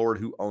landlord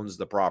who owns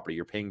the property.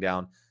 You're paying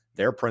down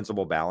their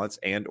principal balance,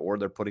 and or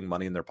they're putting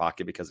money in their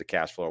pocket because of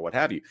cash flow or what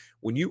have you.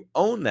 When you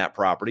own that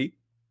property,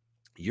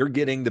 you're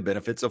getting the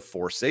benefits of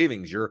forced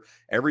savings.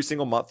 Every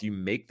single month you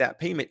make that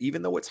payment,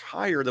 even though it's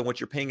higher than what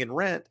you're paying in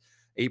rent.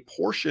 A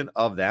portion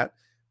of that,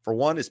 for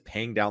one, is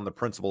paying down the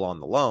principal on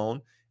the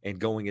loan and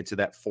going into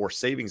that forced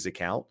savings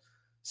account.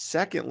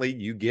 Secondly,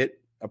 you get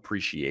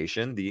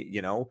appreciation.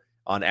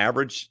 On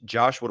average,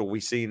 Josh, what have we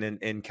seen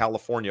in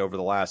California over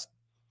the last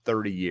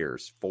 30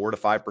 years? 4 to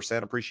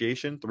 5%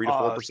 appreciation, 3 to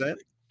 4%.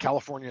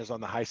 California is on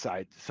the high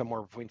side,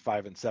 somewhere between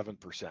 5 and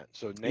 7%.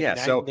 So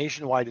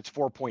nationwide, it's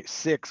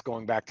 4.6,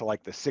 going back to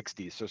like the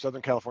 60s. So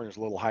Southern California is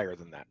a little higher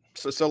than that.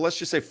 So let's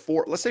just say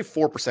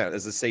 4%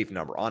 is a safe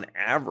number on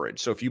average.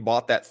 So if you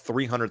bought that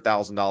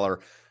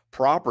 $300,000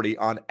 property,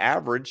 on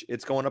average,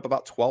 it's going up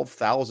about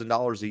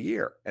 $12,000 a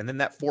year. And then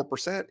that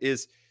 4%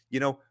 is,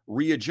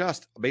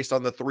 readjust based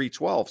on the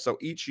 312. So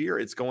each year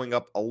it's going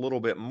up a little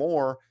bit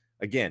more.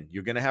 Again,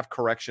 you're going to have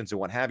corrections and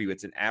what have you.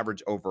 It's an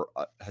average over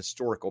a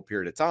historical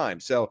period of time.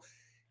 So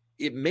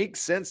it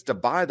makes sense to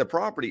buy the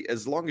property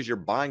as long as you're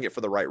buying it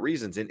for the right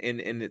reasons. And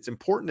it's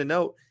important to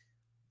note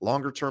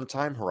longer term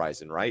time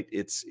horizon, right?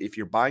 If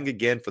you're buying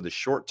again for the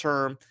short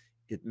term,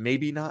 it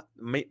may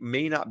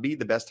not be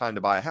the best time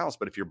to buy a house.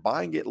 But if you're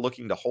buying it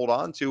looking to hold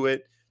on to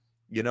it,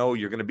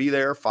 you're going to be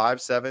there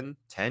 5, 7,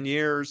 10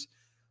 years.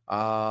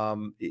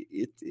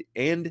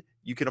 And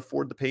you can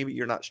afford the payment.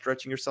 You're not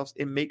stretching yourselves.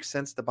 It makes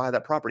sense to buy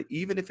that property,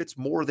 even if it's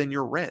more than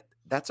your rent.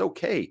 That's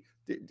okay.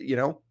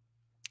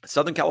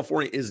 Southern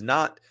California is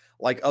not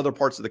like other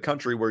parts of the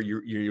country where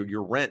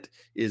your rent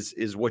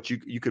is what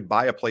you could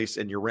buy a place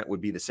and your rent would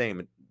be the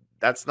same.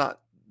 That's not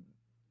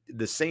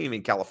the same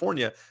in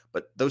California,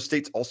 but those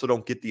states also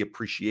don't get the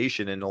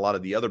appreciation and a lot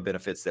of the other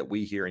benefits that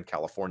we here in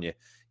California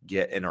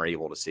get and are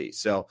able to see.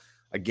 So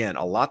again,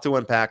 a lot to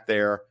unpack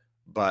there,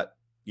 but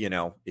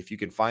if you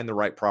can find the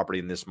right property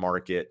in this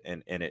market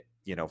and it,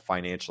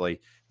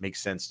 financially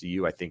makes sense to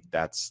you, I think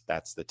that's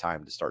the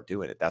time to start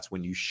doing it. That's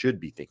when you should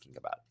be thinking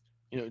about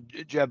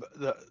it. Jeb,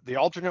 the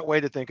alternate way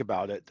to think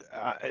about it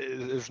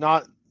is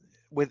not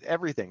with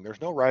everything.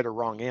 There's no right or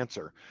wrong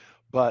answer,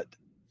 but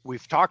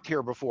we've talked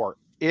here before.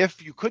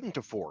 If you couldn't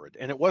afford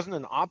and it wasn't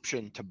an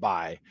option to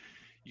buy,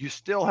 you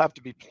still have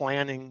to be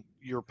planning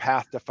your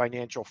path to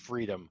financial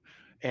freedom,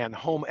 and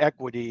home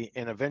equity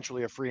and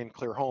eventually a free and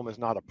clear home is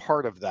not a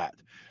part of that.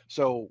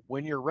 So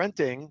when you're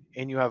renting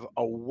and you have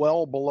a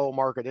well below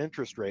market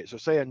interest rate, so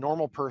say a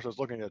normal person is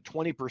looking at a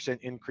 20%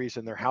 increase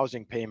in their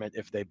housing payment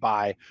if they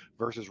buy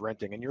versus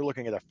renting, and you're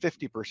looking at a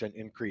 50%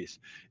 increase,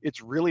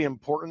 it's really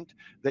important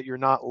that you're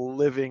not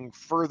living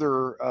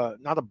further,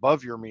 not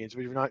above your means,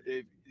 but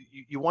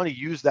you want to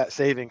use that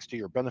savings to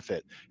your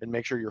benefit and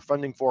make sure you're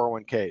funding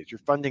 401ks, you're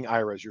funding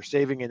IRAs, you're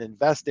saving and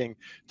investing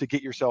to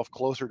get yourself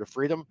closer to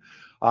freedom,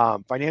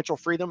 financial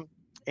freedom.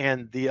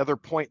 And the other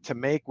point to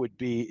make would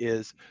be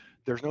is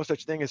there's no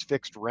such thing as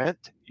fixed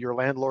rent. Your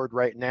landlord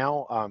right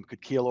now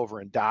could keel over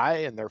and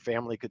die, and their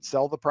family could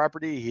sell the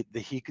property.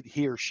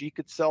 He or she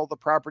could sell the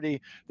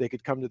property. They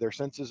could come to their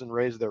senses and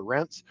raise their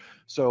rents.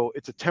 So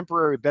it's a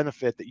temporary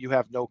benefit that you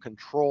have no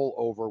control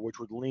over, which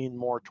would lean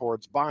more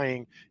towards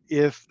buying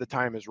if the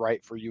time is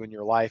right for you in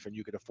your life and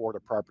you could afford a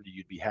property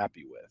you'd be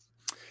happy with.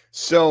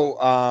 So,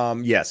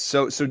 yes.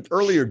 So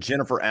earlier,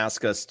 Jennifer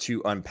asked us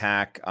to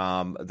unpack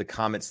the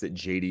comments that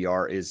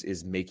JDR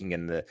is making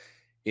in the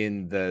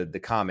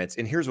comments.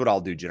 And here's what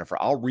I'll do, Jennifer.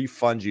 I'll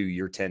refund you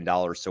your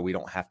 $10 so we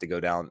don't have to go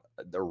down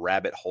the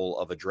rabbit hole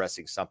of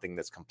addressing something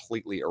that's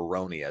completely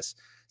erroneous,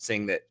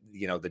 saying that,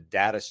 the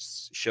data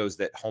shows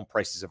that home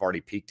prices have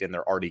already peaked and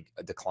they're already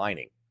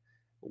declining.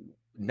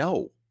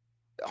 No,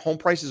 home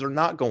prices are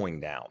not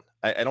going down.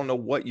 I don't know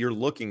what you're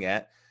looking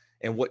at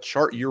and what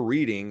chart you're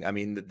reading. I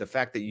mean, the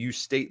fact that you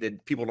state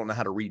that people don't know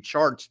how to read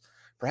charts,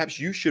 perhaps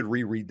you should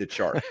reread the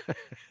chart.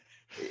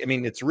 I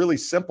mean, it's really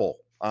simple.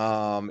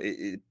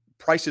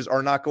 Prices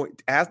are not going.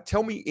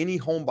 Tell me any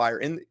home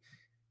buyer,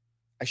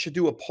 I should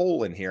do a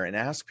poll in here and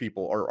ask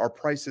people, are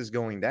prices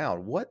going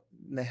down? What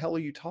in the hell are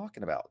you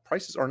talking about?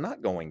 Prices are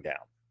not going down.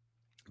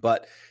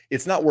 but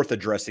it's not worth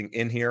addressing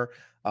in here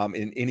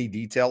in any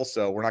detail.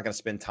 So we're not going to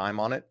spend time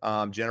on it,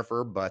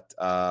 Jennifer, but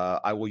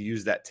I will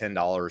use that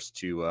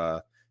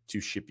 $10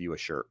 to ship you a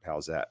shirt.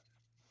 How's that?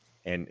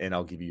 And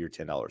I'll give you your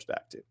 $10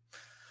 back too.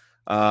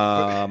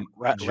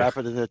 Wrap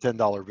it in a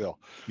 $10 bill.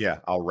 Yeah,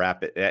 I'll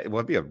wrap it. It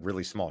would be a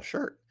really small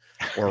shirt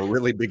or a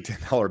really big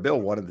 $10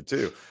 bill, one of the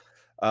two.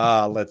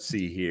 Let's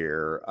see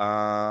here.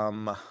 I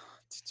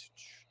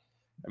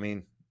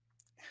mean,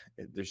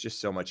 there's just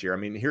so much here. I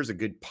mean, here's a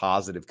good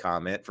positive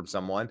comment from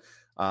someone.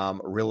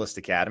 Realist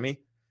Academy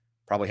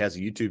probably has a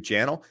YouTube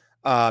channel.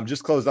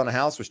 Just closed on a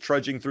house, was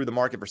trudging through the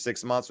market for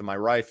 6 months with my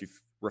wife.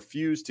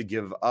 Refused to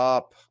give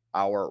up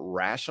our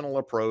rational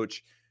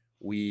approach.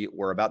 We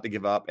were about to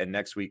give up, and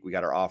next week we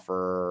got our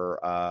offer.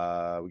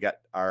 We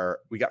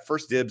got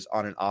first dibs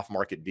on an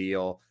off-market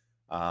deal.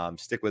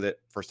 Stick with it.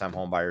 First-time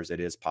home buyers, it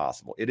is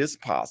possible. It is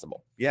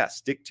possible. Yeah,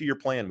 stick to your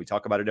plan. We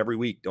talk about it every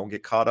week. Don't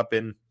get caught up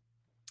in,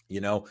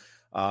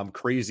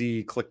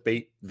 crazy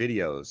clickbait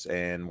videos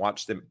and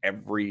watch them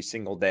every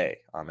single day,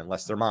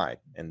 unless they're mine.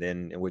 And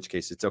then in which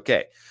case it's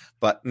okay.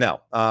 But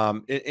no,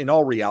 in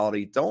all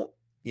reality, don't,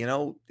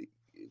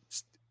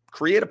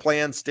 create a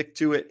plan, stick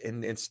to it,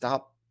 and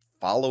stop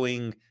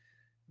following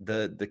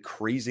the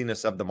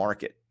craziness of the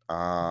market.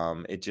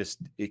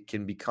 It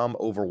can become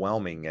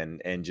overwhelming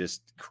and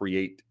just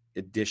create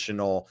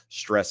additional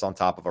stress on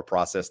top of a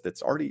process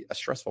that's already a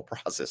stressful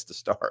process to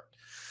start.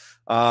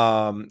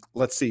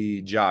 Let's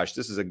see, Josh,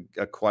 this is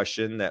a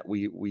question that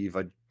we've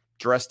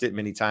addressed it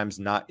many times,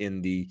 not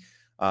in the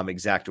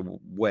exact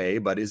way,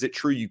 but is it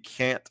true you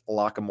can't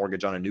lock a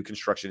mortgage on a new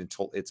construction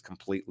until it's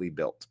completely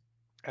built?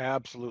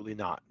 Absolutely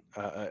not.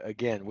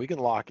 Again, we can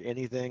lock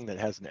anything that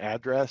has an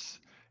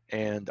address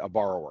and a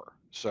borrower.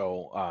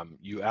 So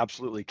you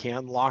absolutely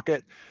can lock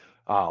it.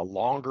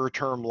 Longer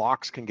term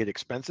locks can get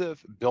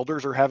expensive.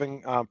 Builders are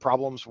having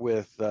problems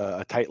with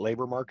a tight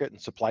labor market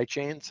and supply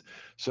chains.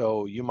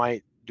 So you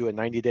might do a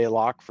 90-day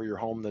lock for your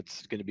home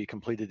that's going to be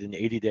completed in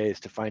 80 days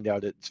to find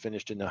out it's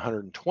finished in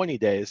 120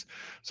 days.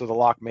 So the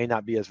lock may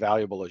not be as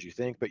valuable as you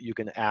think, but you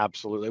can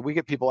absolutely, we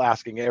get people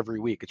asking every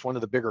week. It's one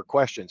of the bigger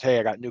questions. Hey,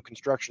 I got new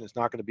construction. It's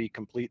not going to be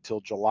complete till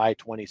July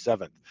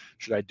 27th.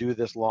 Should I do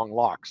this long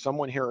lock?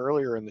 Someone here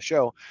earlier in the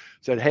show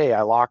said, hey,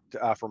 I locked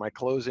for my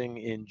closing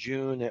in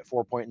June at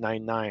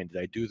 4.99.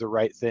 Did I do the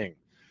right thing?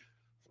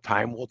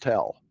 Time will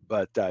tell,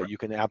 but you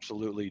can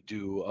absolutely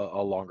do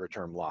a longer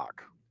term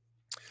lock.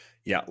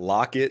 Yeah,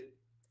 lock it,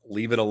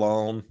 leave it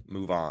alone,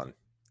 move on.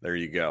 There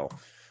you go.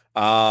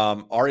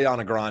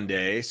 Ariana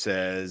Grande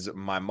says,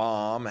 my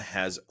mom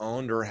has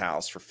owned her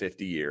house for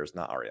 50 years.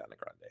 Not Ariana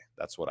Grande.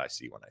 That's what I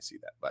see when I see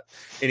that. But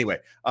anyway,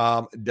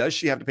 does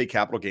she have to pay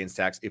capital gains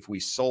tax if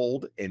we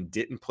sold and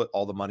didn't put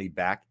all the money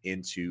back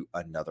into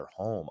another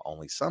home?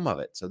 Only some of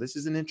it. So this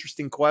is an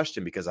interesting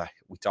question because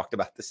we talked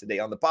about this today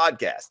on the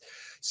podcast.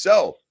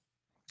 So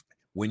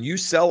when you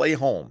sell a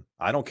home,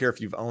 I don't care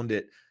if you've owned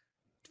it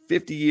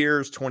 50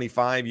 years,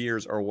 25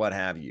 years, or what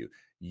have you,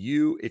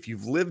 if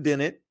you've lived in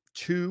it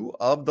 2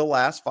 of the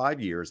last 5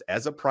 years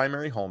as a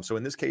primary home. So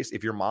in this case,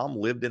 if your mom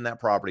lived in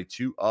that property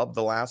 2 of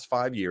the last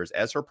 5 years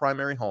as her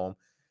primary home,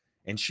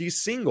 and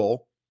she's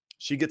single,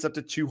 she gets up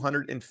to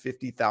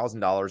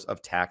 $250,000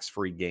 of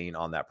tax-free gain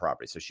on that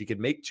property. So she could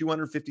make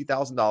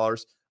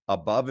 $250,000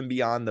 above and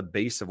beyond the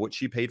base of what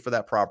she paid for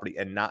that property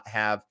and not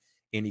have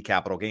any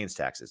capital gains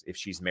taxes. If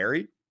she's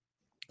married,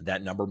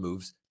 that number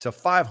moves to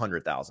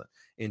 $500,000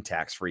 in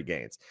tax-free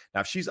gains. Now,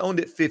 if she's owned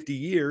it 50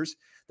 years,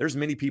 there's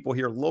many people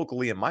here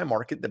locally in my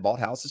market that bought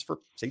houses for,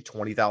 say,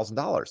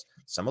 $20,000.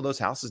 Some of those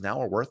houses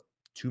now are worth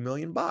 $2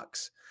 million.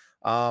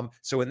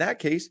 So in that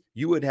case,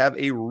 you would have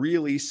a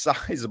really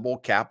sizable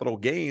capital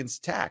gains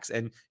tax,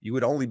 and you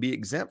would only be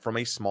exempt from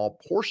a small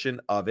portion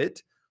of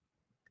it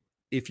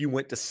if you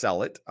went to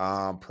sell it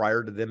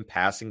prior to them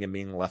passing and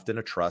being left in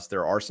a trust.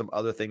 There are some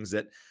other things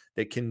that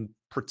can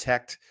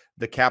protect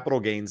the capital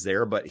gains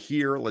there. But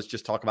here, let's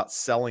just talk about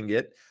selling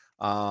it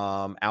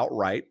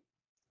outright.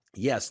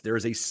 Yes, there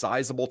is a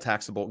sizable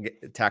tax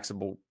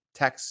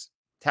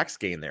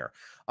gain there,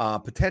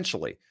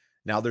 potentially.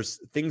 Now, there's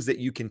things that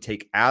you can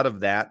take out of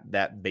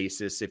that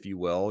basis, if you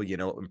will,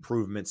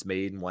 improvements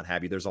made and what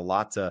have you. There's a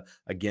lot to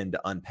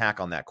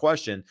unpack on that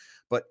question.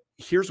 But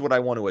here's what I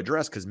want to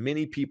address, because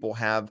many people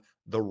have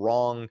the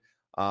wrong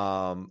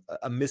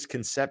a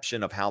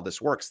misconception of how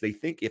this works. They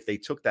think if they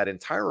took that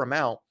entire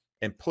amount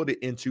and put it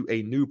into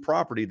a new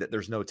property that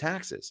there's no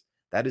taxes.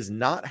 That is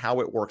not how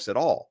it works at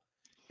all.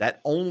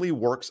 That only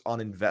works on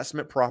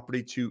investment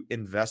property to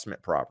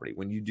investment property.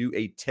 When you do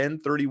a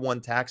 1031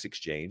 tax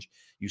exchange,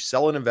 you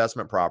sell an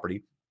investment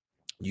property,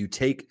 you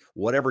take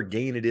whatever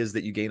gain it is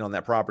that you gain on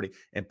that property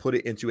and put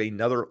it into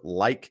another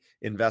like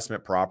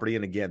investment property.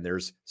 And again,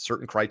 there's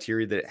certain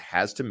criteria that it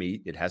has to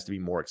meet. It has to be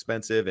more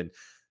expensive and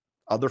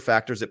other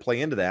factors that play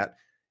into that.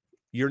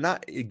 You're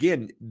not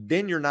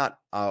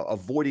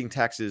avoiding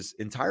taxes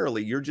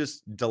entirely. You're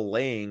just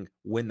delaying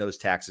when those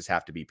taxes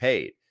have to be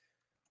paid.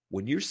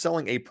 When you're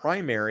selling a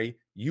primary,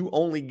 you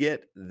only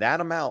get that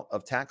amount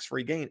of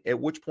tax-free gain, at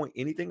which point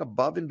anything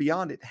above and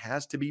beyond it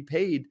has to be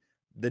paid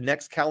the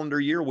next calendar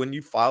year when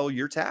you file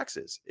your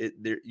taxes.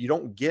 You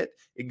don't get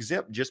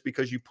exempt just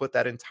because you put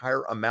that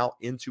entire amount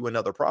into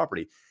another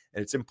property.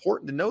 And it's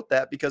important to note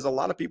that because a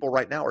lot of people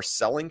right now are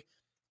selling,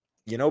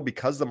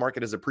 because the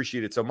market has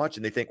appreciated so much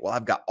and they think, well,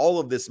 I've got all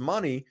of this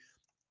money.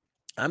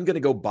 I'm going to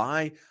go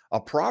buy a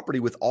property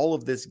with all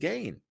of this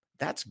gain.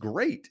 That's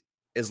great,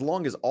 as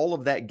long as all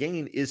of that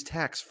gain is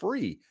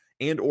tax-free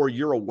and or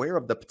you're aware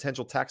of the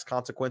potential tax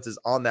consequences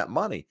on that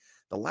money.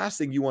 The last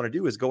thing you want to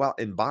do is go out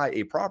and buy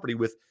a property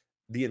with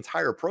the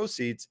entire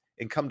proceeds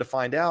and come to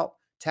find out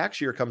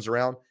tax year comes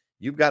around,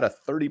 you've got a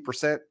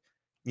 30%,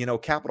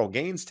 capital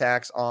gains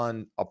tax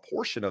on a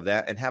portion of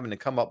that and having to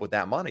come up with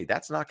that money.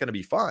 That's not going to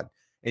be fun.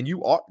 And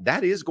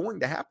that is going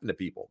to happen to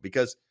people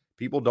because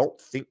people don't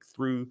think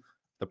through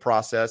the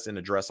process and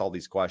address all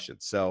these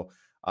questions. So,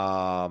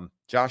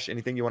 Josh,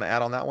 anything you want to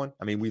add on that one?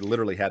 I mean, we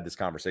literally had this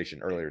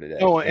conversation earlier today.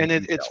 No, and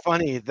it's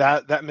funny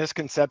that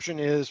misconception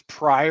is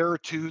prior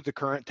to the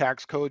current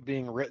tax code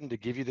being written to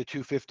give you the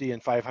 250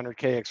 and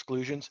 500K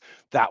exclusions.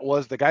 That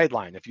was the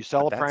guideline. If you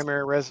sell a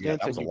primary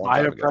residence and you buy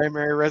a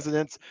primary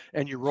residence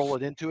and you roll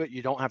it into it,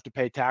 you don't have to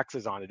pay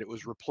taxes on it. It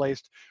was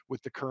replaced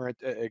with the current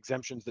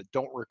exemptions that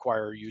don't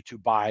require you to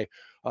buy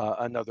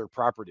another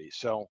property.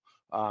 So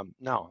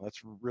no,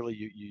 that's really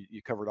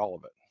you covered all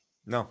of it.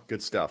 No,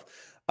 good stuff.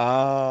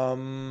 I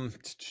don't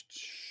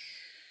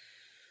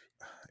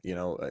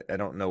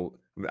know.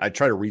 I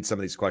try to read some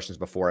of these questions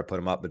before I put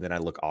them up, but then I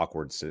look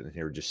awkward sitting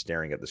here just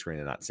staring at the screen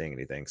and not saying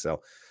anything.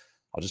 So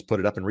I'll just put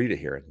it up and read it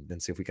here and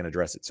then see if we can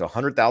address it. So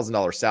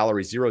 $100,000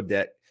 salary, zero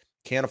debt,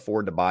 can't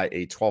afford to buy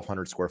a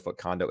 1,200 square foot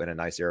condo in a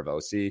nice area of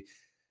OC,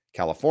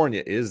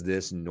 California. Is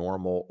this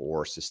normal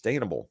or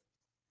sustainable?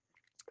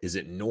 Is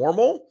it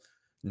normal?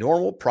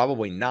 Normal?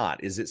 Probably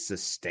not. Is it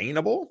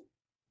sustainable?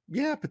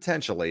 Yeah,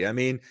 potentially. I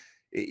mean,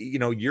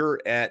 you're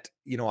at,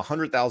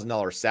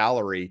 $100,000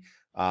 salary.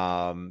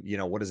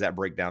 What does that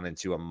break down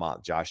into a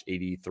month, Josh?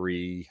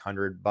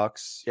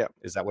 $8,300? Yeah.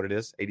 Is that what it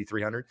is?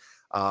 8,300.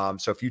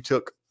 So if you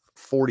took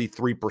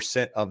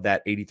 43% of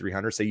that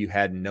 8,300, say you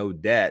had no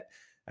debt,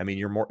 I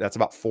mean, that's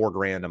about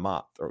 $4,000 a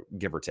month, or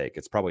give or take.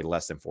 It's probably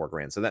less than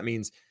 $4,000. So that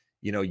means,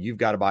 you've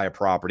got to buy a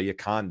property, a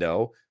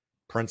condo,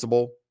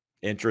 principal,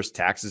 interest,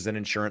 taxes, and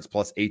insurance,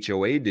 plus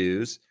HOA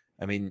dues.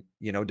 I mean,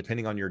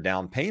 depending on your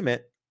down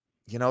payment,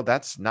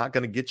 that's not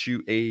going to get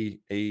you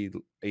a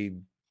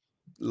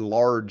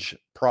large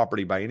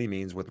property by any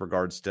means with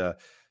regards to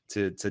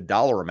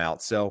dollar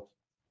amount. So,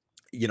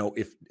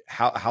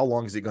 how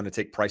long is it going to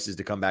take prices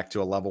to come back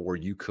to a level where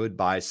you could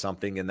buy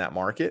something in that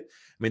market?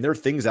 I mean, there are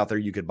things out there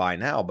you could buy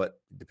now, but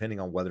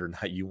depending on whether or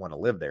not you want to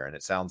live there, and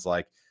it sounds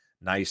like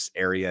nice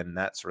area and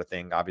that sort of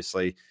thing.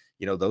 Obviously,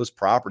 those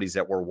properties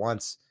that were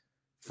once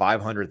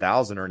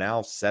 500,000 are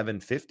now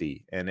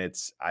 750. And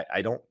is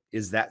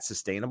that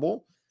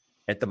sustainable?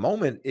 At the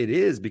moment, it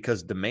is,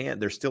 because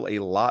there's still a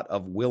lot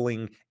of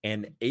willing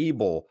and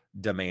able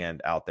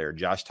demand out there.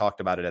 Josh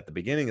talked about it at the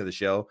beginning of the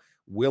show,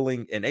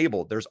 willing and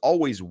able. There's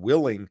always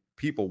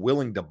people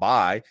willing to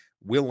buy,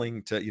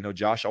 willing to,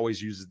 Josh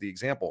always uses the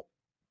example.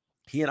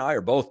 He and I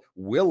are both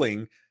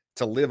willing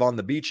to live on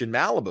the beach in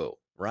Malibu,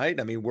 right?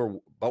 I mean, we're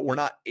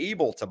not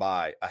able to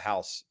buy a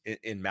house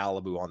in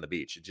Malibu on the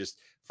beach. It just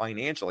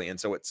financially. And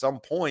so at some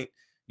point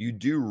you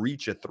do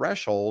reach a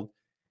threshold,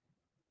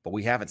 but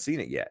we haven't seen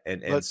it yet.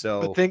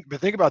 But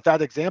think about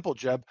that example,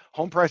 Jeb.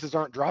 Home prices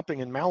aren't dropping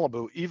in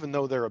Malibu, even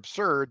though they're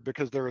absurd,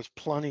 because there is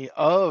plenty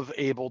of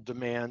able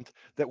demand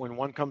that when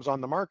one comes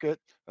on the market,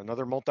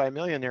 another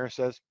multimillionaire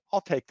says,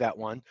 I'll take that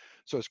one.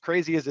 So as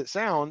crazy as it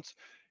sounds,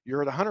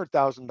 you're at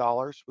 $100,000,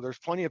 but there's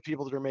plenty of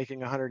people that are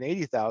making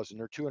 $180,000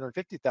 or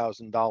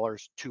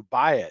 $250,000 to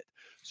buy it.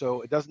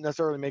 So it doesn't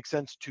necessarily make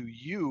sense to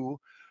you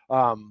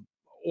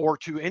or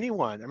to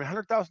anyone. I mean,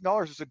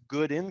 $100,000 is a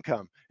good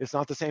income. It's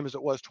not the same as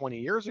it was 20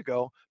 years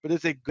ago, but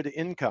it's a good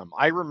income.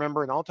 I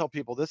remember, and I'll tell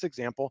people this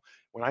example,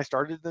 when I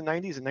started in the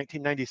 90s in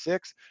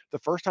 1996, the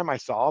first time I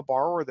saw a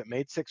borrower that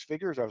made six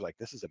figures, I was like,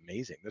 this is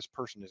amazing. This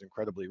person is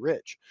incredibly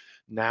rich.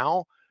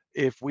 Now,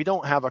 if we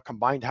don't have a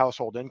combined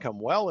household income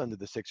well into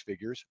the six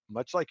figures,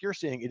 much like you're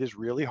seeing, it is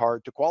really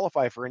hard to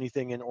qualify for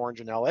anything in Orange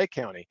and LA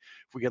County.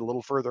 If we get a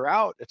little further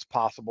out, it's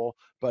possible,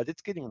 but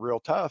it's getting real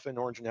tough in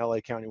Orange and LA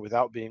County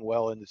without being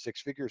well into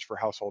six figures for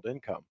household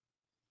income.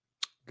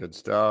 Good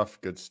stuff.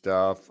 Good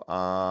stuff.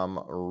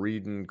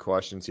 Reading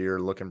questions here,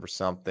 looking for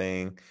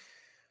something.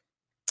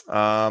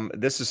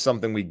 This is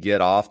something we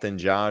get often,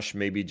 Josh.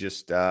 Maybe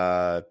just,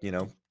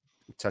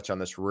 touch on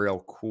this real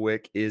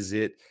quick. Is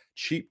it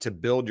cheap to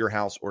build your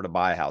house or to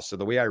buy a house? So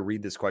the way I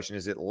read this question,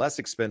 is it less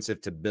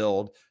expensive to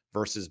build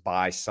versus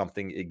buy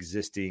something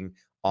existing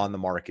on the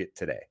market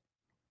today?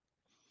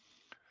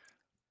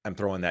 I'm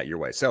throwing that your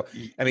way. So,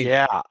 I mean,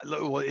 yeah,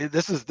 well,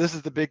 this is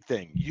the big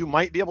thing. You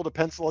might be able to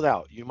pencil it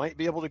out. You might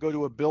be able to go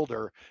to a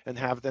builder and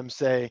have them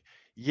say,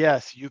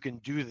 yes, you can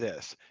do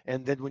this.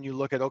 And then when you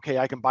look at, okay,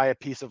 I can buy a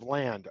piece of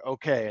land.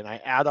 Okay. And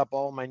I add up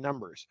all my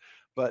numbers,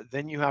 but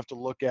then you have to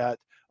look at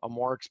a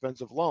more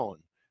expensive loan,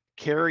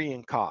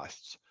 carrying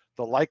costs,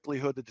 the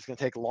likelihood that it's going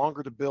to take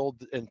longer to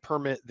build and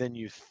permit than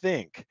you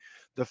think,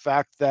 the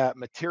fact that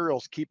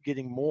materials keep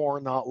getting more,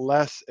 not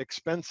less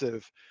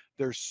expensive.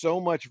 There's so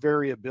much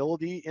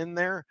variability in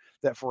there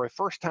that for a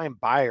first-time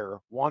buyer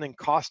wanting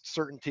cost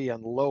certainty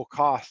and low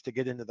cost to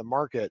get into the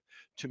market,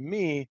 to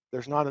me,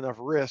 there's not enough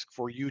risk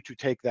for you to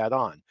take that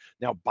on.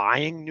 Now,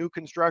 buying new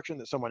construction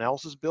that someone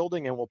else is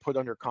building and will put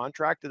under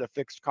contract at a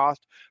fixed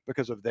cost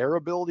because of their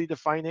ability to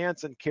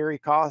finance and carry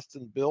costs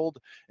and build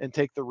and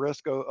take the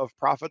risk of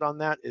profit on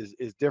that is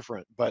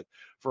different. But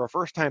for a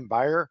first-time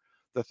buyer,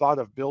 the thought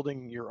of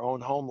building your own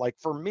home, like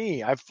for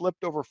me, I've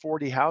flipped over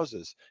 40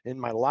 houses in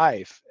my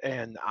life,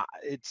 and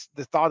it's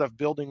the thought of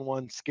building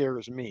one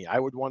scares me. I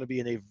would want to be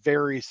in a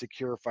very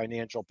secure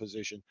financial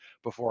position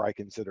before I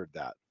considered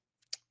that.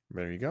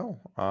 There you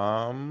go.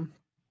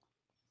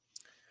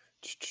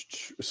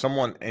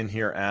 Someone in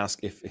here asked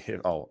if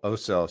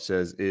Oso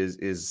says,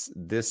 is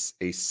this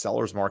a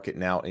seller's market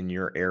now in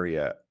your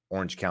area,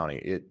 Orange County?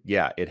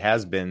 It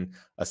has been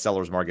a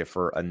seller's market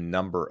for a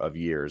number of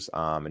years.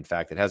 In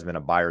fact, it has been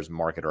a buyer's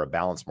market or a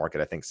balanced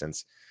market, I think,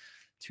 since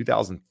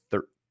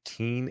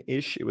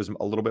 2013-ish. It was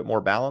a little bit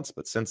more balanced,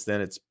 but since then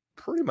it's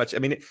pretty much, I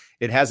mean,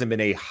 it hasn't been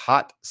a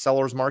hot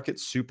seller's market,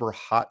 super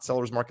hot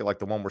seller's market like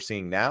the one we're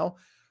seeing now,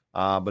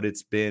 but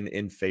it's been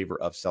in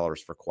favor of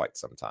sellers for quite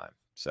some time.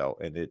 So,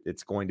 and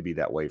it's going to be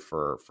that way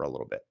for a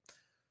little bit.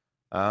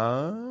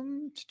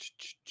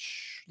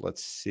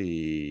 Let's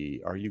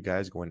see. Are you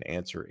guys going to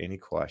answer any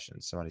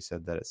questions? Somebody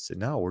said that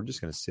no, we're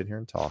just going to sit here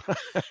and talk.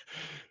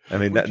 I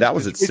mean, that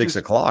was at 6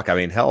 o'clock. I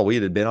mean, hell,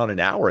 we had been on an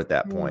hour at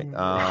that point.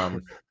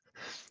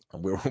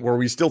 Were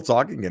we still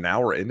talking an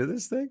hour into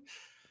this thing?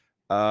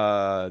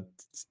 I'm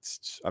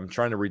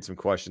trying to read some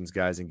questions,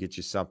 guys, and get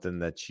you something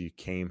that you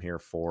came here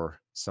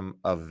for, some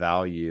of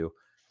value.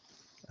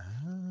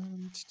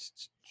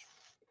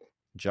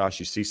 Josh,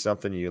 you see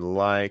something you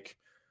like?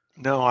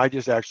 No, I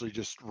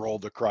just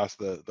rolled across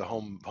the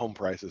home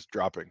prices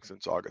dropping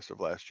since August of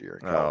last year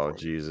in California. Oh,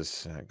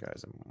 Jesus. That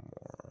guy's a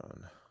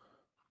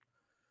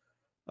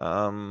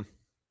moron.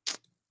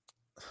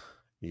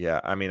 Yeah,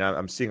 I mean,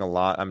 I'm seeing a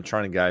lot. I'm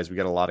trying to, guys, we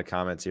got a lot of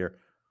comments here.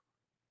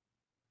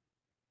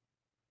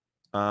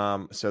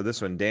 So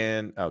this one,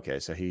 Dan, okay,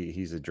 so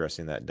he's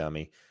addressing that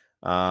dummy.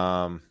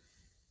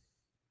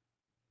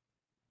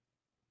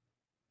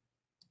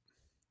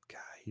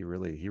 He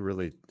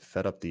really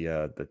fed up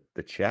the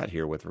chat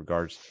here with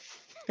regards.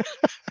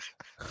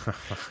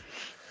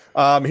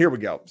 Here we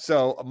go.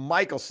 So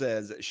Michael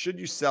says, should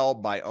you sell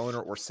by owner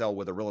or sell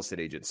with a real estate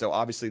agent? So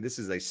obviously this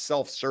is a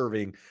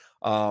self-serving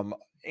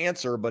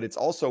answer, but it's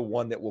also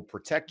one that will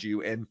protect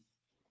you. And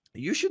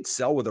you should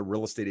sell with a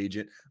real estate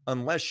agent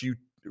unless you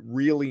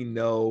really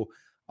know,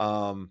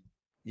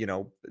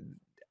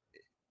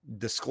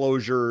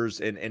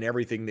 disclosures and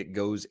everything that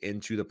goes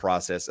into the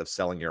process of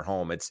selling your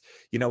home. It's,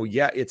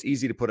 it's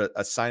easy to put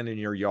a sign in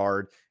your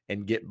yard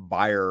and get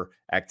buyer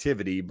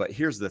activity. But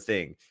here's the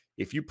thing.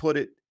 If you put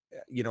it,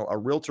 a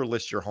realtor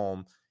lists your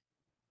home,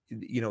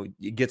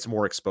 it gets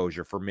more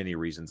exposure for many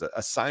reasons.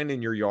 A sign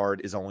in your yard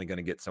is only going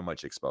to get so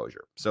much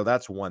exposure. So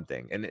that's one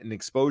thing. And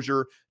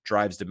exposure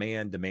drives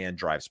demand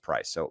drives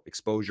price. So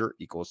exposure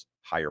equals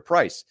higher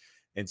price.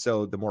 And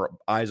so the more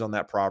eyes on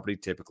that property,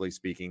 typically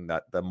speaking,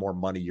 that the more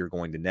money you're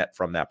going to net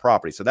from that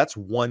property. So that's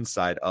one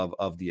side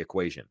of the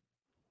equation.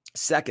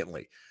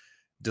 Secondly,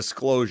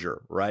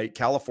 disclosure, right?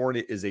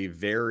 California is a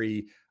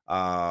very,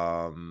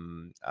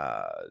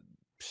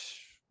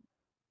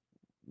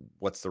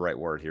 what's the right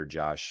word here,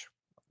 Josh?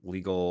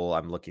 Legal.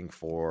 I'm looking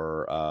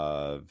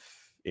for,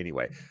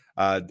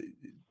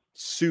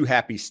 sue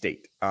happy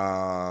state.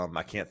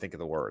 I can't think of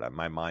the word.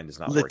 My mind is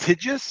not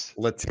litigious.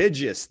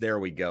 Litigious. There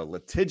we go.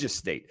 Litigious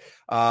state.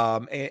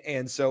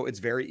 And so it's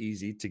very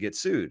easy to get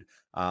sued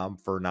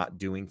for not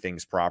doing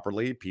things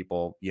properly.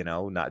 People,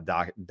 not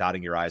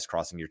dotting your I's,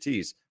 crossing your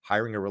T's.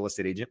 Hiring a real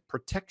estate agent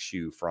protects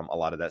you from a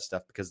lot of that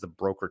stuff because the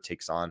broker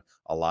takes on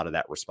a lot of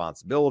that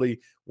responsibility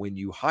when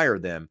you hire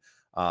them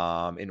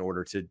in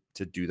order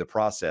to do the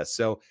process.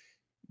 So,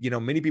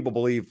 many people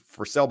believe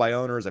for sell by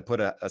owners, I put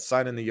a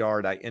sign in the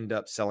yard, I end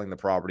up selling the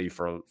property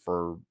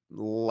for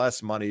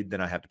less money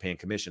than I have to pay in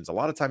commissions. A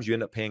lot of times you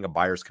end up paying a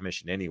buyer's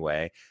commission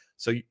anyway.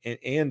 So,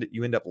 and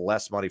you end up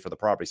less money for the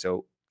property.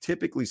 So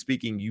typically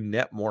speaking, you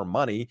net more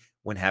money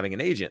when having an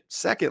agent.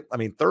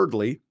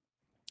 Thirdly,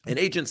 an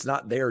agent's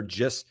not there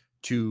just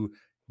to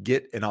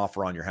get an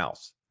offer on your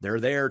house. They're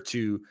there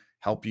to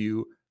help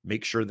you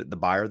make sure that the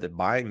buyer that's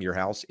buying your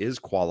house is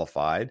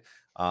qualified.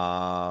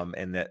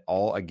 And that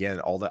all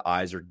the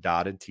I's are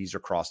dotted, T's are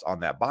crossed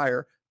on that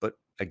buyer. But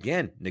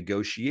again,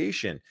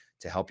 negotiation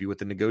to help you with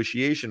the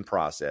negotiation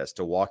process,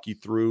 to walk you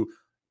through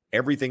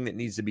everything that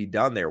needs to be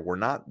done there. We're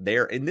not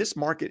there in this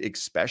market,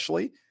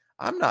 especially.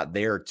 I'm not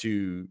there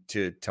to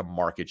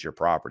market your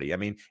property. I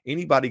mean,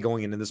 anybody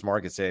going into this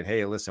market saying,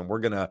 hey, listen, we're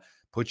going to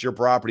put your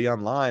property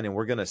online and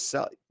we're going to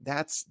sell.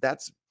 That's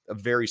a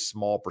very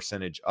small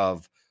percentage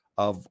of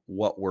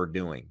what we're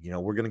doing.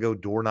 We're going to go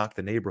door knock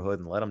the neighborhood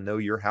and let them know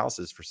your house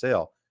is for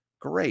sale.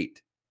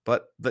 Great.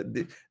 But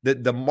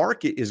the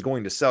market is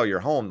going to sell your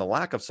home. The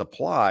lack of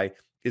supply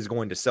is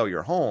going to sell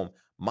your home.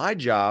 My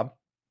job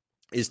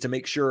is to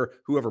make sure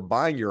whoever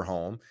buying your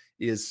home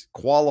is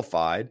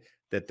qualified,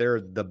 that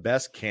they're the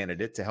best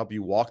candidate to help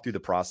you walk through the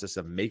process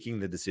of making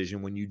the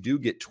decision when you do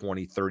get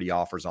 20, 30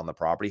 offers on the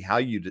property. How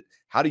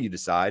do you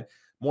decide?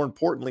 More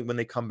importantly, when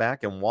they come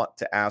back and want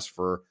to ask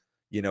for,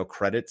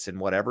 credits and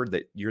whatever,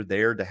 that you're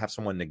there to have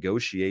someone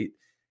negotiate,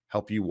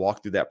 help you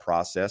walk through that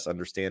process,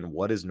 understand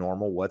what is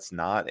normal, what's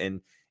not,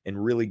 and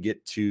really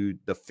get to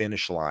the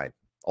finish line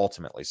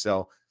ultimately.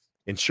 So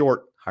in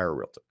short, hire a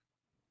realtor.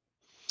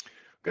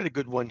 Got a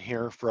good one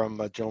here from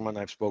a gentleman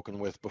I've spoken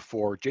with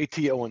before.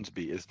 JT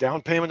Owensby, is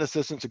down payment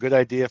assistance a good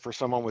idea for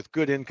someone with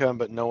good income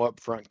but no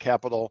upfront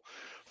capital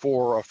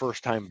for a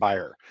first-time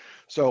buyer?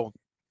 So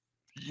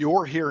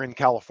you're here in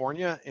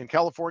California. In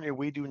California,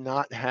 we do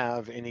not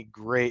have any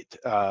great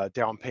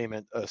down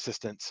payment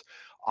assistance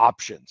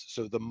options.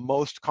 So the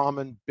most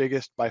common,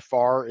 biggest by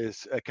far,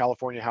 is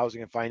California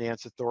Housing and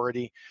Finance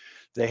Authority.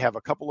 They have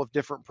a couple of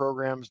different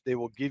programs. They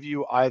will give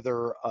you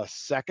either a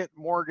second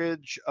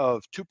mortgage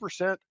of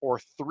 2% or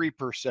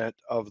 3%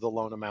 of the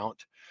loan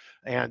amount,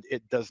 and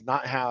it does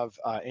not have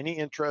any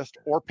interest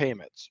or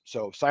payments.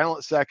 So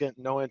silent second,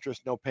 no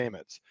interest, no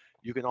payments.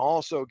 You can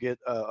also get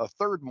a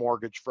third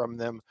mortgage from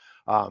them.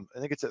 I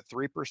think it's at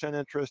 3%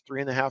 interest,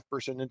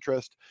 3.5%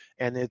 interest,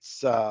 and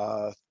it's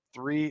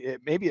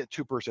it may be at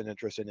 2%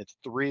 interest, and it's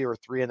 3 or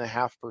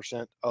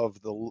 3.5%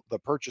 of the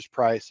purchase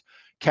price,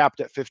 capped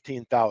at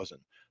 $15,000.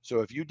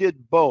 So if you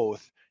did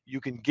both, you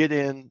can get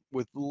in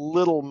with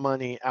little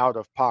money out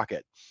of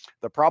pocket.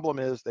 The problem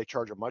is they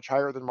charge a much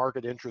higher than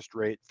market interest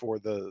rate for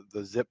the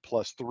ZIP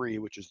plus 3,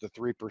 which is the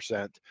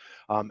 3%.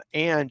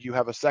 And you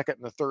have a second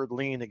and a third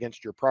lien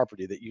against your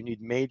property that you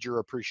need major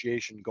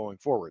appreciation going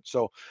forward.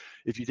 So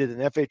if you did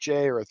an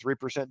FHA or a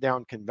 3%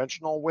 down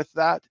conventional with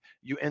that,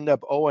 you end up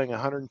owing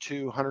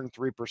 102,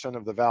 103%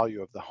 of the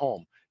value of the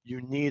home. You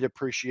need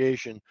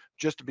appreciation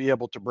just to be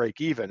able to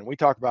break even. And we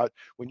talk about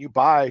when you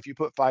buy, if you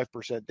put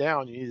 5%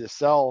 down, you need to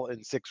sell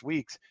in 6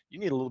 weeks, you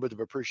need a little bit of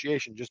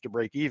appreciation just to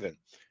break even.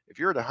 If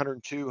you're at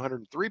 102,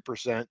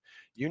 103%,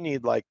 you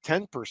need like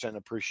 10%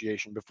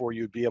 appreciation before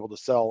you'd be able to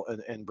sell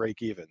and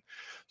break even.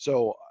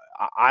 So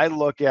I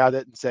look at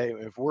it and say,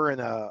 if we're in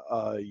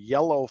a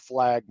yellow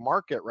flag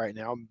market right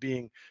now,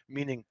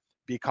 meaning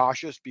be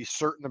cautious, be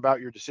certain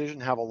about your decision,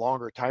 have a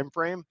longer time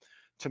frame,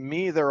 to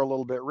me, they're a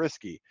little bit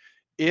risky.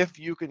 If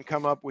you can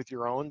come up with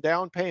your own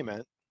down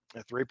payment,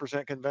 a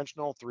 3%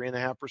 conventional,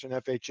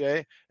 3.5%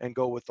 FHA, and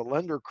go with the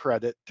lender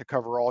credit to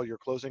cover all your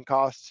closing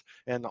costs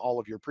and all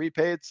of your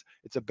prepaids,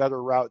 it's a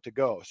better route to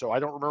go. So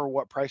I don't remember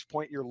what price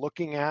point you're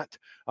looking at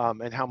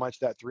and how much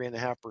that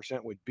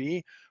 3.5% would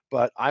be,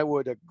 but I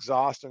would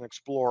exhaust and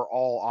explore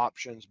all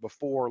options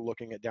before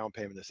looking at down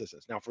payment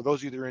assistance. Now, for those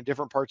of you that are in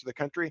different parts of the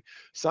country,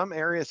 some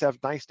areas have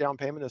nice down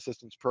payment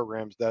assistance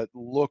programs that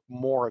look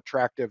more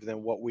attractive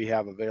than what we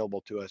have available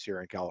to us here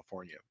in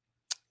California.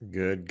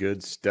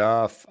 Good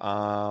stuff.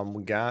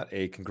 We got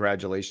a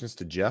congratulations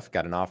to Jeff,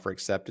 got an offer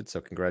accepted.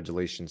 So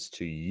congratulations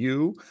to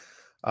you.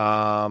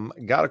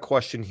 Got a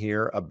question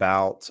here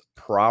about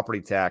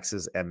property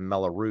taxes and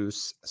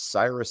Mello-Roos.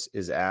 Cyrus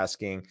is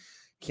asking,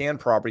 can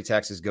property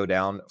taxes go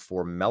down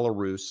for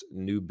Mello-Roos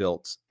new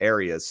built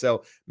areas?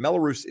 So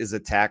Mello-Roos is a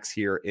tax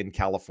here in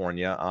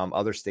California.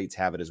 Other states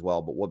have it as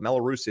well. But what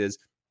Mello-Roos is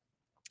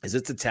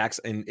it's a tax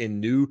in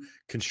new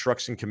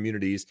construction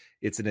communities.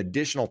 It's an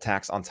additional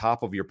tax on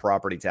top of your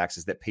property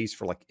taxes that pays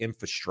for like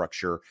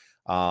infrastructure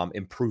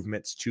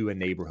improvements to a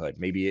neighborhood.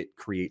 Maybe it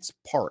creates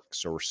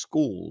parks or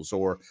schools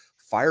or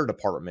fire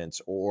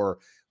departments or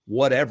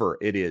whatever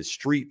it is,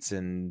 streets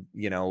and,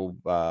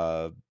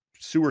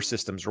 sewer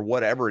systems or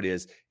whatever it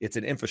is. It's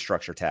an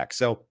infrastructure tax.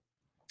 So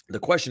the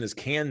question is,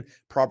 can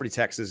property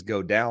taxes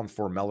go down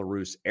for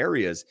Mello-Roos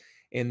areas?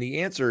 And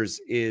the answer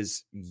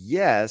is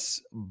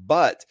yes,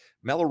 but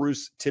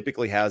Mello-Roos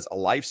typically has a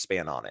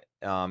lifespan on it.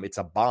 It's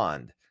a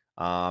bond.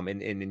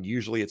 And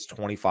usually it's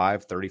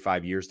 25,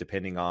 35 years,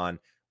 depending on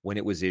when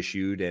it was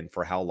issued and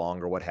for how long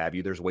or what have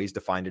you. There's ways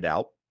to find it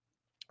out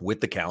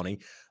with the county.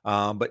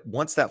 But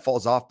once that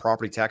falls off,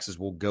 property taxes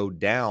will go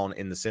down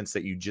in the sense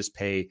that you just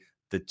pay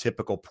the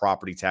typical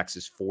property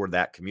taxes for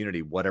that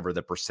community, whatever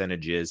the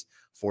percentage is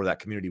for that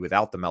community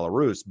without the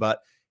Mello-Roos.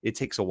 But it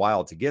takes a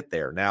while to get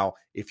there. Now,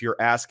 if you're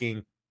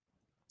asking,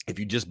 if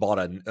you just bought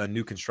a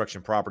new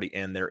construction property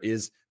and there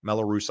is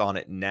Mello-Roos on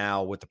it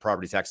now with the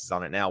property taxes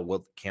on it now,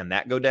 well, can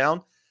that go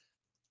down?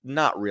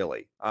 Not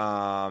really.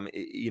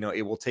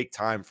 It will take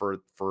time for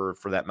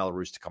that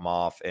Mello-Roos to come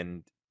off.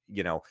 And,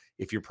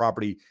 if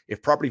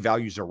property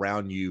values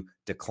around you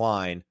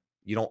decline,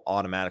 you don't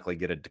automatically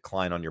get a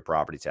decline on your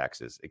property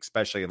taxes,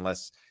 especially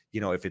unless,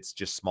 if it's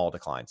just small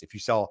declines. If you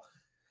saw,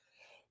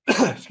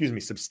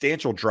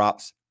 substantial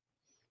drops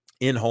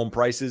in home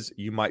prices,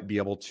 you might be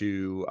able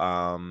to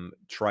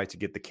try to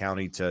get the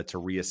county to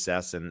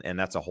reassess, and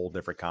that's a whole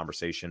different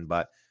conversation,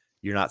 but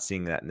you're not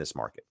seeing that in this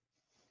market.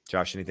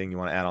 Josh, anything you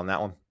want to add on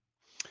that one?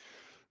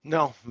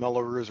 No,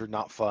 Mello-Roos are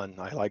not fun.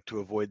 I like to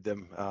avoid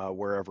them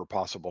wherever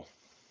possible.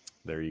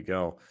 There you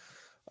go.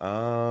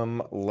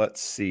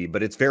 Let's see,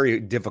 but it's very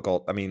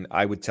difficult. I mean,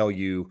 I would tell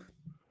you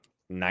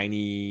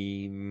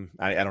 90,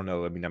 I don't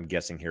know. I mean, I'm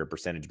guessing here a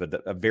percentage, but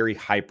a very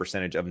high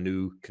percentage of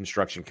new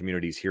construction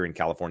communities here in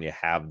California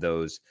have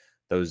those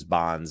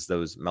bonds,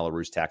 those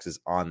Mello-Roos taxes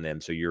on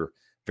them. So you're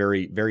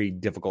very, very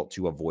difficult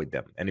to avoid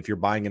them. And if you're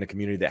buying in a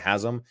community that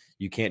has them,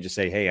 you can't just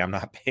say, hey, I'm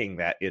not paying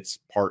that. It's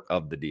part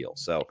of the deal.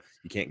 So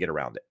you can't get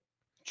around it.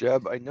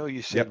 Jeb, I know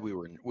you said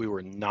Yep. we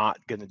were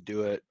not going to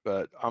do it,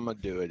 but I'm going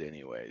to do it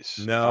anyways.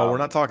 No, we're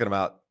not talking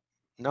about.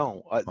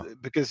 No,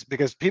 because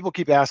people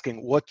keep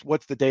asking,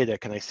 what's the data?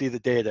 Can I see the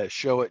data?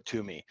 Show it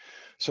to me.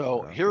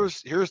 So Okay.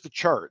 here's the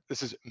chart.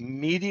 This is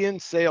median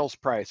sales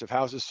price of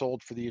houses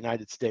sold for the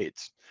United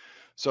States.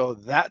 So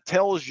that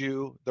tells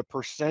you the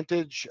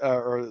percentage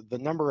or the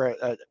number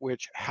at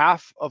which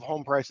half of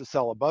home prices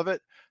sell above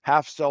it,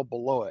 half sell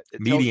below it.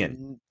 It tells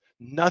you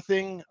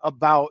nothing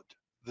about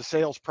the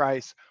sales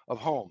price of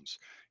homes.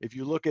 If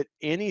you look at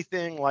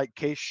anything like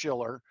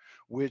Case-Shiller,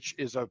 which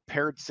is a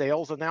paired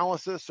sales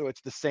analysis, so it's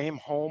the same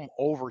home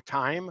over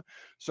time.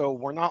 So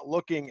we're not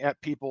looking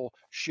at people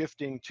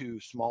shifting to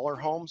smaller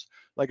homes.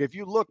 Like if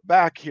you look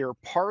back here,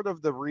 part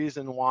of the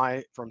reason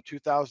why from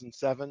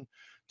 2007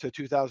 to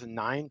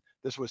 2009,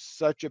 this was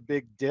such a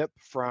big dip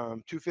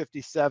from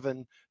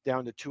 257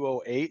 down to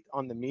 208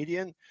 on the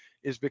median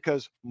is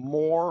because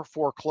more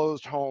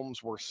foreclosed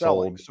homes were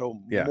selling.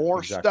 So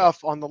more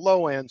stuff on the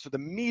low end. So the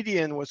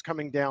median was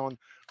coming down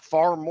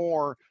far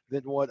more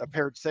than what a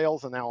paired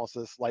sales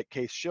analysis like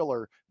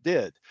Case-Shiller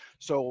did.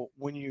 So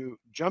when you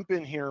jump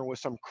in here with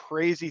some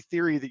crazy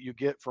theory that you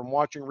get from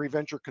watching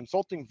reventure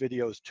consulting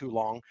videos too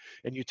long,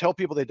 and you tell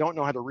people they don't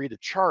know how to read a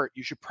chart,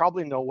 you should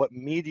probably know what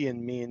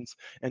median means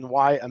and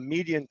why a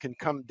median can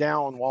come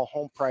down while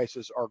home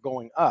prices are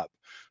going up.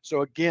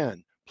 So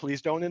again,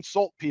 please don't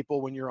insult people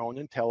when your own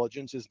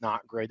intelligence is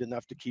not great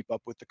enough to keep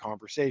up with the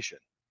conversation.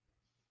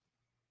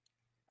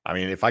 I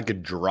mean, if I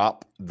could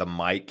drop the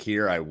mic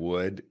here, I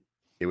would.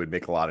 It would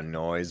make a lot of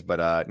noise,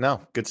 but no,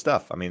 good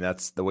stuff. I mean,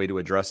 that's the way to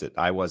address it.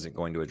 I wasn't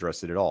going to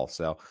address it at all.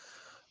 So,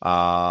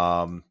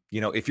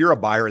 if you're a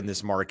buyer in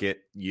this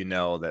market, you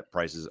know that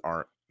prices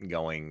aren't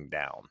going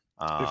down.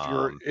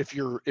 If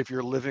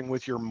you're living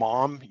with your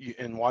mom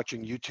and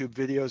watching YouTube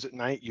videos at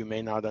night, you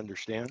may not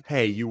understand.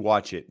 Hey, you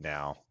watch it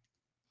now.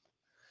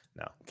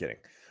 No, I'm kidding.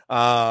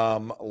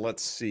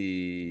 Let's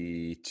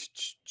see.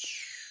 So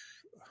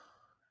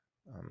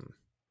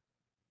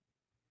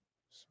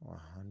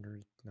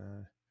 100.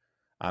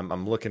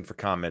 I'm looking for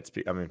comments.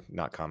 I mean,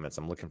 not comments.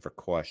 I'm looking for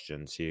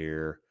questions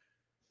here.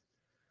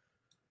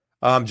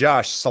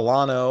 Josh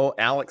Solano,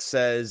 Alex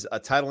says,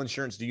 title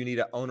insurance. Do you need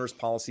an owner's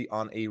policy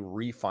on a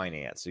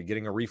refinance? So you're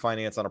getting a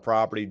refinance on a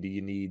property. Do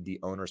you need the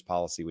owner's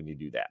policy when you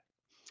do that?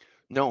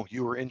 No,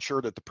 you were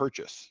insured at the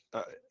purchase.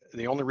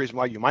 The only reason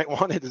why you might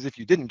want it is if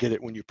you didn't get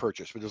it when you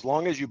purchased. But as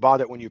long as you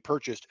bought it when you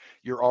purchased,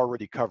 you're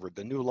already covered.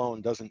 The new loan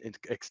doesn't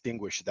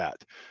extinguish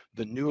that.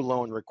 The new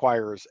loan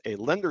requires a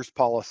lender's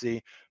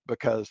policy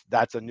because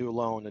that's a new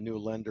loan, a new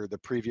lender. The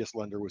previous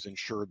lender was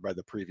insured by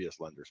the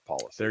previous lender's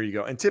policy. There you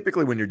go. And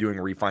typically when you're doing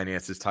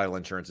refinances, title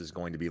insurance is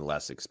going to be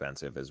less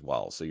expensive as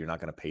well. So you're not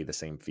going to pay the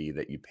same fee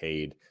that you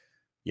paid,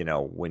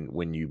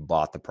 when you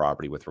bought the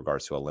property with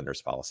regards to a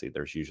lender's policy.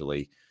 There's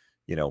usually,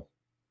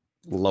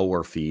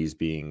 lower fees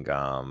being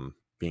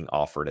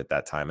offered at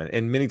that time.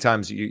 And many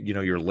times,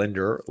 your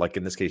lender, like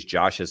in this case,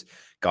 Josh has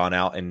gone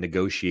out and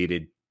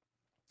negotiated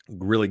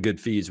really good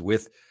fees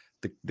with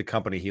the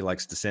company he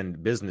likes to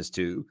send business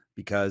to,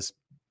 because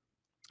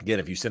again,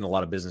 if you send a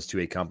lot of business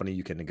to a company,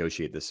 you can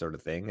negotiate this sort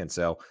of thing. And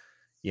so,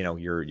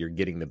 you're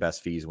getting the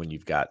best fees when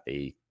you've got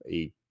a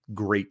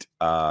great,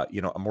 a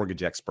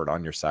mortgage expert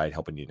on your side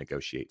helping you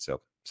negotiate. So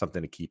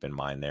something to keep in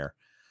mind there.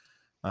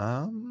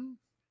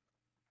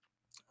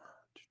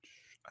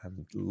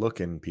 I'm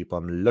looking, people.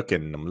 I'm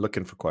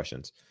looking for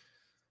questions.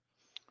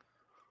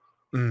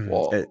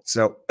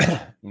 So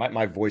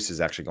my voice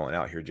is actually going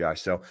out here, Josh.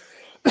 So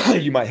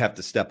you might have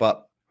to step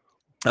up.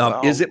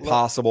 Is it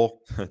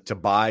possible to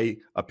buy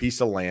a piece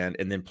of land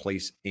and then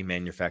place a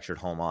manufactured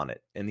home on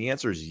it? And the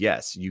answer is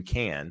yes, you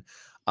can.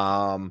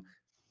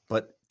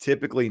 But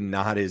typically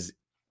not as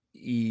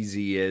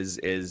easy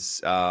as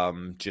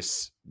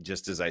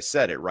just as I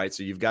said it, right?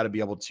 So you've got to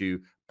be able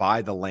to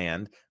buy the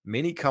land.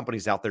 Many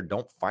companies out there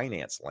don't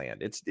finance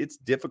land. It's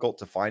difficult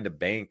to find a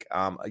bank.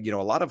 A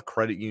lot of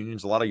credit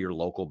unions, a lot of your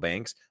local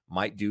banks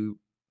might do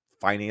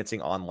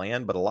financing on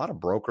land, but a lot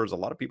of brokers, a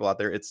lot of people out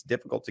there, it's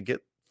difficult to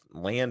get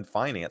land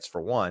finance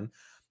for one.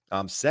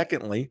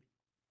 Secondly,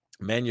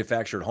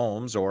 manufactured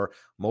homes or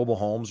mobile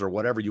homes or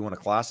whatever you want to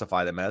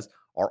classify them as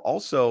are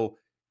also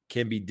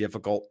can be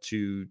difficult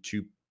to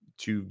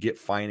get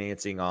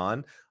financing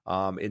on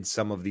in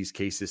some of these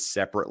cases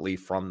separately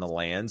from the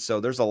land. So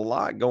there's a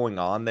lot going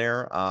on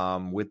there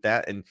with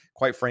that. And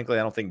quite frankly,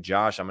 I don't think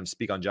I'm going to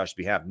speak on Josh's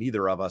behalf.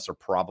 Neither of us are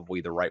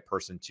probably the right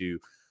person to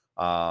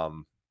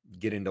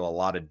get into a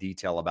lot of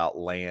detail about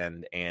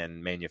land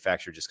and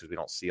manufacture just because we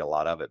don't see a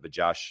lot of it. But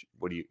Josh,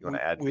 what do you want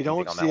to add? We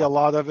don't see a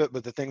lot of it,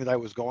 but the thing that I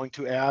was going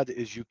to add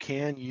is you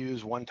can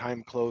use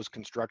one-time close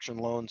construction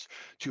loans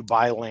to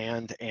buy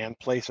land and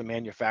place a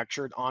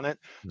manufactured on it.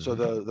 So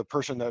the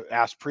person that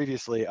asked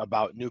previously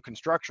about new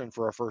construction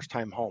for a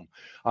first-time home,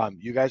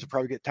 you guys will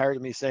probably get tired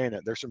of me saying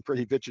it. There's some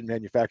pretty bitchin'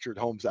 manufactured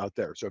homes out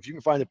there. So if you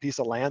can find a piece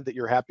of land that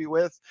you're happy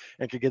with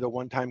and could get a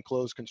one-time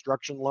close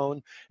construction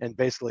loan, and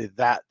basically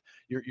that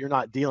you're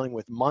not dealing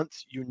with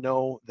months. You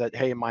know that,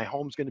 hey, my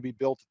home's going to be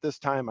built at this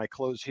time. I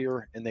close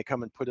here, and they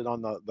come and put it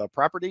on the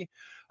property.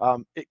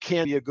 It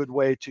can be a good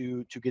way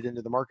to get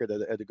into the market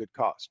at a good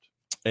cost.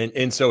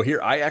 And so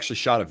here, I actually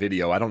shot a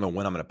video. I don't know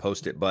when I'm going to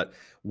post it, but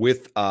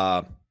with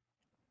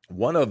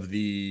one of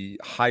the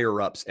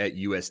higher ups at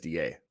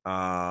USDA,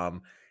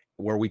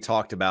 where we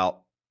talked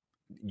about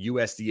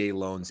USDA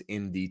loans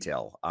in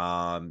detail,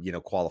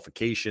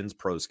 qualifications,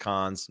 pros,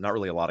 cons, not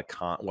really a lot of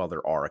well,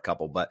 there are a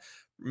couple, but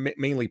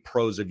mainly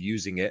pros of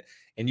using it.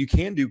 And you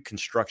can do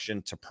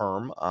construction to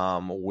perm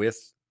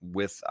with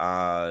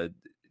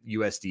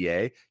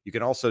USDA. You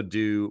can also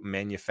do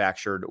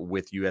manufactured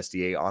with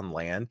USDA on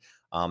land.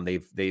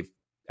 They've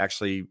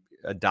actually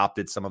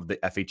adopted some of the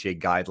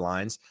FHA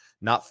guidelines,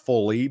 not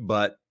fully,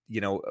 but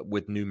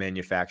with new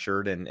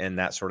manufactured and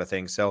that sort of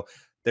thing. So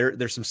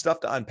there's some stuff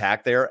to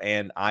unpack there,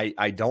 and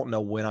I don't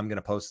know when I'm going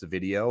to post the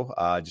video,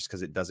 just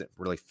because it doesn't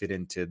really fit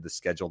into the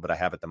schedule that I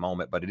have at the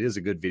moment. But it is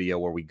a good video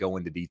where we go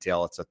into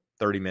detail. It's a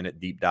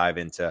 30-minute deep dive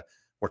into,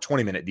 or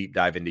 20-minute deep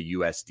dive into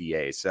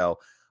USDA. So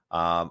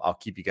I'll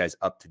keep you guys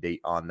up to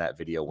date on that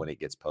video when it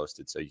gets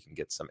posted, so you can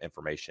get some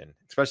information,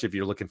 especially if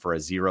you're looking for a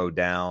zero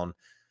down,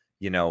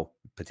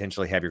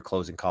 potentially have your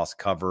closing costs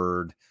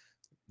covered,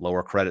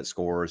 lower credit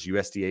scores.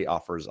 USDA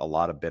offers a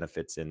lot of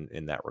benefits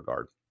in that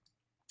regard.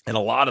 And a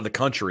lot of the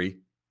country,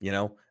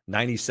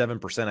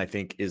 97%, I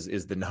think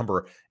is the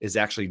number, is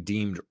actually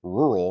deemed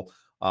rural,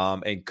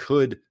 and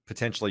could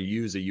potentially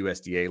use a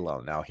USDA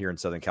loan. Now here in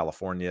Southern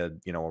California,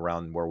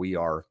 around where we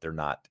are, they're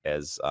not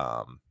as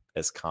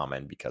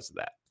common because of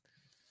that.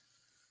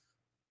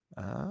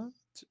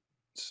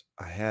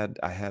 I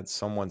had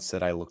someone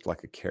said I looked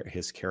like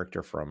his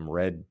character from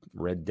Red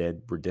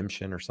Dead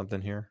Redemption or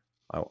something here.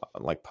 I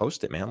like,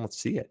 post it, man. Let's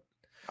see it.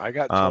 I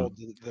got told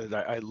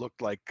that I looked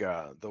like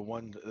the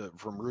one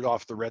from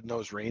Rudolph the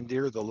Red-Nosed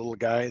Reindeer, the little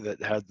guy that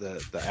had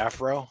the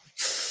afro.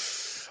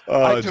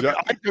 I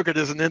took it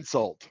as an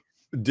insult.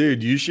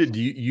 Dude,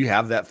 you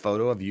have that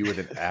photo of you with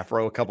an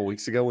afro a couple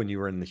weeks ago when you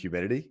were in the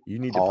humidity? You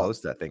need to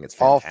post that thing. It's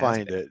fantastic. I'll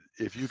find it.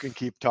 If you can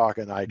keep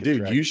talking, I can.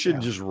 Dude, you should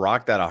just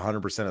rock that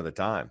 100% of the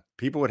time.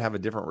 People would have a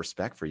different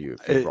respect for you.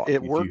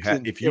 It works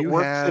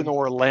in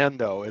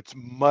Orlando. It's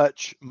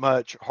much,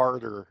 much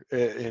harder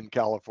in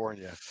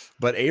California.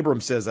 But Abram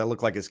says I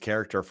look like his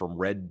character from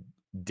Red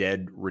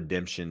Dead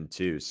Redemption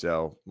 2.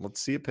 So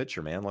let's see a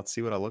picture, man. Let's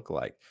see what I look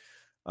like.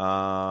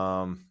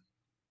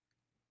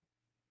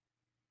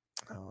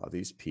 Oh,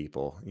 these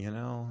people,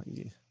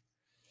 it's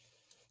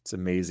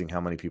amazing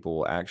how many people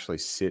will actually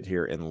sit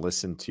here and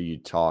listen to you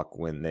talk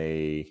when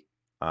they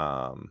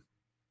are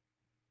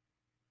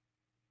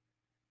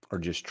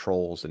just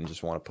trolls and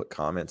just want to put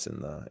comments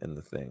in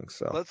the thing.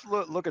 So let's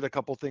look at a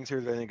couple things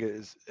here that I think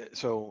is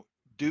so.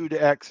 Dude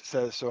X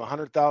says, so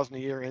 100,000 a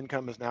year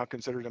income is now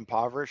considered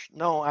impoverished?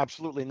 No,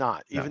 absolutely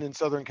not. No. Even in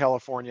Southern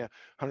California,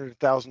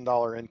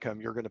 $100,000 income,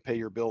 you're going to pay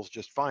your bills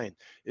just fine.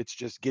 It's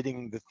just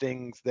getting the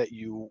things that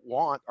you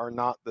want are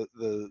not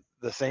the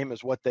same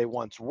as what they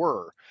once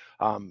were.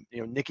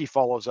 Nikki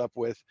follows up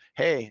with,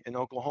 hey, in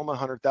Oklahoma,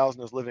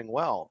 100,000 is living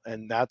well.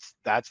 And that's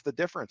the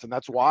difference. And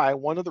that's why,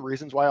 one of the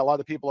reasons why a lot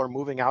of people are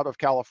moving out of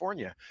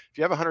California. If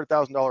you have a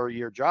 $100,000 a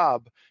year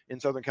job in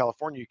Southern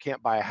California, you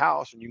can't buy a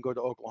house, and you can go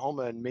to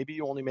Oklahoma and maybe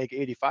you only make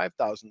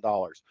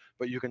 $85,000,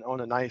 but you can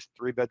own a nice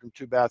 3-bedroom,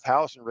 2-bath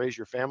house and raise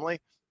your family.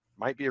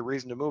 Might be a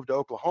reason to move to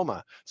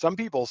Oklahoma. Some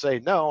people say,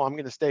 no, I'm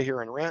going to stay here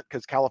and rent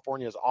because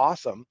California is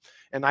awesome.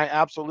 And I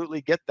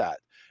absolutely get that.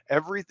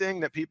 Everything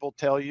that people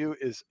tell you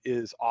is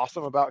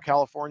awesome about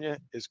California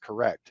is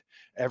correct.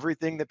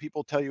 Everything that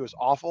people tell you is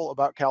awful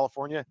about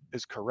California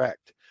is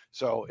correct.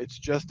 So it's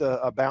just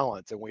a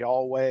balance, and we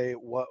all weigh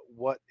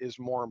what is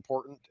more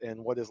important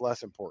and what is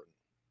less important.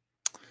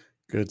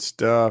 Good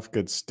stuff.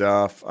 Good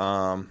stuff.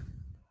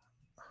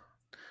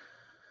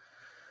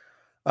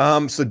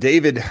 So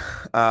David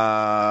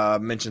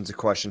mentions a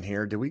question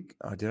here.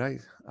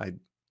 I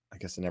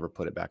guess I never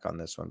put it back on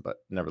this one, but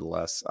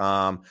nevertheless,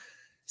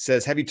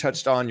 says, have you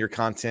touched on your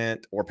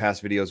content or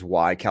past videos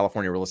why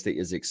California real estate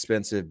is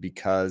expensive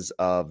because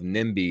of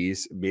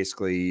NIMBYs,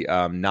 basically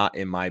not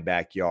in my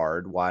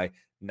backyard? Why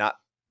not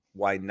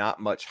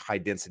much high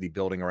density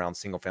building around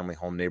single family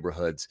home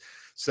neighborhoods?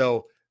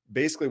 So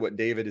basically what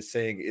David is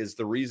saying is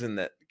the reason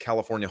that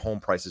California home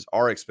prices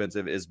are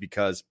expensive is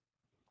because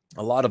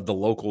a lot of the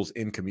locals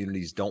in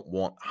communities don't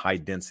want high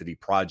density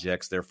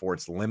projects. Therefore,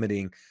 it's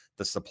limiting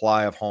the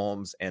supply of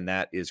homes, and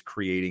that is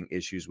creating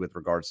issues with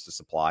regards to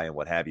supply and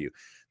what have you.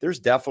 There's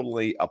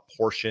definitely a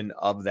portion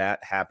of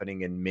that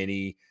happening in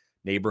many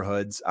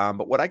neighborhoods.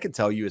 But what I can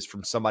tell you is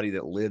from somebody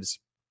that lives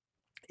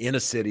in a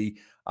city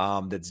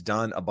that's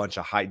done a bunch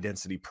of high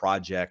density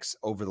projects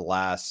over the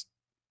last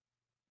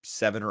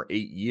 7 or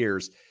 8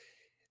 years,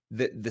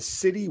 the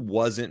city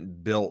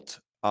wasn't built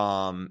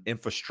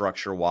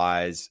infrastructure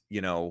wise,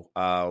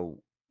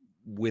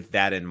 with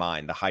that in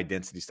mind, the high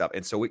density stuff.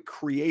 And so it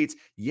creates,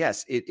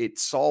 yes, it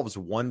solves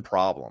one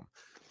problem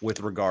with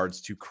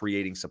regards to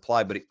creating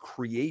supply, but it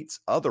creates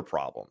other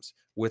problems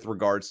with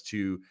regards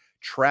to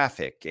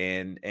traffic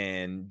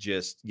and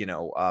just,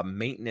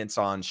 maintenance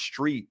on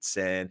streets.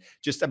 And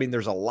just, I mean,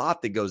 there's a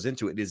lot that goes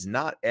into it. It is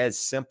not as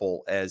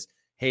simple as,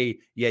 hey,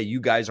 yeah, you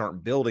guys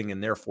aren't building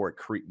and therefore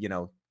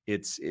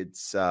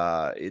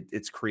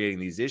it's creating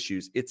these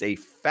issues. It's a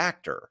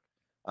factor.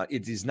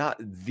 It is not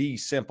the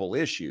simple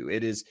issue.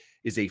 It is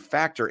a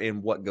factor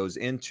in what goes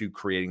into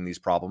creating these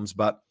problems.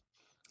 But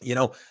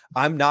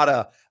I'm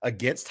not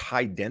against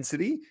high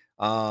density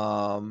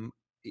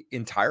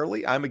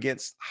entirely. I'm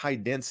against high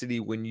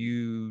density when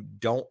you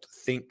don't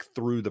think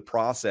through the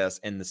process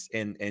and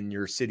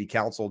your city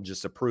council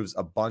just approves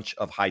a bunch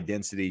of high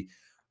density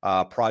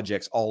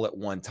projects all at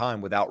one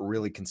time without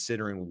really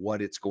considering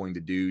what it's going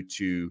to do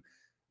to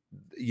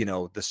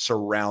the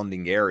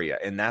surrounding area.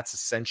 And that's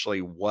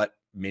essentially what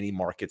many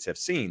markets have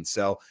seen.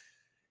 So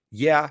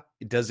yeah,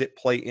 does it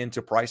play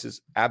into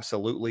prices?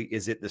 Absolutely.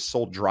 Is it the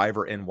sole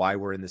driver in why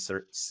we're in this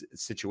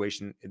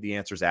situation? The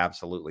answer is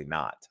absolutely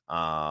not.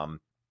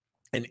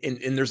 And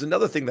there's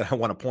another thing that I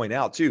want to point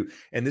out too,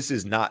 and this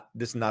is not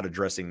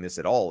addressing this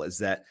at all, is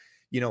that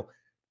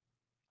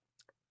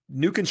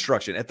new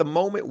construction at the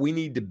moment we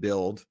need to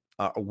build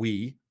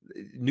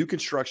new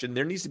construction.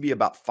 There needs to be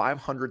about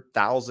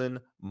 500,000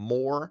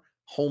 more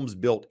homes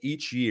built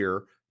each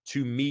year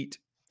to meet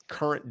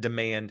current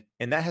demand.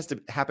 And that has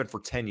to happen for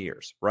 10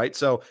 years, right?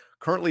 So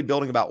currently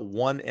building about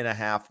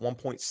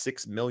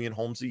 1.6 million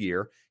homes a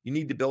year. You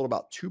need to build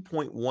about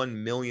 2.1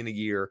 million a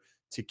year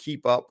to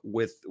keep up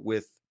with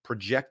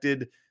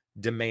projected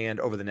demand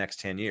over the next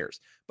 10 years.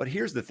 But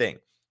here's the thing.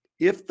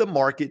 If the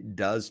market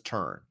does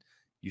turn,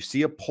 you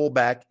see a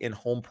pullback in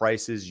home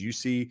prices, you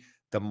see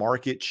the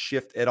market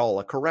shift at all,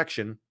 a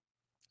correction,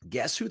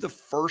 guess who the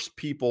first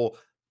people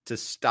to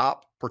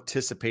stop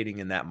participating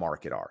in that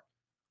market are?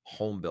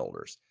 Home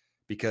builders,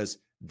 because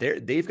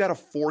they've got to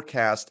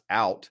forecast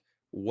out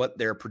what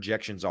their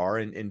projections are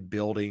in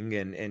building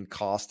and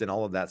cost and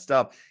all of that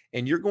stuff.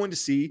 And you're going to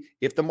see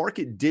if the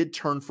market did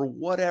turn for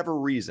whatever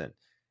reason,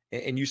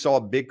 and you saw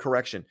a big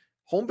correction,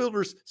 home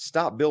builders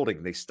stop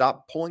building. They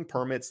stop pulling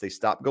permits. They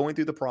stop going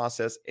through the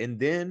process. And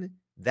then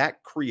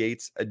that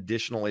creates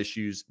additional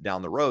issues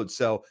down the road.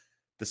 So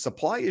the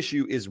supply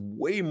issue is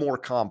way more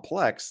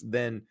complex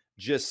than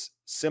just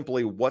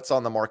simply what's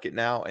on the market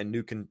now and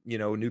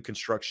new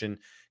construction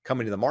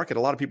coming to the market. A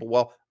lot of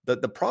people,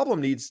 the problem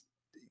needs,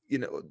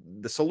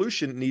 the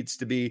solution needs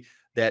to be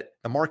that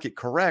the market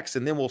corrects,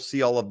 and then we'll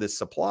see all of this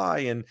supply,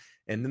 and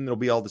then there'll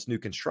be all this new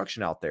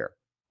construction out there.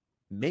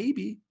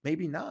 Maybe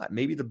not.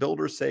 Maybe the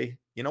builders say,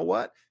 you know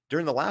what?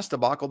 During the last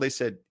debacle, they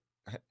said,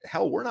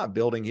 hell, we're not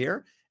building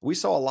here. We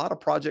saw a lot of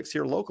projects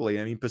here locally.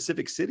 I mean,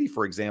 Pacific City,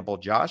 for example,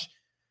 Josh,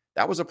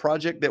 that was a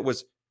project that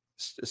was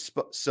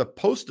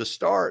supposed to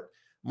start.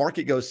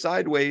 Market goes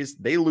sideways.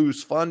 They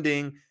lose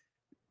funding.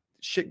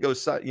 Shit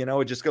goes,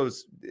 it just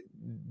goes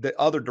the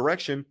other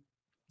direction.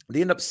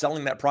 They end up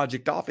selling that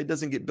project off. It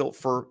doesn't get built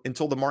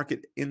until the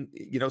market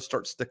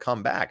starts to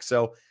come back.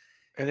 So,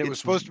 and it was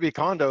supposed to be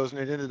condos, and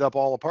it ended up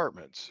all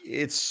apartments.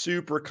 It's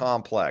super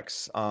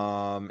complex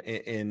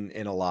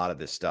in a lot of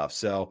this stuff.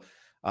 So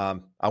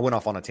I went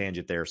off on a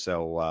tangent there.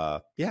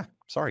 So yeah,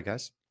 sorry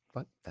guys,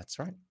 but that's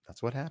right.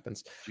 That's what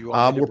happens.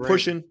 We're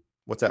pushing.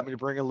 What's that? Want me to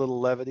bring a little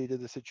levity to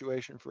the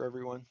situation for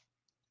everyone?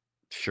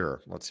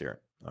 Sure. Let's hear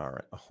it. All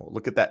right. Oh,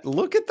 look at that.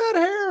 Look at that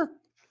hair.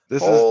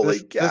 This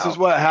is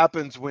what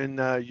happens when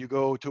you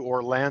go to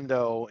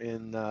Orlando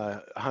in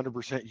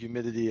 100%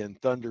 humidity and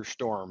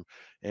thunderstorm,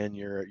 and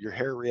your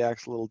hair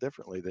reacts a little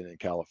differently than in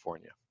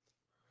California.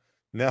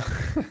 No,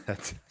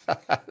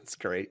 that's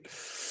great.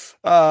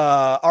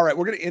 All right,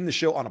 we're going to end the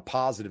show on a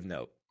positive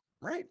note,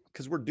 right?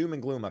 Because we're doom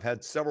and gloom. I've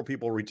had several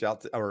people reach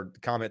out or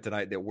comment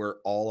tonight that we're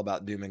all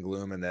about doom and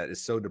gloom, and that is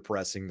so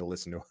depressing to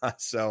listen to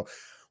us. So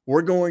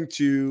we're going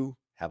to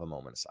have a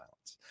moment of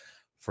silence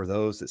for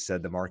those that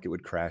said the market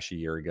would crash a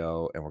year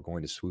ago, and we're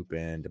going to swoop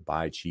in to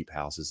buy cheap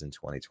houses in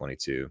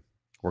 2022.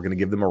 We're going to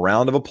give them a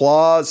round of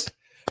applause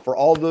for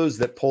all those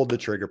that pulled the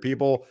trigger.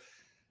 People,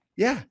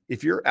 yeah,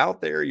 if you're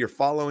out there, you're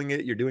following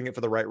it, you're doing it for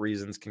the right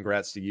reasons.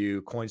 Congrats to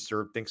you.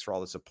 Coinster, thanks for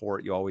all the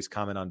support. You always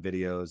comment on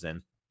videos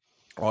and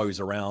are always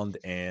around,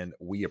 and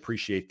we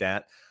appreciate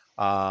that.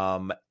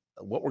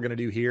 What we're going to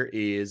do here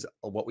is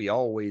what we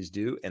always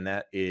do, and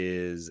that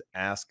is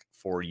ask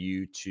for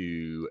you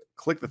to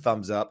click the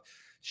thumbs up,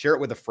 share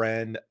it with a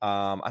friend.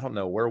 I don't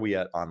know, where are we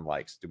at on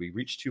likes? Did we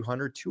reach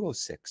 200?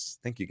 206.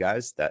 Thank you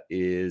guys. That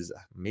is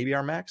maybe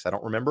our max. I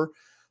don't remember.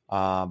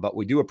 But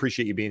we do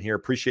appreciate you being here.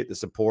 Appreciate the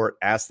support.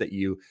 Ask that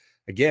you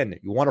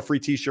want a free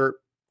t-shirt,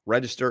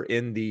 register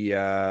in the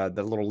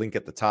little link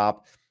at the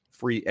top,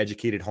 free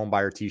educated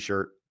homebuyer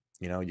t-shirt.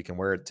 You can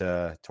wear it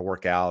to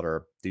work out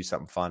or do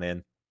something fun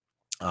in.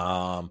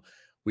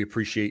 We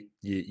appreciate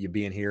you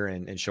being here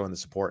and showing the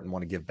support and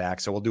want to give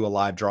back. So we'll do a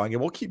live drawing,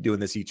 and we'll keep doing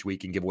this each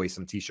week and give away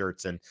some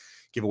t-shirts and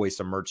give away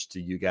some merch to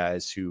you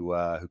guys who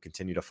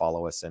continue to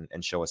follow us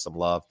and show us some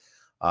love.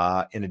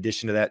 In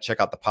addition to that, check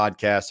out the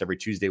podcast. Every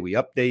Tuesday we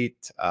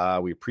update.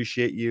 We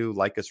appreciate you.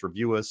 Like us,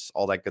 review us,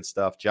 all that good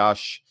stuff.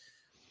 Josh,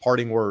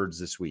 parting words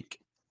this week.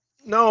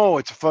 No,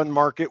 it's a fun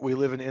market. We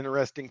live in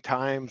interesting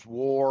times,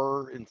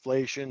 war,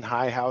 inflation,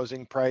 high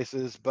housing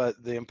prices.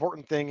 But the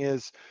important thing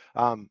is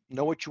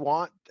know what you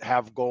want,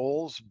 have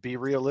goals, be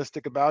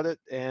realistic about it,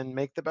 and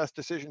make the best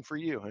decision for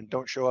you. And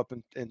don't show up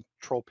and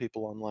troll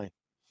people online.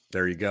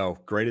 There you go.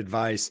 Great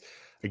advice.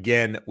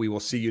 Again, we will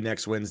see you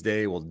next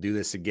Wednesday. We'll do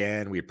this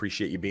again. We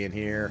appreciate you being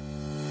here.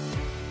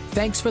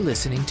 Thanks for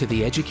listening to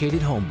The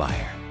Educated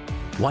Homebuyer.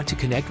 Want to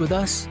connect with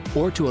us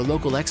or to a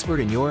local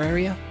expert in your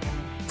area?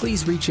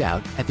 Please reach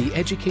out at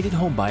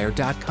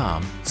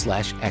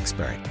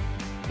theeducatedhomebuyer.com/expert.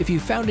 If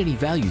you found any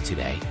value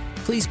today,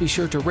 please be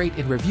sure to rate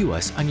and review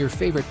us on your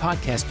favorite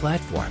podcast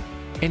platform.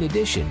 In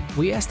addition,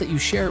 we ask that you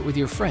share it with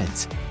your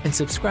friends and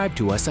subscribe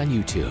to us on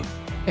YouTube.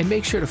 And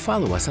make sure to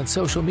follow us on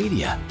social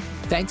media.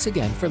 Thanks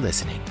again for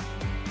listening.